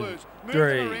 2,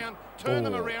 3, turn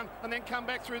them around and then come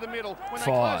back through the middle. When 5. they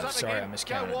close up Sorry, again, I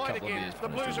miscounted go a wide couple of again. years. The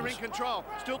Blues are in control.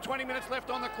 Still 20 minutes left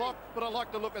on the clock, but I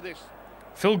like the look of this.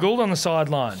 Phil Gould on the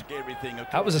sideline.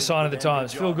 That was a sign of the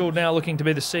times. Phil Gould now looking to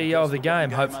be the CEO of the game.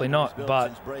 Hopefully not, but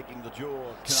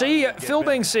Phil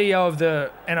being CEO of the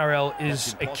NRL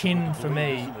is akin for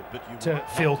me to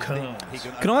Phil Kearns.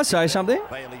 Can I say something?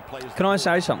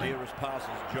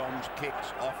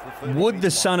 Would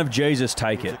the son of Jesus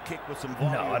take it?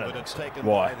 No, I don't think so.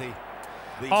 Why?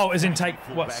 Oh, as in take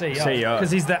what, CEO? CEO.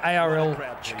 Because he's the ARL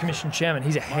Commission Chairman.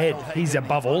 He's a head. He's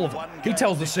above all of them. He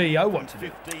tells the CEO what to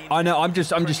do. I know. I'm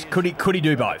just. Could he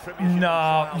do both?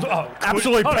 No. Oh,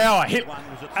 Absolute power.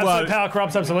 Absolute power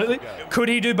corrupts, absolutely. Could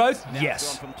he do both?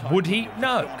 Yes. Would he?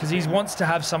 No, because he wants to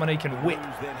have someone he can whip.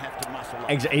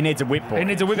 He needs a whip ball. He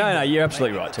needs a whip. No, you're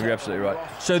absolutely right. You're absolutely right.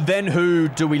 So then who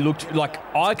do we look to? Like,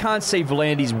 I can't see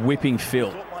Volandis whipping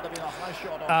Phil.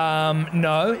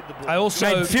 No. I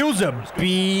also... Mate, Phil's a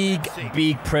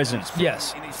big presence.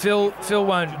 Yes. Phil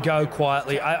won't go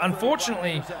quietly.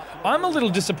 Unfortunately, I'm a little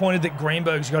disappointed that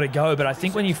Greenberg's got to go, but I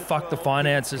think when you fuck the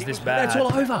finances this bad... It's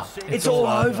all over. It's all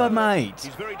over,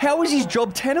 mate. How is his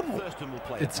job tenable?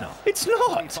 It's not. It's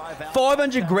not.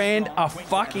 500 grand a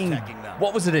fucking...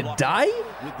 What was it, a day?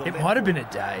 It might have been a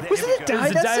day. Was it a day? It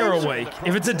was a day or a week.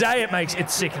 If it's a day,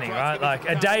 it's sickening, right? Like,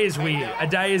 a day is weird. A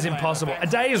day is impossible. A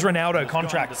day is Ronaldo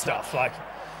contract stuff. Like,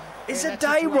 is a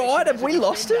day right? Have we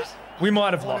lost it? We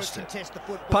might have lost it.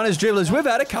 Punters, dribblers, we've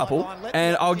had a couple,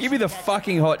 and I'll give you the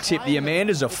fucking hot tip. The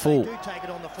Amandas are full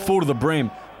to the brim.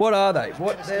 What are they?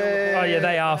 Oh yeah,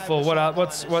 they are full.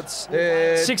 What's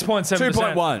 6.7%?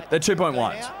 2.1. They're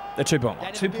 2.1s. They're 2.1.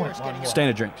 2.1.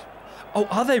 Standard drinks. Oh,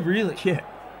 are they really? Yeah.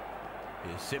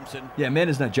 Yeah,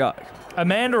 Amanda's no joke.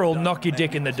 Amanda will knock your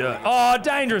dick in the dirt. Oh,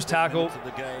 dangerous tackle.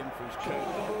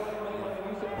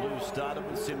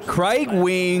 Craig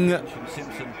Wing,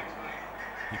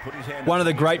 one of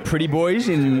the great pretty boys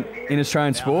in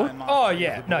Australian sport. Oh,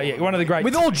 yeah. No, yeah. One of the great...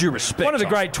 With all due respect. One of the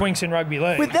great twinks in rugby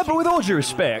league. But with all due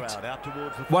respect,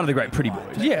 one of the great pretty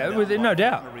boys. Yeah, no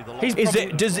doubt.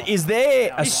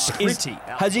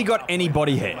 Has he got any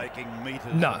body hair?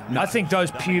 No. I think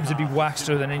those pubes would be waxed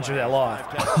to an inch of their life.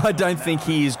 I don't think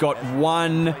he's got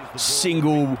one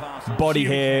single body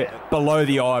hair below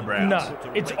the eyebrows. No,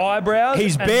 it's eyebrows.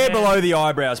 He's bare below the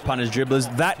eyebrows, punters,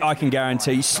 dribblers. That I can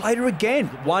guarantee. Slater again,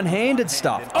 one-handed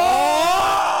stuff.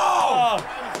 Oh!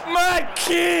 Matt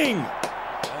King!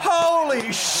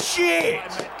 Holy shit!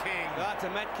 It's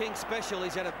a Matt King special.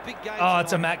 He's had a big game. Oh,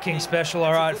 it's a Matt King special.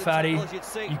 All right, fatty.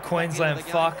 You Queensland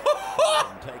fuck.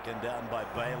 Taken down by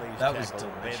Bailey's that was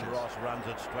tackle. delicious. Ben Ross runs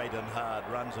it straight and hard,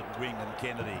 runs it wing and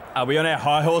Kennedy. Are we on our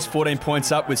high horse, 14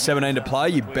 points up with 17 to play?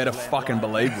 You better fucking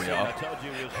believe we are.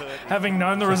 Having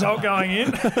known the result going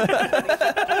in.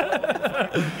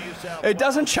 It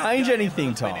doesn't change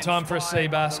anything, Tom. Time for a sea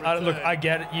bass. Look, I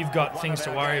get it. You've got things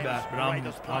to worry about, but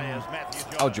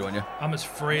I'll join you. I'm as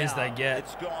free as they get.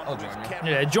 I'll join you.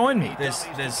 Yeah, join me. There's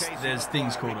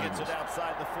things called Ubers.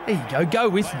 There you go. Go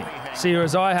with me. See,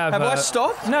 as I have. Have I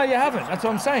stopped? No, you haven't. That's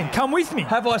what I'm saying. Come with me.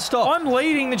 Have I stopped? I'm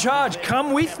leading the charge.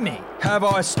 Come with me. Have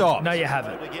I stopped? No, you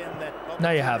haven't.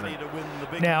 No, you haven't.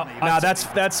 Now,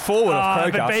 that's forward of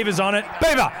Croker. But Beaver's on it.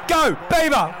 Beaver, go!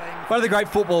 Beaver! One of the great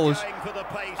footballers.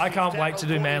 I can't wait to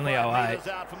do Manly 08.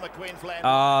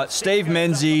 Steve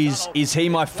Menzies, is he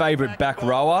my favourite back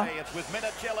rower?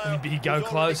 You go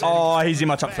close. Oh, he's in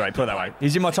my top 3. Put it that way.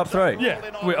 He's in my top 3. Yeah,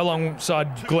 we're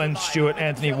alongside Glenn Stewart,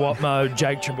 Anthony Watmo,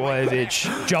 Jake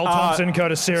Trbojevic, Joel Thompson,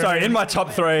 Curtis Sirenen. So in my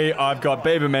top 3, I've got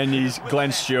Beaver Menzies,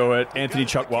 Glenn Stewart, Anthony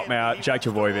Chuck Watmout, Jake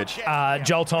Trbojevic.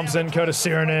 Joel Thompson, Curtis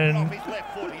Sirenen,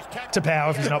 to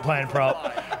power if he's not playing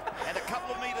prop.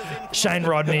 Shane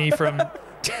Rodney from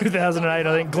 2008,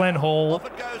 I think. Glenn Hall,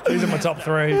 he's in my top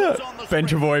 3. Ben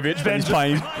Trbojevic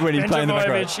when he's playing the back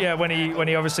row. Yeah, when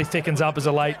he obviously thickens up as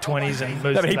a late 20s and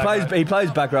moves. No, but he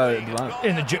plays back row at the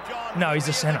moment. No, he's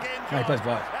a centre. No, he plays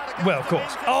both. Well, of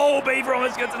course. Oh, Beaver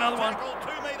almost gets another one.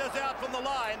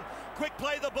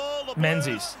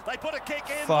 Menzies.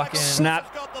 Fucking snap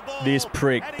this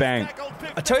prick. Bang.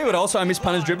 I tell you what else I miss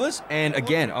punters dribblers, and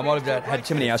again, I might have had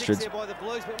too many asterisks.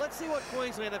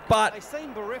 But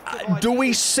do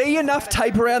we see enough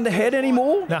tape around the head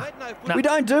anymore? No. We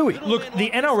don't, do we? Look,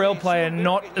 the NRL player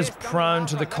not as prone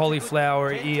to the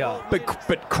cauliflower ear.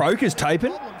 But Croker's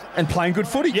taping and playing good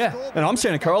footy. Yeah. And I'm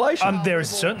seeing a correlation. There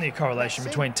is certainly a correlation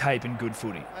between tape and good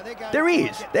footy. There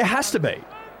is. There has to be.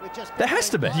 There has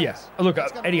to be. Yeah. Look,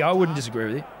 Eddie, I wouldn't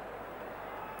disagree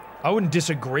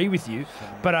with you.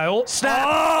 But I all... Snap!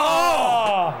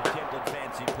 Oh!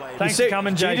 Thanks for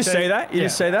coming, JT. Did you just say that? You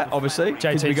just say that, obviously,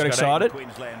 because we got excited.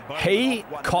 He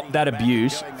copped that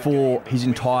abuse for his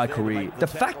entire career. The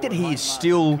fact that he is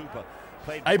still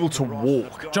able to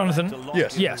walk. Jonathan?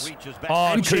 Yes.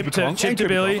 Oh, And chip Cooper to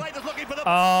Billy.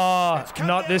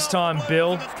 Not this time,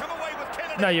 Bill.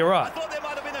 No, you're right.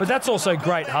 But that's also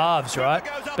great halves, right?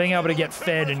 Being able to get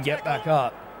fed and get back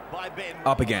up.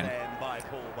 Up again.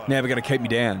 Never going to keep me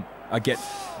down. I get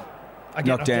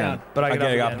knocked down. But I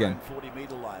get up again.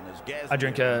 I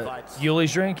drink a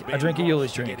Yuli's drink. I drink a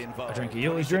Yuli's drink. I drink a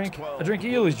Yuli's drink. I drink a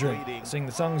Yuli's drink. Sing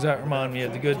the songs that remind me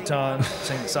of the good times.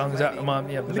 Sing the songs that remind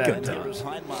me of the bad times.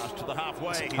 High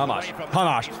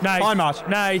march.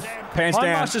 Nath. Pants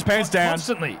down. Just pants down.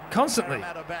 Constantly.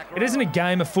 It isn't a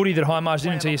game of footy that High March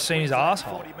did until you've seen his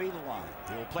asshole.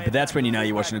 But that's when you know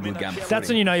you're watching a good game of footy. That's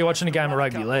when you know you're watching a game of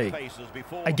rugby league.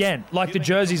 Again, like the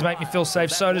jerseys make me feel safe,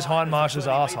 so does Hindmarsh's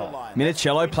arsehole.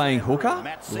 Minicello playing hooker?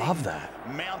 Love that.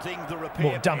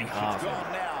 Well, dummy half.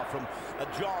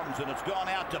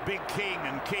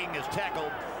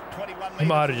 He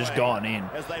might have just gone in.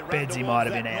 Bedsy might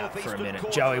have been out for a minute.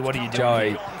 Joey, what are you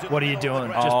doing? What are you doing?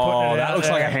 Just putting it out that looks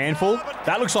there. like a handful.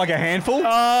 That looks like a handful.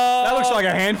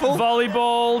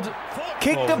 Volleyballed.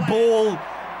 Kick the ball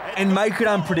and make it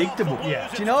unpredictable. Yeah.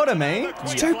 Do you know what I mean?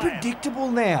 It's too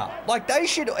predictable now. Like, they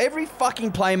should, every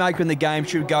fucking playmaker in the game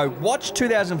should go watch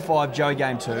 2005 Joe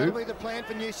Game 2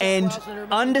 and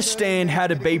understand how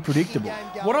to be predictable.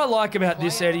 What I like about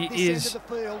this, Eddie, is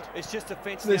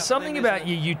there's something about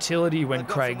your utility when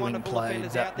Craig Wing played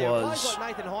that was...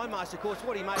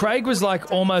 Craig was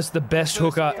like almost the best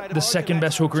hooker, the second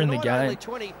best hooker in the game.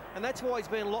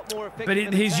 But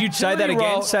his utility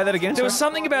role... Say that again. There was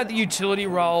something about the utility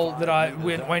role that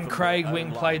when Craig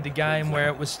Wing played the game where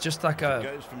it was just like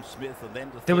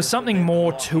there was something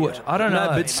more to it. I don't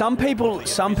know. No, but some people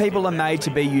are made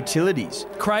to be utilities.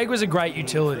 Craig was a great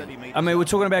utility. I mean, we're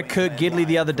talking about Kurt Gidley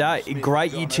the other day. A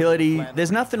great utility.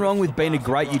 There's nothing wrong with being a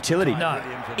great utility. No.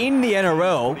 In the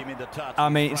NRL,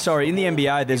 in the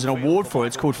NBA, there's an award for it.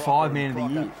 It's called 5 Man of the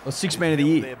Year or 6 Man of the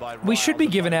Year. We should be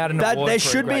giving out an award. There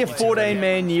should be a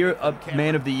 14-man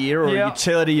Man of the Year or a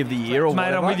Utility of the Year or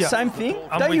whatever. I'm with you. Same thing.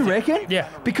 Don't you reckon? Yeah.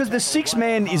 Because the 6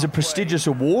 Man is a prestigious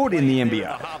award in the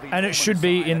NBA. And it should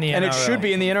be in the NRL. And it should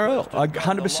be in the NRL.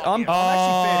 100%. I'm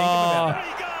actually fair income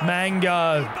about it.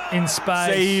 Mango in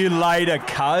space. See you later,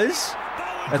 cuz.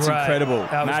 That's Great. Incredible.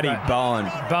 That was Matty great.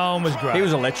 Bowen. Bowen was great. He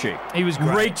was electric. He was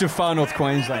great. Reeked of far North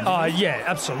Queensland. Oh, yeah,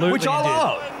 absolutely. Which I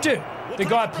love. Dude, the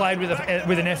guy played with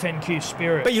an FNQ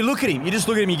spirit. But you look at him. You just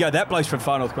look at him, you go, that bloke's from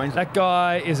far North Queensland. That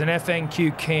guy is an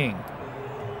FNQ king.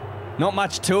 Not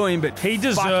much to him, but he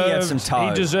fuck, he had some toe.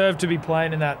 He deserved to be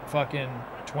playing in that fucking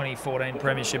 2014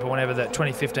 premiership or whatever, that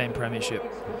 2015 premiership.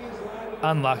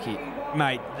 Unlucky.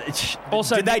 Mate,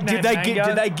 also, did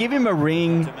they give him a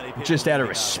ring just out of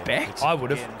respect? I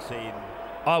would have.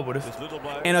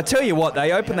 And I tell you what,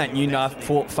 they opened that new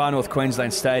Far North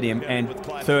Queensland Stadium, and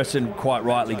Thurston quite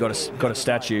rightly got a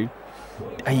statue.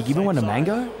 Are you giving one to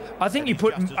Mango? I think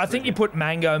you put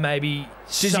Mango maybe.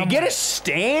 Does he get a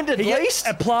stand at least?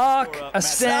 A plaque, a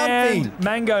stand. Something.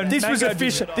 Mango.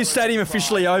 This stadium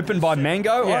officially opened by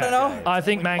Mango. Yeah. I don't know. I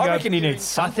think Mango. I reckon he needs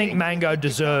something. I think Mango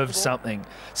deserves something,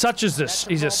 such as this.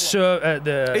 He's a servant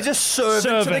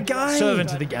to the game. Servant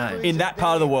to the game In that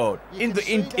part of the world, in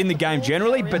the game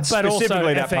generally, but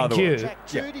specifically that part of the world.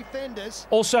 Yeah.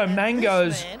 Also,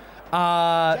 Mango's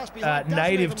are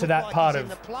native to that part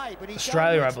of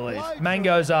Australia, I believe.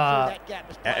 Mangoes are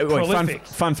prolific.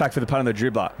 Fun fact for the pun of the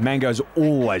dribbler: mango's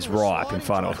always ripe in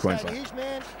far north Queensland.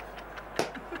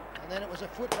 And then it was a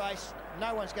foot race.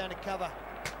 No one's going to cover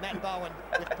Matt Bowen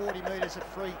with 40 metres of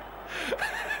free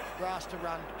grass to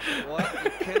run. Well,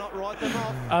 you cannot write them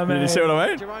off. I mean, you see what I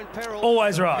mean? At your own peril.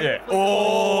 Always right. Yeah,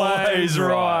 always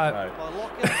right. By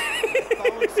Lockett,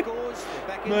 Bowen scores. They're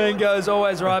back in Mango's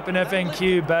always ripe in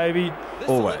FNQ, baby.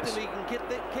 Always. He can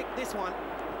kick this one.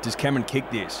 Does Cameron kick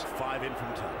this? 5 in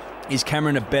from touch. Is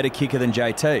Cameron a better kicker than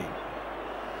JT?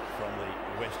 From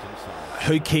the western side.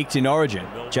 Who kicked in Origin?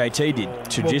 JT did,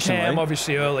 traditionally. Well, Cam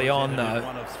obviously early on, though.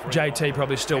 JT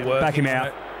probably still working. Back him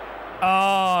out.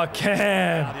 Oh,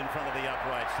 Cam. In front of the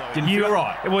upright, so Didn't feel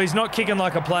right. Well, he's not kicking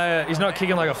like a player. He's not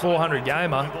kicking like a 400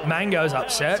 gamer. Mango's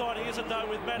upset.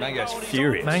 Mango's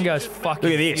furious. Mango's fucking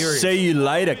Look at this. furious. See you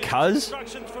later, cuz.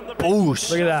 Boosh.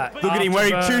 Look at that. Look at him where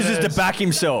he chooses to Afterburners. back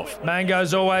himself.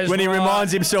 Mango's always When he right.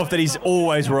 reminds himself that he's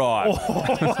always right.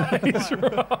 Always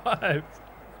right.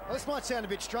 Well, this might sound a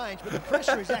bit strange, but the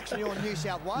pressure is actually on New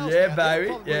South Wales. Yeah, now. baby.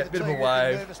 Probably Yeah, the bit of team a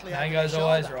wave. looking nervously over Mango's their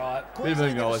always shoulder. right. Bit of Queensland get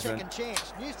a acknowledgement. second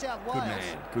chance. New South Wales. Good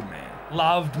man. Good man.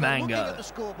 Loved Looking at Mango. the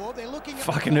scoreboard, they're looking at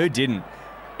Fucking who didn't?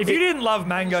 If you didn't love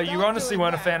Mango, you honestly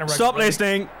weren't a fan of rugby. Stop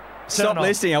listening. Stop off.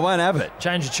 listening. I won't have it.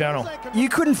 Change the channel. You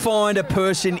couldn't find a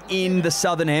person in the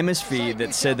Southern Hemisphere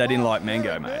that said they didn't like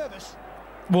Mango, mate.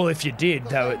 Well, if you did,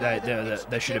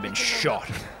 they should have been shot.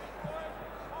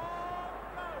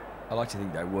 I like to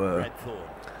think they were.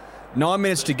 9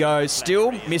 minutes to go.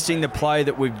 Still missing the play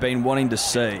that we've been wanting to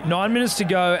see. 9 minutes to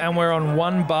go, and we're on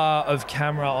 1 bar of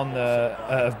camera on the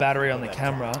of battery on the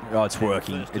camera. Oh, it's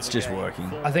working. It's just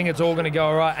working. I think it's all going to go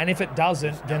all right. And if it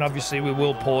doesn't, then obviously we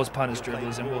will pause punters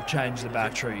dribblers and we'll change the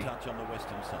battery. touch on the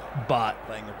western side. But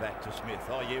Playing it back to Smith.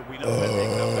 Oh yeah, we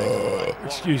know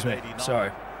excuse me,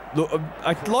 sorry. Look,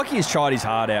 Lockie has tried his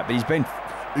heart out, but he's been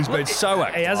so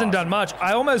active. He hasn't done much.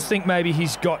 I almost think maybe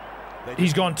he's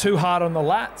gone too hard on the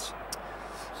lats.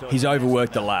 He's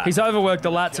overworked the lap. He's overworked the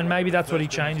lats, and maybe that's what he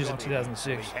changes in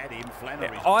 2006.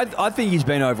 I think he's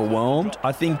been overwhelmed.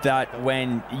 I think that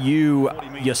when you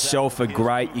yourself are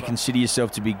great, you consider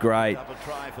yourself to be great,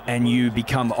 and you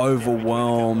become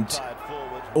overwhelmed,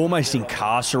 almost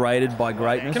incarcerated by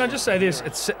greatness. Can I just say this?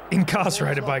 It's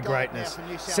incarcerated by greatness.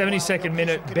 72nd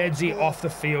minute, Bedsy off the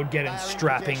field getting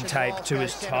strapping tape to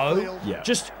his toe. Yeah.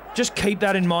 Just keep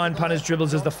that in mind, punters,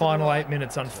 dribblers, as the final 8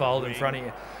 minutes unfold in front of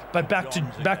you. But back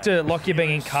to Lockyer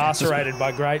being incarcerated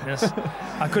by greatness.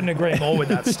 I couldn't agree more with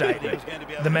that statement.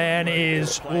 The man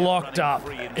is locked up.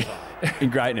 In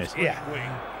greatness. Yeah.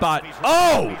 But,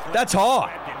 that's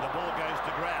high.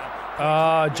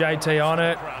 Oh, JT on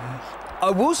it. I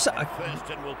will say,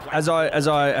 as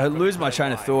I lose my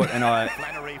train of thought and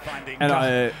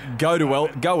I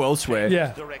go elsewhere,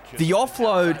 Yeah. the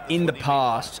offload in the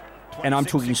past, and I'm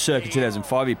talking circa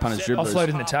 2005 here, punters, dribblers. Offload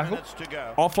in the tackle?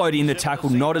 Offload in the tackle,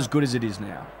 not as good as it is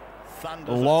now.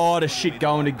 A lot of shit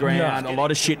going to ground, a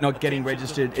lot of shit not getting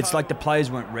registered. It's like the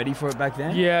players weren't ready for it back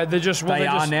then. Yeah, they're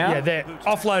now. now? Yeah, they're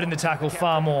offloading the tackle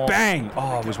far more. Bang! Oh,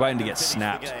 I was waiting to get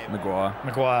snapped, Maguire,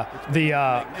 the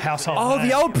household. Oh, name.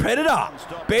 the old Predator.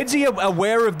 Bedsy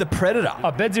aware of the Predator.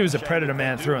 Oh, Bedsy was a Predator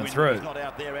man through and through.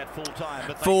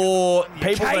 For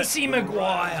people Casey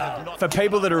Maguire. For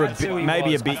people that are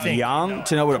maybe a bit young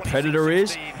to know what a Predator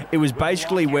is, it was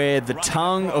basically where the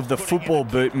tongue of the football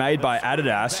boot made by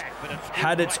Adidas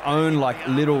had its own like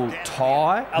little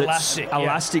tie,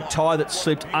 elastic tie that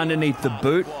slipped underneath the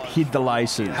boot, hid the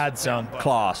laces. Had some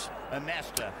class.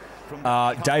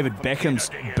 David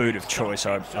Beckham's boot of choice,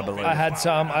 I believe. I had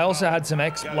some. I also had some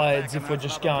X-Blades. If we're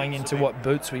just going into what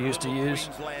boots we used to use,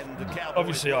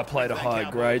 obviously I played a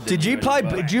higher grade. Did you play?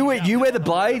 Did you wear the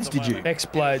blades? Did you?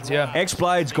 X-Blades, yeah.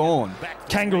 X-Blades gone.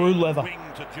 Kangaroo leather.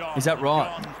 Is that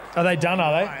right? Are they done?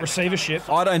 Are they receivership?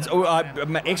 I don't.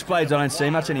 X-Blades I don't see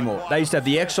much anymore. They used to have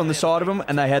the X on the side of them,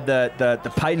 and they had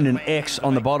the patent and X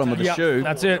on the bottom of the shoe.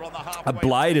 That's it. A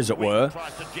blade, as it were.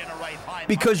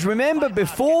 Because remember,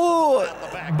 before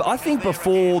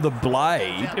the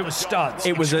Blade, It was studs.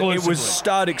 it was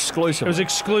stud exclusive. It was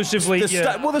exclusively.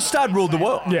 The stud ruled the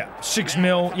world. Yeah, 6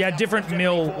 mil. Yeah, different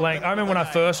mil length. I remember when I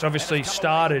first obviously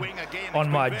started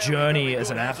on my journey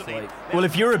as an athlete. Well,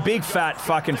 if you're a big fat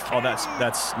fucking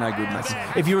that's no good, mate.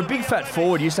 If you're a big fat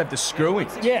forward, you used to have the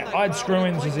screw-ins. Yeah, I had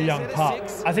screw-ins as a young pup.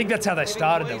 I think that's how they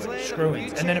started, though, with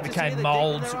screw-ins, and then it became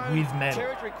moulds with metal.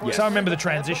 Yes. So I remember the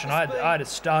transition. I had a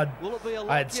stud.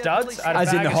 I had studs. I had a As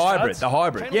in bag the of hybrid, studs. the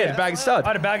hybrid. Yeah, the bag of studs. I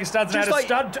had a bag of studs and Just I had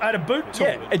a stud. I had a boot to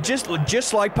it. Yeah,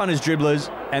 just like punters,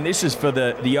 dribblers, and this is for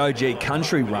the OG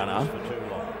country runner.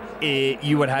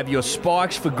 You would have your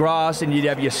spikes for grass, and you'd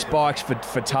have your spikes for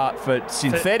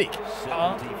synthetic.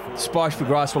 Spikes for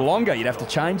grass were longer. You'd have to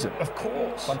change them. Of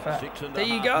course. Fun fact. There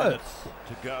you go.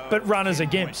 But runners are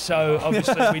gimps, so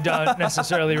obviously we don't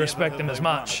necessarily respect them as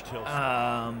much.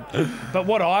 But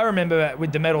what I remember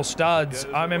with the metal studs,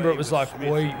 I remember it was like,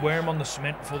 we wear them on the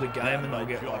cement before the game and they'll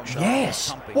get like shot.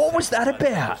 Yes. What was that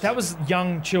about? That was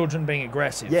young children being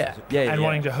aggressive. Yeah. And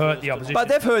wanting to hurt the opposition. But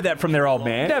they've heard that from their old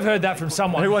man. They've heard that from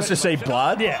someone. Who wants to see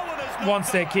blood? Yeah.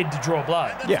 Wants their kid to draw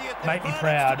blood. Yeah. Make me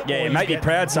proud. Yeah, or make me get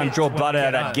proud, son. Draw whipped blood when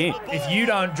out of you that don't. gimp. If you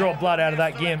don't draw blood out of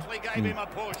that gimp,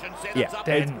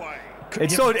 then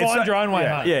find your own way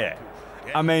home. Yeah.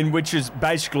 I mean, which is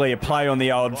basically a play on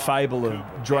the old fable of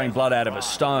drawing blood out of a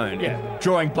stone. Yeah.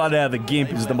 Drawing blood out of the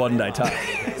gimp is the modern day tale.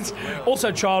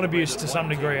 Also child abuse to some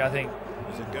degree, I think.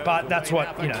 But that's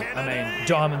what,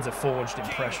 diamonds are forged in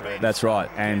pressure. That's right.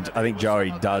 And I think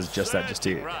Joey does just that just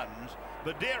here.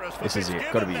 This is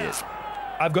it. Got to be it.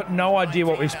 I've got no idea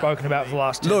what we've spoken about for the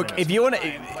last 10 minutes. If you want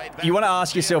to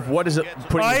ask yourself, what does it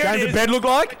putting the game to bed look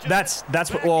like? That's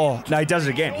what. Oh no, he does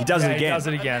it again. He does it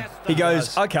again. He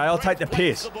goes, okay, I'll take the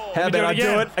piss. How about I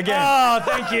do it again? Oh,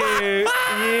 thank you,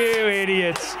 you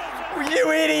idiots.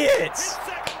 You idiots.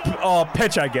 Oh,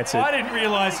 Pecho gets it. I didn't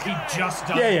realise he just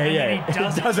does it. And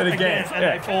then he does it again. And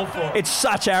they fall for it. It's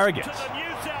such arrogance.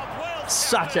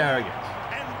 Such arrogance.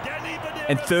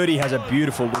 And 30 has a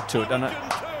beautiful look to it, doesn't it?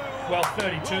 Well,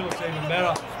 32 looks even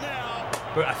better.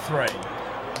 But a 3.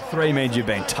 3 means you've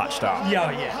been touched up. Yeah.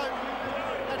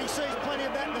 And he sees plenty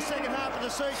of that in the second half of the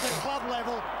season at club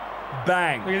level.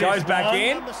 Bang. Goes back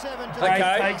in.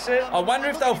 Okay. Takes it. I wonder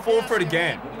if they'll fall for it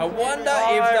again. I wonder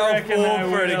if they'll fall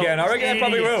for it again. I reckon they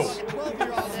probably will.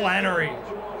 Flannery.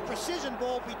 Precision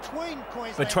ball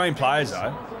Between players,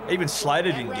 though. Even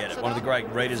Slater didn't get it. One of the great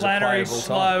readers of play Flannery of all time.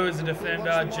 slow as a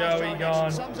defender. Joey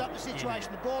gone. Sums up the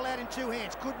situation. The ball out in two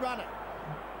hands. Good runner.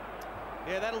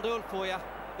 Yeah, that'll do it for you.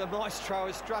 The maestro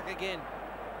has struck again.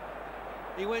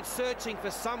 He went searching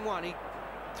for someone.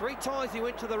 3 times he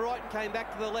went to the right and came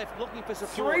back to the left looking for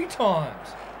support. 3 times.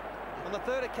 On the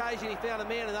third occasion, he found a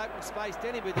man in open space.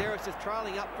 Danny Buderis is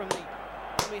trailing up from the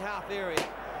enemy half area.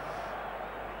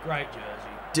 Great jersey.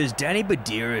 Does Danny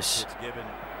Buderis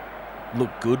look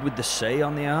good with the C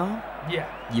on the arm? Yeah.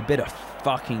 You better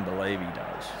fucking believe he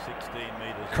does. 16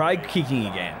 metres. Craig kicking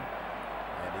again.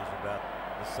 And he's about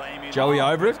the same in Joey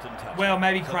over it? Well,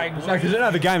 maybe Craig was. No, because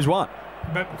the game's won.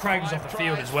 But Craig was off the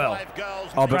field as well.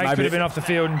 Oh, but Craig maybe could have been off the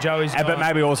field and Joey's gone. But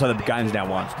maybe also the game's now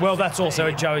won. Well, that's also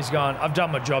it. Joey's gone. I've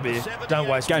done my job here. Don't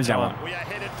waste Game's my now time.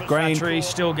 won. Green. Country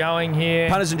still going here.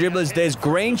 Punters and dribblers, there's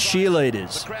green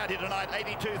cheerleaders.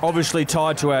 Obviously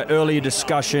tied to our earlier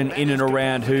discussion in and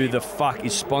around who the fuck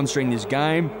is sponsoring this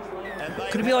game.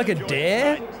 Could it be like a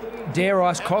Dare? Dare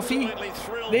iced coffee?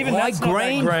 Even Why that's not that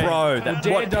green, green. bro? Well, That,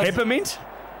 Dare what, does- peppermint?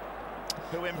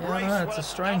 Yeah, it's a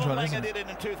strange one, isn't it? Did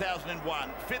in 2001.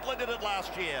 Fiddler did it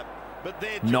last year. But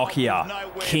their job Nokia, was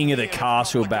nowhere king of the near as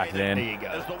castle back complicated then. There you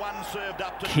go. as the one served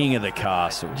up to King of the North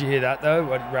castle. Did you hear that, though,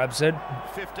 what Rab said?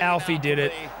 15 Alfie now did for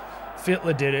it.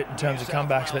 Fittler did it in terms of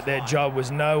comebacks, but their job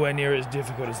was nowhere near as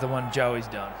difficult as the one Joey's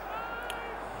done.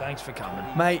 Thanks for coming.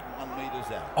 Mate, 1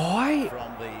 metres out I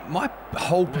my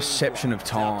whole perception of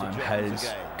time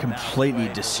has completely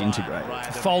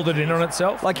disintegrated. Folded in on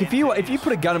itself. Like if you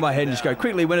put a gun in my head and just go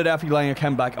quickly, when did Alfie Langer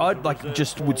come back? I'd like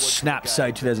just would snap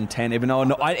say 2010, even though I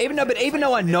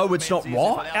know it's not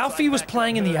right. Alfie was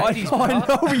playing in the 80s. I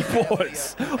know he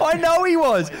was. I know he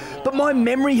was. But my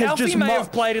memory has Alfie just may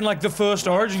have played in like the first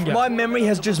Origin game. my memory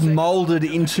has just moulded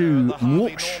into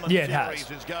mush. Yeah, it has.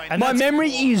 And My that's-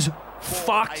 memory is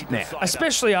fucked now.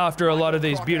 Especially after a lot of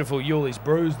these beautiful Yuli's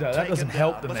brews, though. That doesn't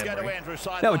help the memory.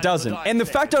 No, it doesn't. And the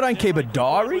fact I don't keep a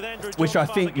diary, which I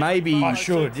think maybe I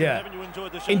should, yeah.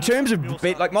 in terms of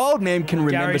like my old man can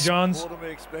remember. Gary Johns. More than we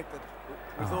expected.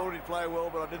 We thought he'd play well,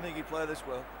 but I didn't think he'd play this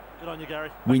well. Good on you, Gary.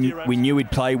 We knew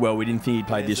he'd play well. We didn't think he'd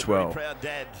play this well.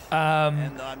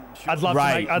 I'd love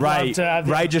to have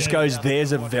Ray just goes,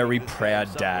 there's a very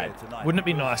proud dad. Wouldn't it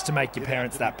be nice to make your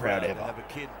parents that proud ever?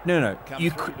 No. You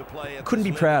couldn't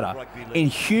be prouder. In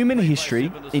human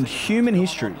history,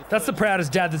 That's the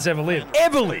proudest dad that's ever lived.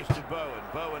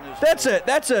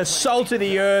 That's a salt of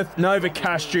the earth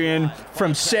Novocastrian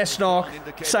from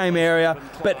Cessnock, same area,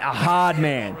 but a hard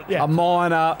man, a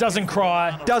miner. Doesn't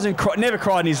cry, never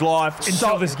cried in his life.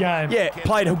 Until this game. Yeah,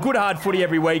 played a good hard footy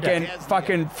every weekend.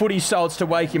 Fucking footy salts to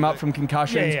wake him up from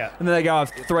concussions. Yeah. And then they go have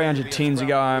 300 tins to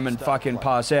go home and fucking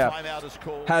pass out.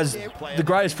 Has the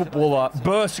greatest footballer,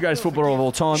 burst the greatest footballer of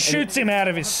all time. Shoots him out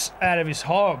of his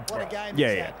hog, bro.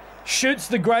 Yeah. Shoots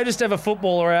the greatest ever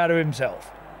footballer out of himself.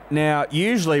 Now,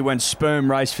 usually when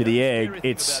sperm race for the egg,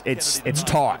 it's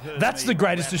tight. That's the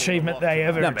greatest achievement they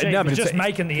ever achieved. But just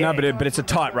making the egg. But it's a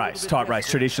tight race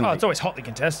traditionally. Oh, it's always hotly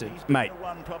contested. Mate,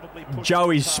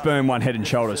 Joey's sperm won head and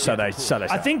shoulders, so they say.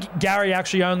 I think Gary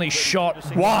actually only shot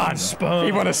one sperm.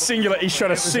 He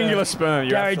shot a singular sperm.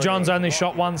 Gary Johns only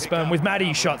shot one sperm. With Matty,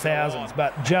 he shot thousands,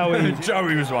 but Joey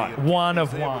was one. One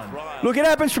of one. Look, it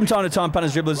happens from time to time,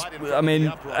 punters, dribblers. I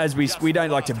mean, as we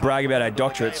don't like to brag about our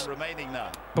doctorates,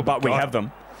 but we have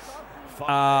them.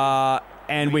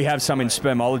 And we have some in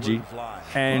spermology.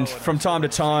 And from time to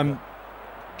time,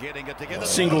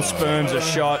 single sperms are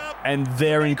shot, and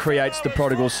therein creates the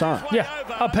prodigal son. Yeah.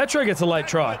 Petro gets a late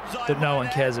try that no one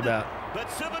cares about.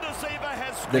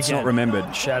 That's not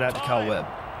remembered. Shout out to Carl Webb.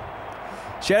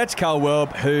 Shout out to Carl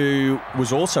Webb, who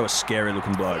was also a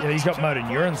scary-looking bloke. Yeah, he's got motor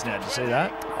neurons now. Did you see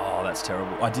that? Oh, that's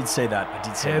terrible. I did see that.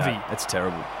 Heavy. That's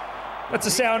terrible. That's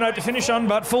a sour note to finish on,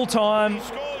 but full time.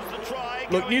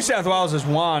 Look, New South Wales has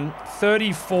won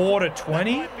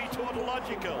 34-20.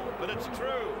 Tautological, but it's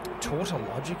true.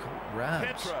 Tautological, Rams.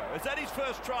 Petro, is that his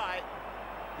first try?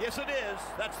 Yes, it is.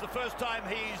 That's the first time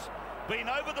he's been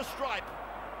over the stripe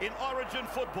in Origin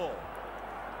football.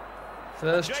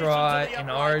 First try in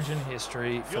Origin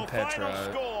history for Petro. Your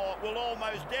final score will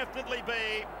almost definitely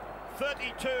be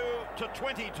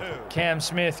 32-22. Cam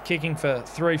Smith kicking for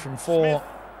 3 from 4. Smith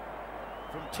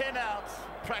from 10 out,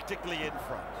 practically in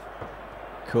front.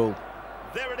 Cool.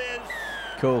 There it is.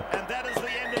 Cool. And that is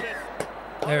the end of it.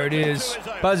 There it is.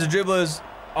 Buzzer dribblers,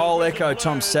 I'll echo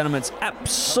Tom's sentiments.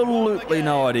 Absolutely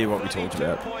no idea what we talked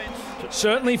about.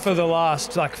 Certainly for the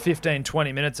last 15,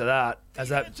 20 minutes of that, as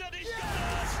the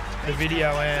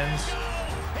video ends.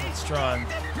 Let's try and...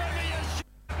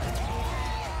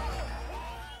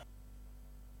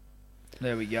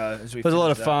 There we go. It was a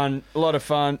lot of fun. A lot of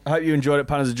fun. Hope you enjoyed it,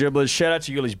 punters and dribblers. Shout out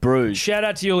to Yuli's Brews. Shout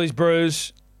out to Yuli's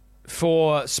Brews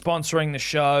for sponsoring the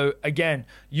show. Again,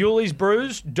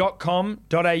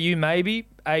 yulisbrews.com.au maybe.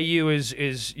 AU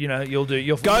is you'll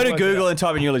go to Google and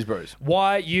type in Yuli's Brews.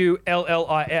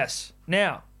 YULLIS.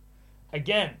 Now,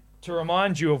 again, to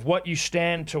remind you of what you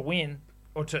stand to win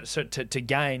or to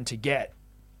gain, to get.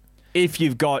 If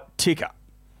you've got ticker.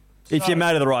 If you're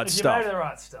made of the right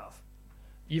stuff.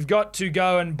 You've got to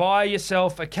go and buy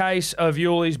yourself a case of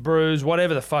Yuli's Brews,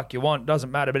 whatever the fuck you want,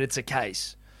 doesn't matter, but it's a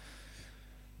case.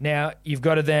 Now, you've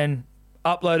got to then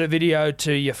upload a video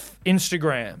to your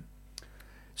Instagram.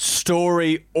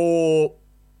 Story or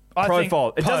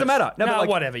profile. It doesn't matter. No,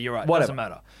 whatever, you're right. It doesn't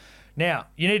matter. Now,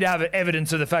 you need to have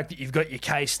evidence of the fact that you've got your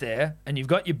case there and you've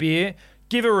got your beer.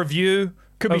 Give a review.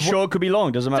 Could be short, could be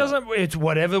long, doesn't matter. It's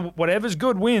whatever's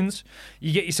good wins.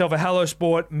 You get yourself a Hello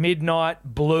Sport Midnight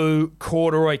Blue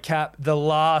corduroy cap, the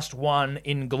last one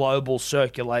in global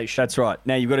circulation. That's right.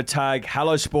 Now you've got to tag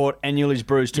Hello Sport and Yuli's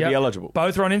Brews to be eligible.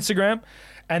 Both are on Instagram.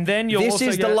 And then you'll also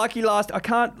This is the lucky last.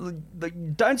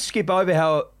 Don't skip over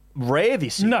how rare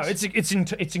this is. No,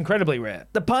 it's incredibly rare.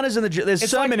 The punters and there's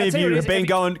so many of you have been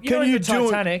going, can you do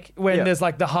Titanic when there's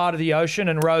the heart of the ocean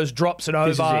and Rose drops it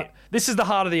over. This is the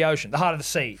heart of the ocean, the heart of the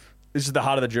sea. This is the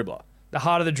heart of the dribbler. The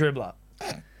heart of the dribbler.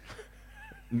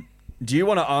 Do you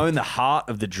want to own the heart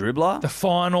of the dribbler? The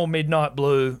final Midnight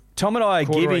Blue. Tom and I are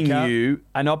giving you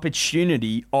an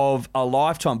opportunity of a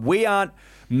lifetime. We aren't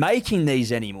making these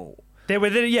anymore.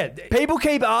 People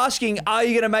keep asking, are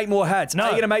you going to make more hats? No. Are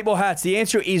you going to make more hats? The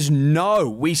answer is no.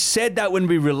 We said that when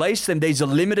we released them. These are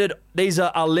limited. These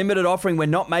are a limited offering. We're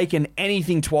not making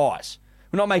anything twice.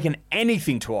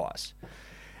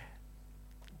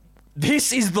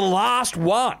 This is the last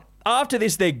one. After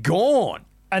this, they're gone.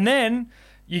 And then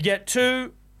you get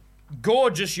 2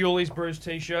 gorgeous Yuli's Brews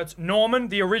t-shirts. Norman,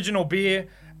 the original beer,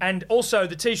 and also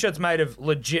the t-shirt's made of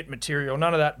legit material.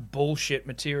 None of that bullshit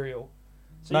material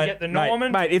So you get the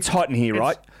Norman. Mate, it's hot in here,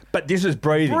 right? But this is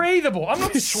breathing. Breathable. I'm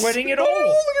not sweating at all. Look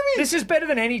at me. This is better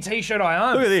than any T-shirt I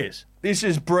own. Look at this. This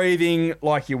is breathing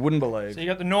like you wouldn't believe. So you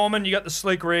got the Norman, you got the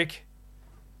Slick Rick.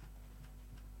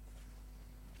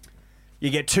 You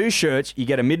get 2 shirts, you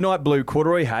get a midnight blue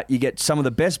corduroy hat, you get some of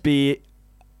the best beer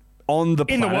on the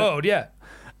planet. In the world, yeah.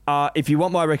 If you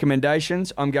want my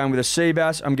recommendations, I'm going with a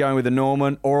Seabass, I'm going with a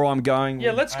Norman, or I'm going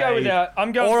with let's go with that.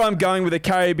 I'm going with a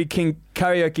Karaoke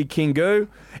Kingu.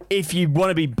 If you want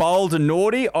to be bold and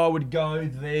naughty, I would go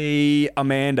the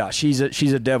Amanda. She's a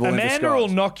devil in disguise. Amanda will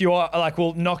knock you off,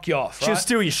 right? She'll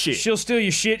steal your shit. She'll steal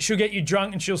your shit, she'll get you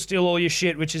drunk, and she'll steal all your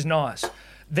shit, which is nice.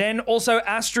 Then also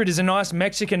Astrid is a nice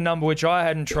Mexican number, which I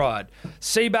hadn't tried.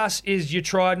 Seabass is your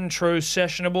tried and true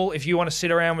sessionable if you want to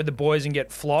sit around with the boys and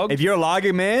get flogged. If you're a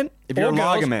lager man,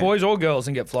 boys or girls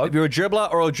and get flogged. If you're a dribbler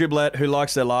or a dribblette who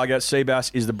likes their lager,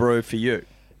 Seabass is the brew for you.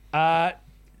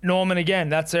 Norman again,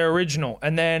 that's their original.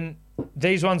 And then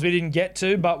these ones we didn't get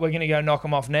to, but we're going to go knock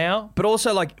them off now. But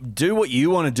also, do what you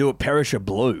want to do at Perisher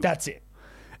Blue. That's it.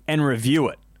 And review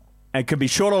it. And it could be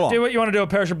short or long. Do what you want to do at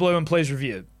Perisher Blue and please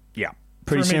review. Yeah.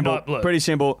 Pretty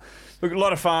simple. Look, a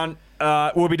lot of fun.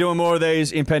 We'll be doing more of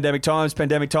these in pandemic times.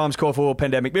 Pandemic times call for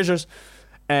pandemic measures.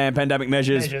 And pandemic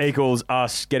measures equals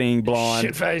us getting blind.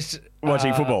 Shit-faced.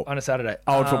 Watching football. On a Saturday.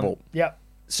 Old football. Yep.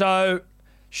 So,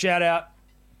 shout out.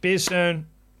 Beers soon.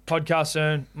 Podcast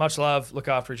soon. Much love. Look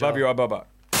after each other. Love you all. Bye-bye.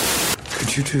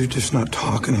 Could you two just not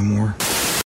talk anymore?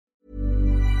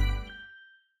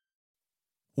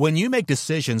 When you make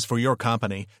decisions for your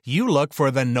company, you look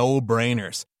for the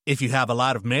no-brainers. If you have a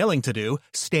lot of mailing to do,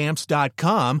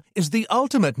 Stamps.com is the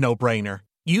ultimate no-brainer.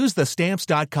 Use the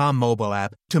Stamps.com mobile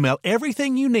app to mail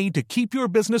everything you need to keep your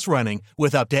business running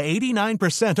with up to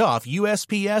 89% off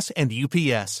USPS and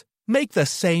UPS. Make the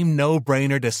same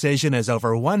no-brainer decision as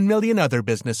over 1 million other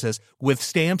businesses with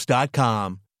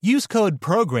Stamps.com. Use code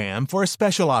PROGRAM for a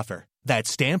special offer. That's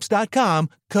Stamps.com,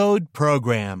 code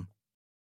PROGRAM.